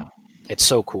 Jesus, yeah. It's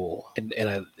so cool, and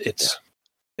it's.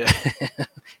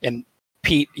 And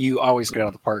Pete, you always get out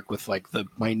of the park with the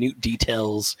minute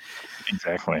details.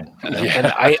 Exactly.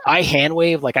 And I hand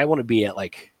wave I want to be at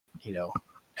at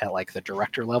the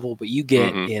director level, but you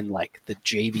get in the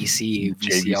JVC,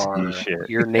 VCR, shit.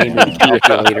 You're naming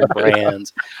calculator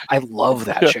brands. I love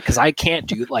that shit because I can't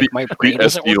do my brain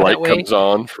doesn't work light that way. Comes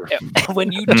on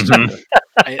when you just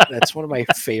that's one of my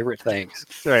favorite things.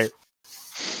 That's right.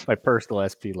 My personal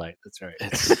SP light. That's right.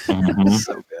 It's so good.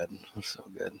 It's so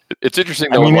good. It's interesting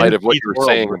though, in light of what you were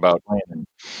saying about.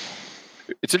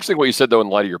 It's interesting what you said though, in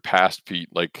light of your past, Pete.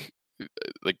 Like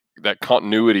that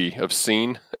continuity of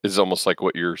scene is almost like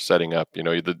what you're setting up.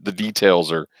 The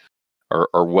details are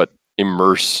what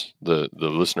immerse the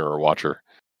listener or watcher.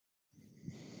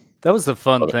 That was the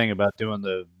fun thing about doing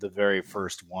the very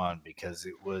first one, because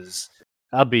it was.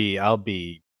 I'll be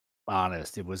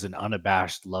honest, it was an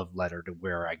unabashed love letter to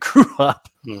where I grew up.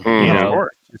 Just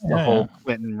the whole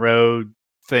Clinton Road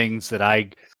things that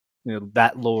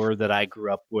that lore that I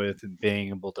grew up with, and being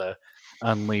able to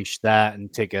unleash that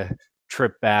and take a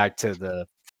trip back to the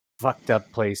fucked up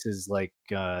places like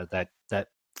that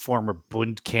former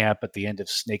Bund camp at the end of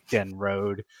Snake Den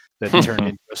Road that turned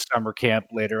into a summer camp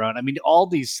later on. I mean, all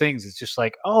these things. It's just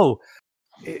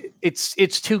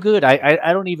it's too good.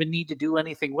 I don't even need to do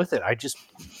anything with it. I just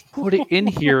put it in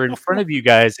here in front of you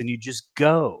guys, and you just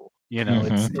go. You know,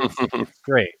 it's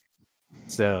great.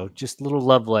 So just little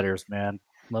love letters, man.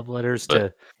 Love letters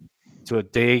to a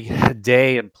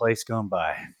day and place gone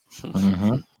by.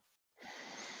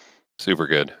 Super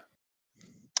good.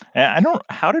 And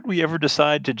how did we ever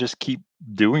decide to just keep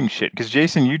doing shit? Because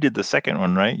Jason, you did the second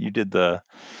one, right? You did the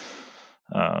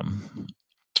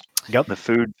the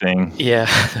food thing. Yeah.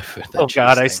 Oh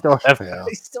God, I still have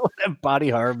body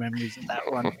horror memories of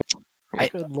that one.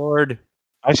 Good Lord.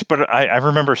 I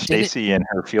remember Stacy and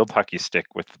her field hockey stick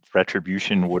with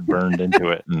retribution wood burned into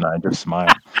it, and I just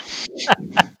smiled.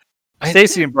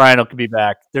 Stacy and Brian can be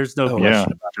back. There's no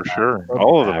question about for that. sure.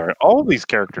 All of these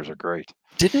characters are great.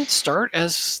 Didn't it start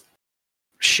as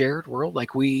shared world?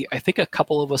 Like I think a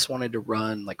couple of us wanted to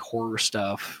run like horror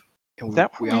stuff. And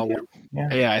we all did?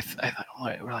 Yeah. I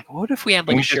thought we're like, what if we had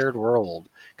like a shared world?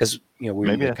 Because we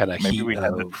were kind of heat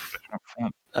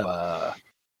of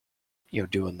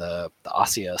doing the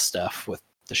ASIA stuff with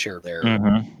the share there.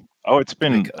 Oh, it's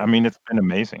been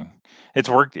amazing. It's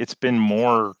worked. It's been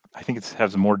more. I think it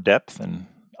has more depth than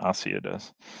ASIA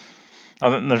does.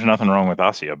 There's nothing wrong with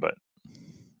ASIA, but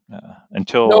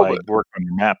until I work on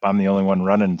your map, I'm the only one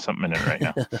running something in it right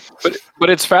now. but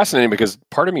it's fascinating because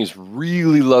part of me is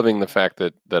really loving the fact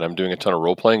that I'm doing a ton of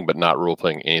role playing, but not role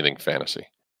playing anything fantasy.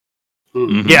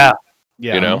 Yeah.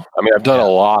 You know, I mean, I've done a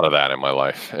lot of that in my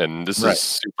life, and this is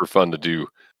super fun to do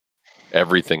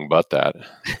everything but that.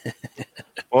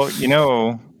 Well,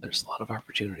 there's a lot of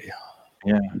opportunity.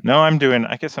 Yeah. No, I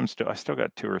still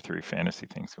got 2 or 3 fantasy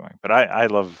things going, but I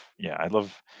love.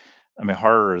 I mean,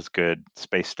 horror is good.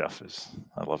 Space stuff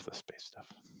I love the space stuff.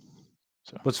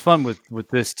 So what's fun with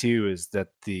this too is that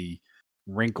the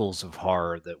wrinkles of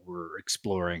horror that we're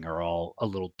exploring are all a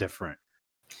little different.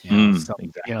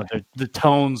 Exactly. The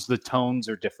tones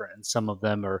are different, and some of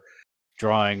them are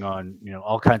drawing on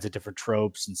all kinds of different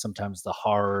tropes, and sometimes the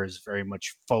horror is very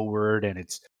much forward and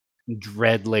it's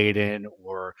dread laden,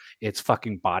 or it's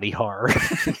fucking body horror.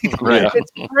 Right.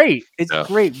 It's great. It's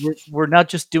great. We're not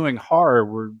just doing horror,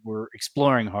 we're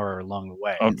exploring horror along the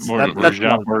way.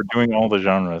 We're doing all the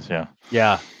genres.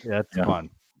 Yeah, it's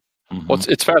fun. Well,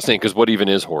 it's fascinating because what even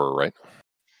is horror, right?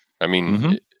 I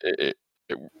mean,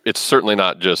 it's certainly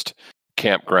not just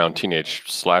campground teenage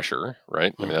slasher,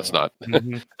 right? I mean, that's not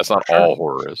that's not all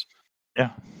horror is.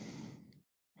 Yeah,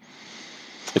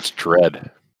 it's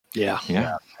dread. Yeah.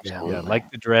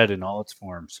 Like the dread in all its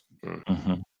forms.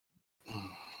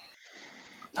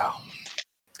 Oh,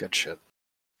 good shit.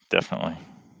 Definitely.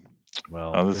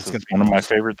 Well, this is one of my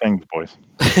favorite things, boys.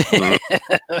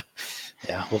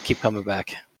 Yeah, we'll keep coming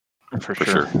back. For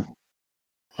sure.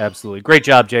 Absolutely. Great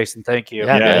job, Jason. Thank you.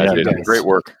 Yeah, great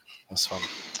work. That's fun.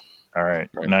 All right.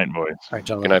 Good night, boys. All right,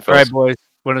 gentlemen. Good night, All fellas. right, boys.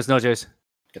 Buenas noches.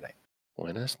 Good night.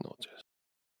 Buenas noches.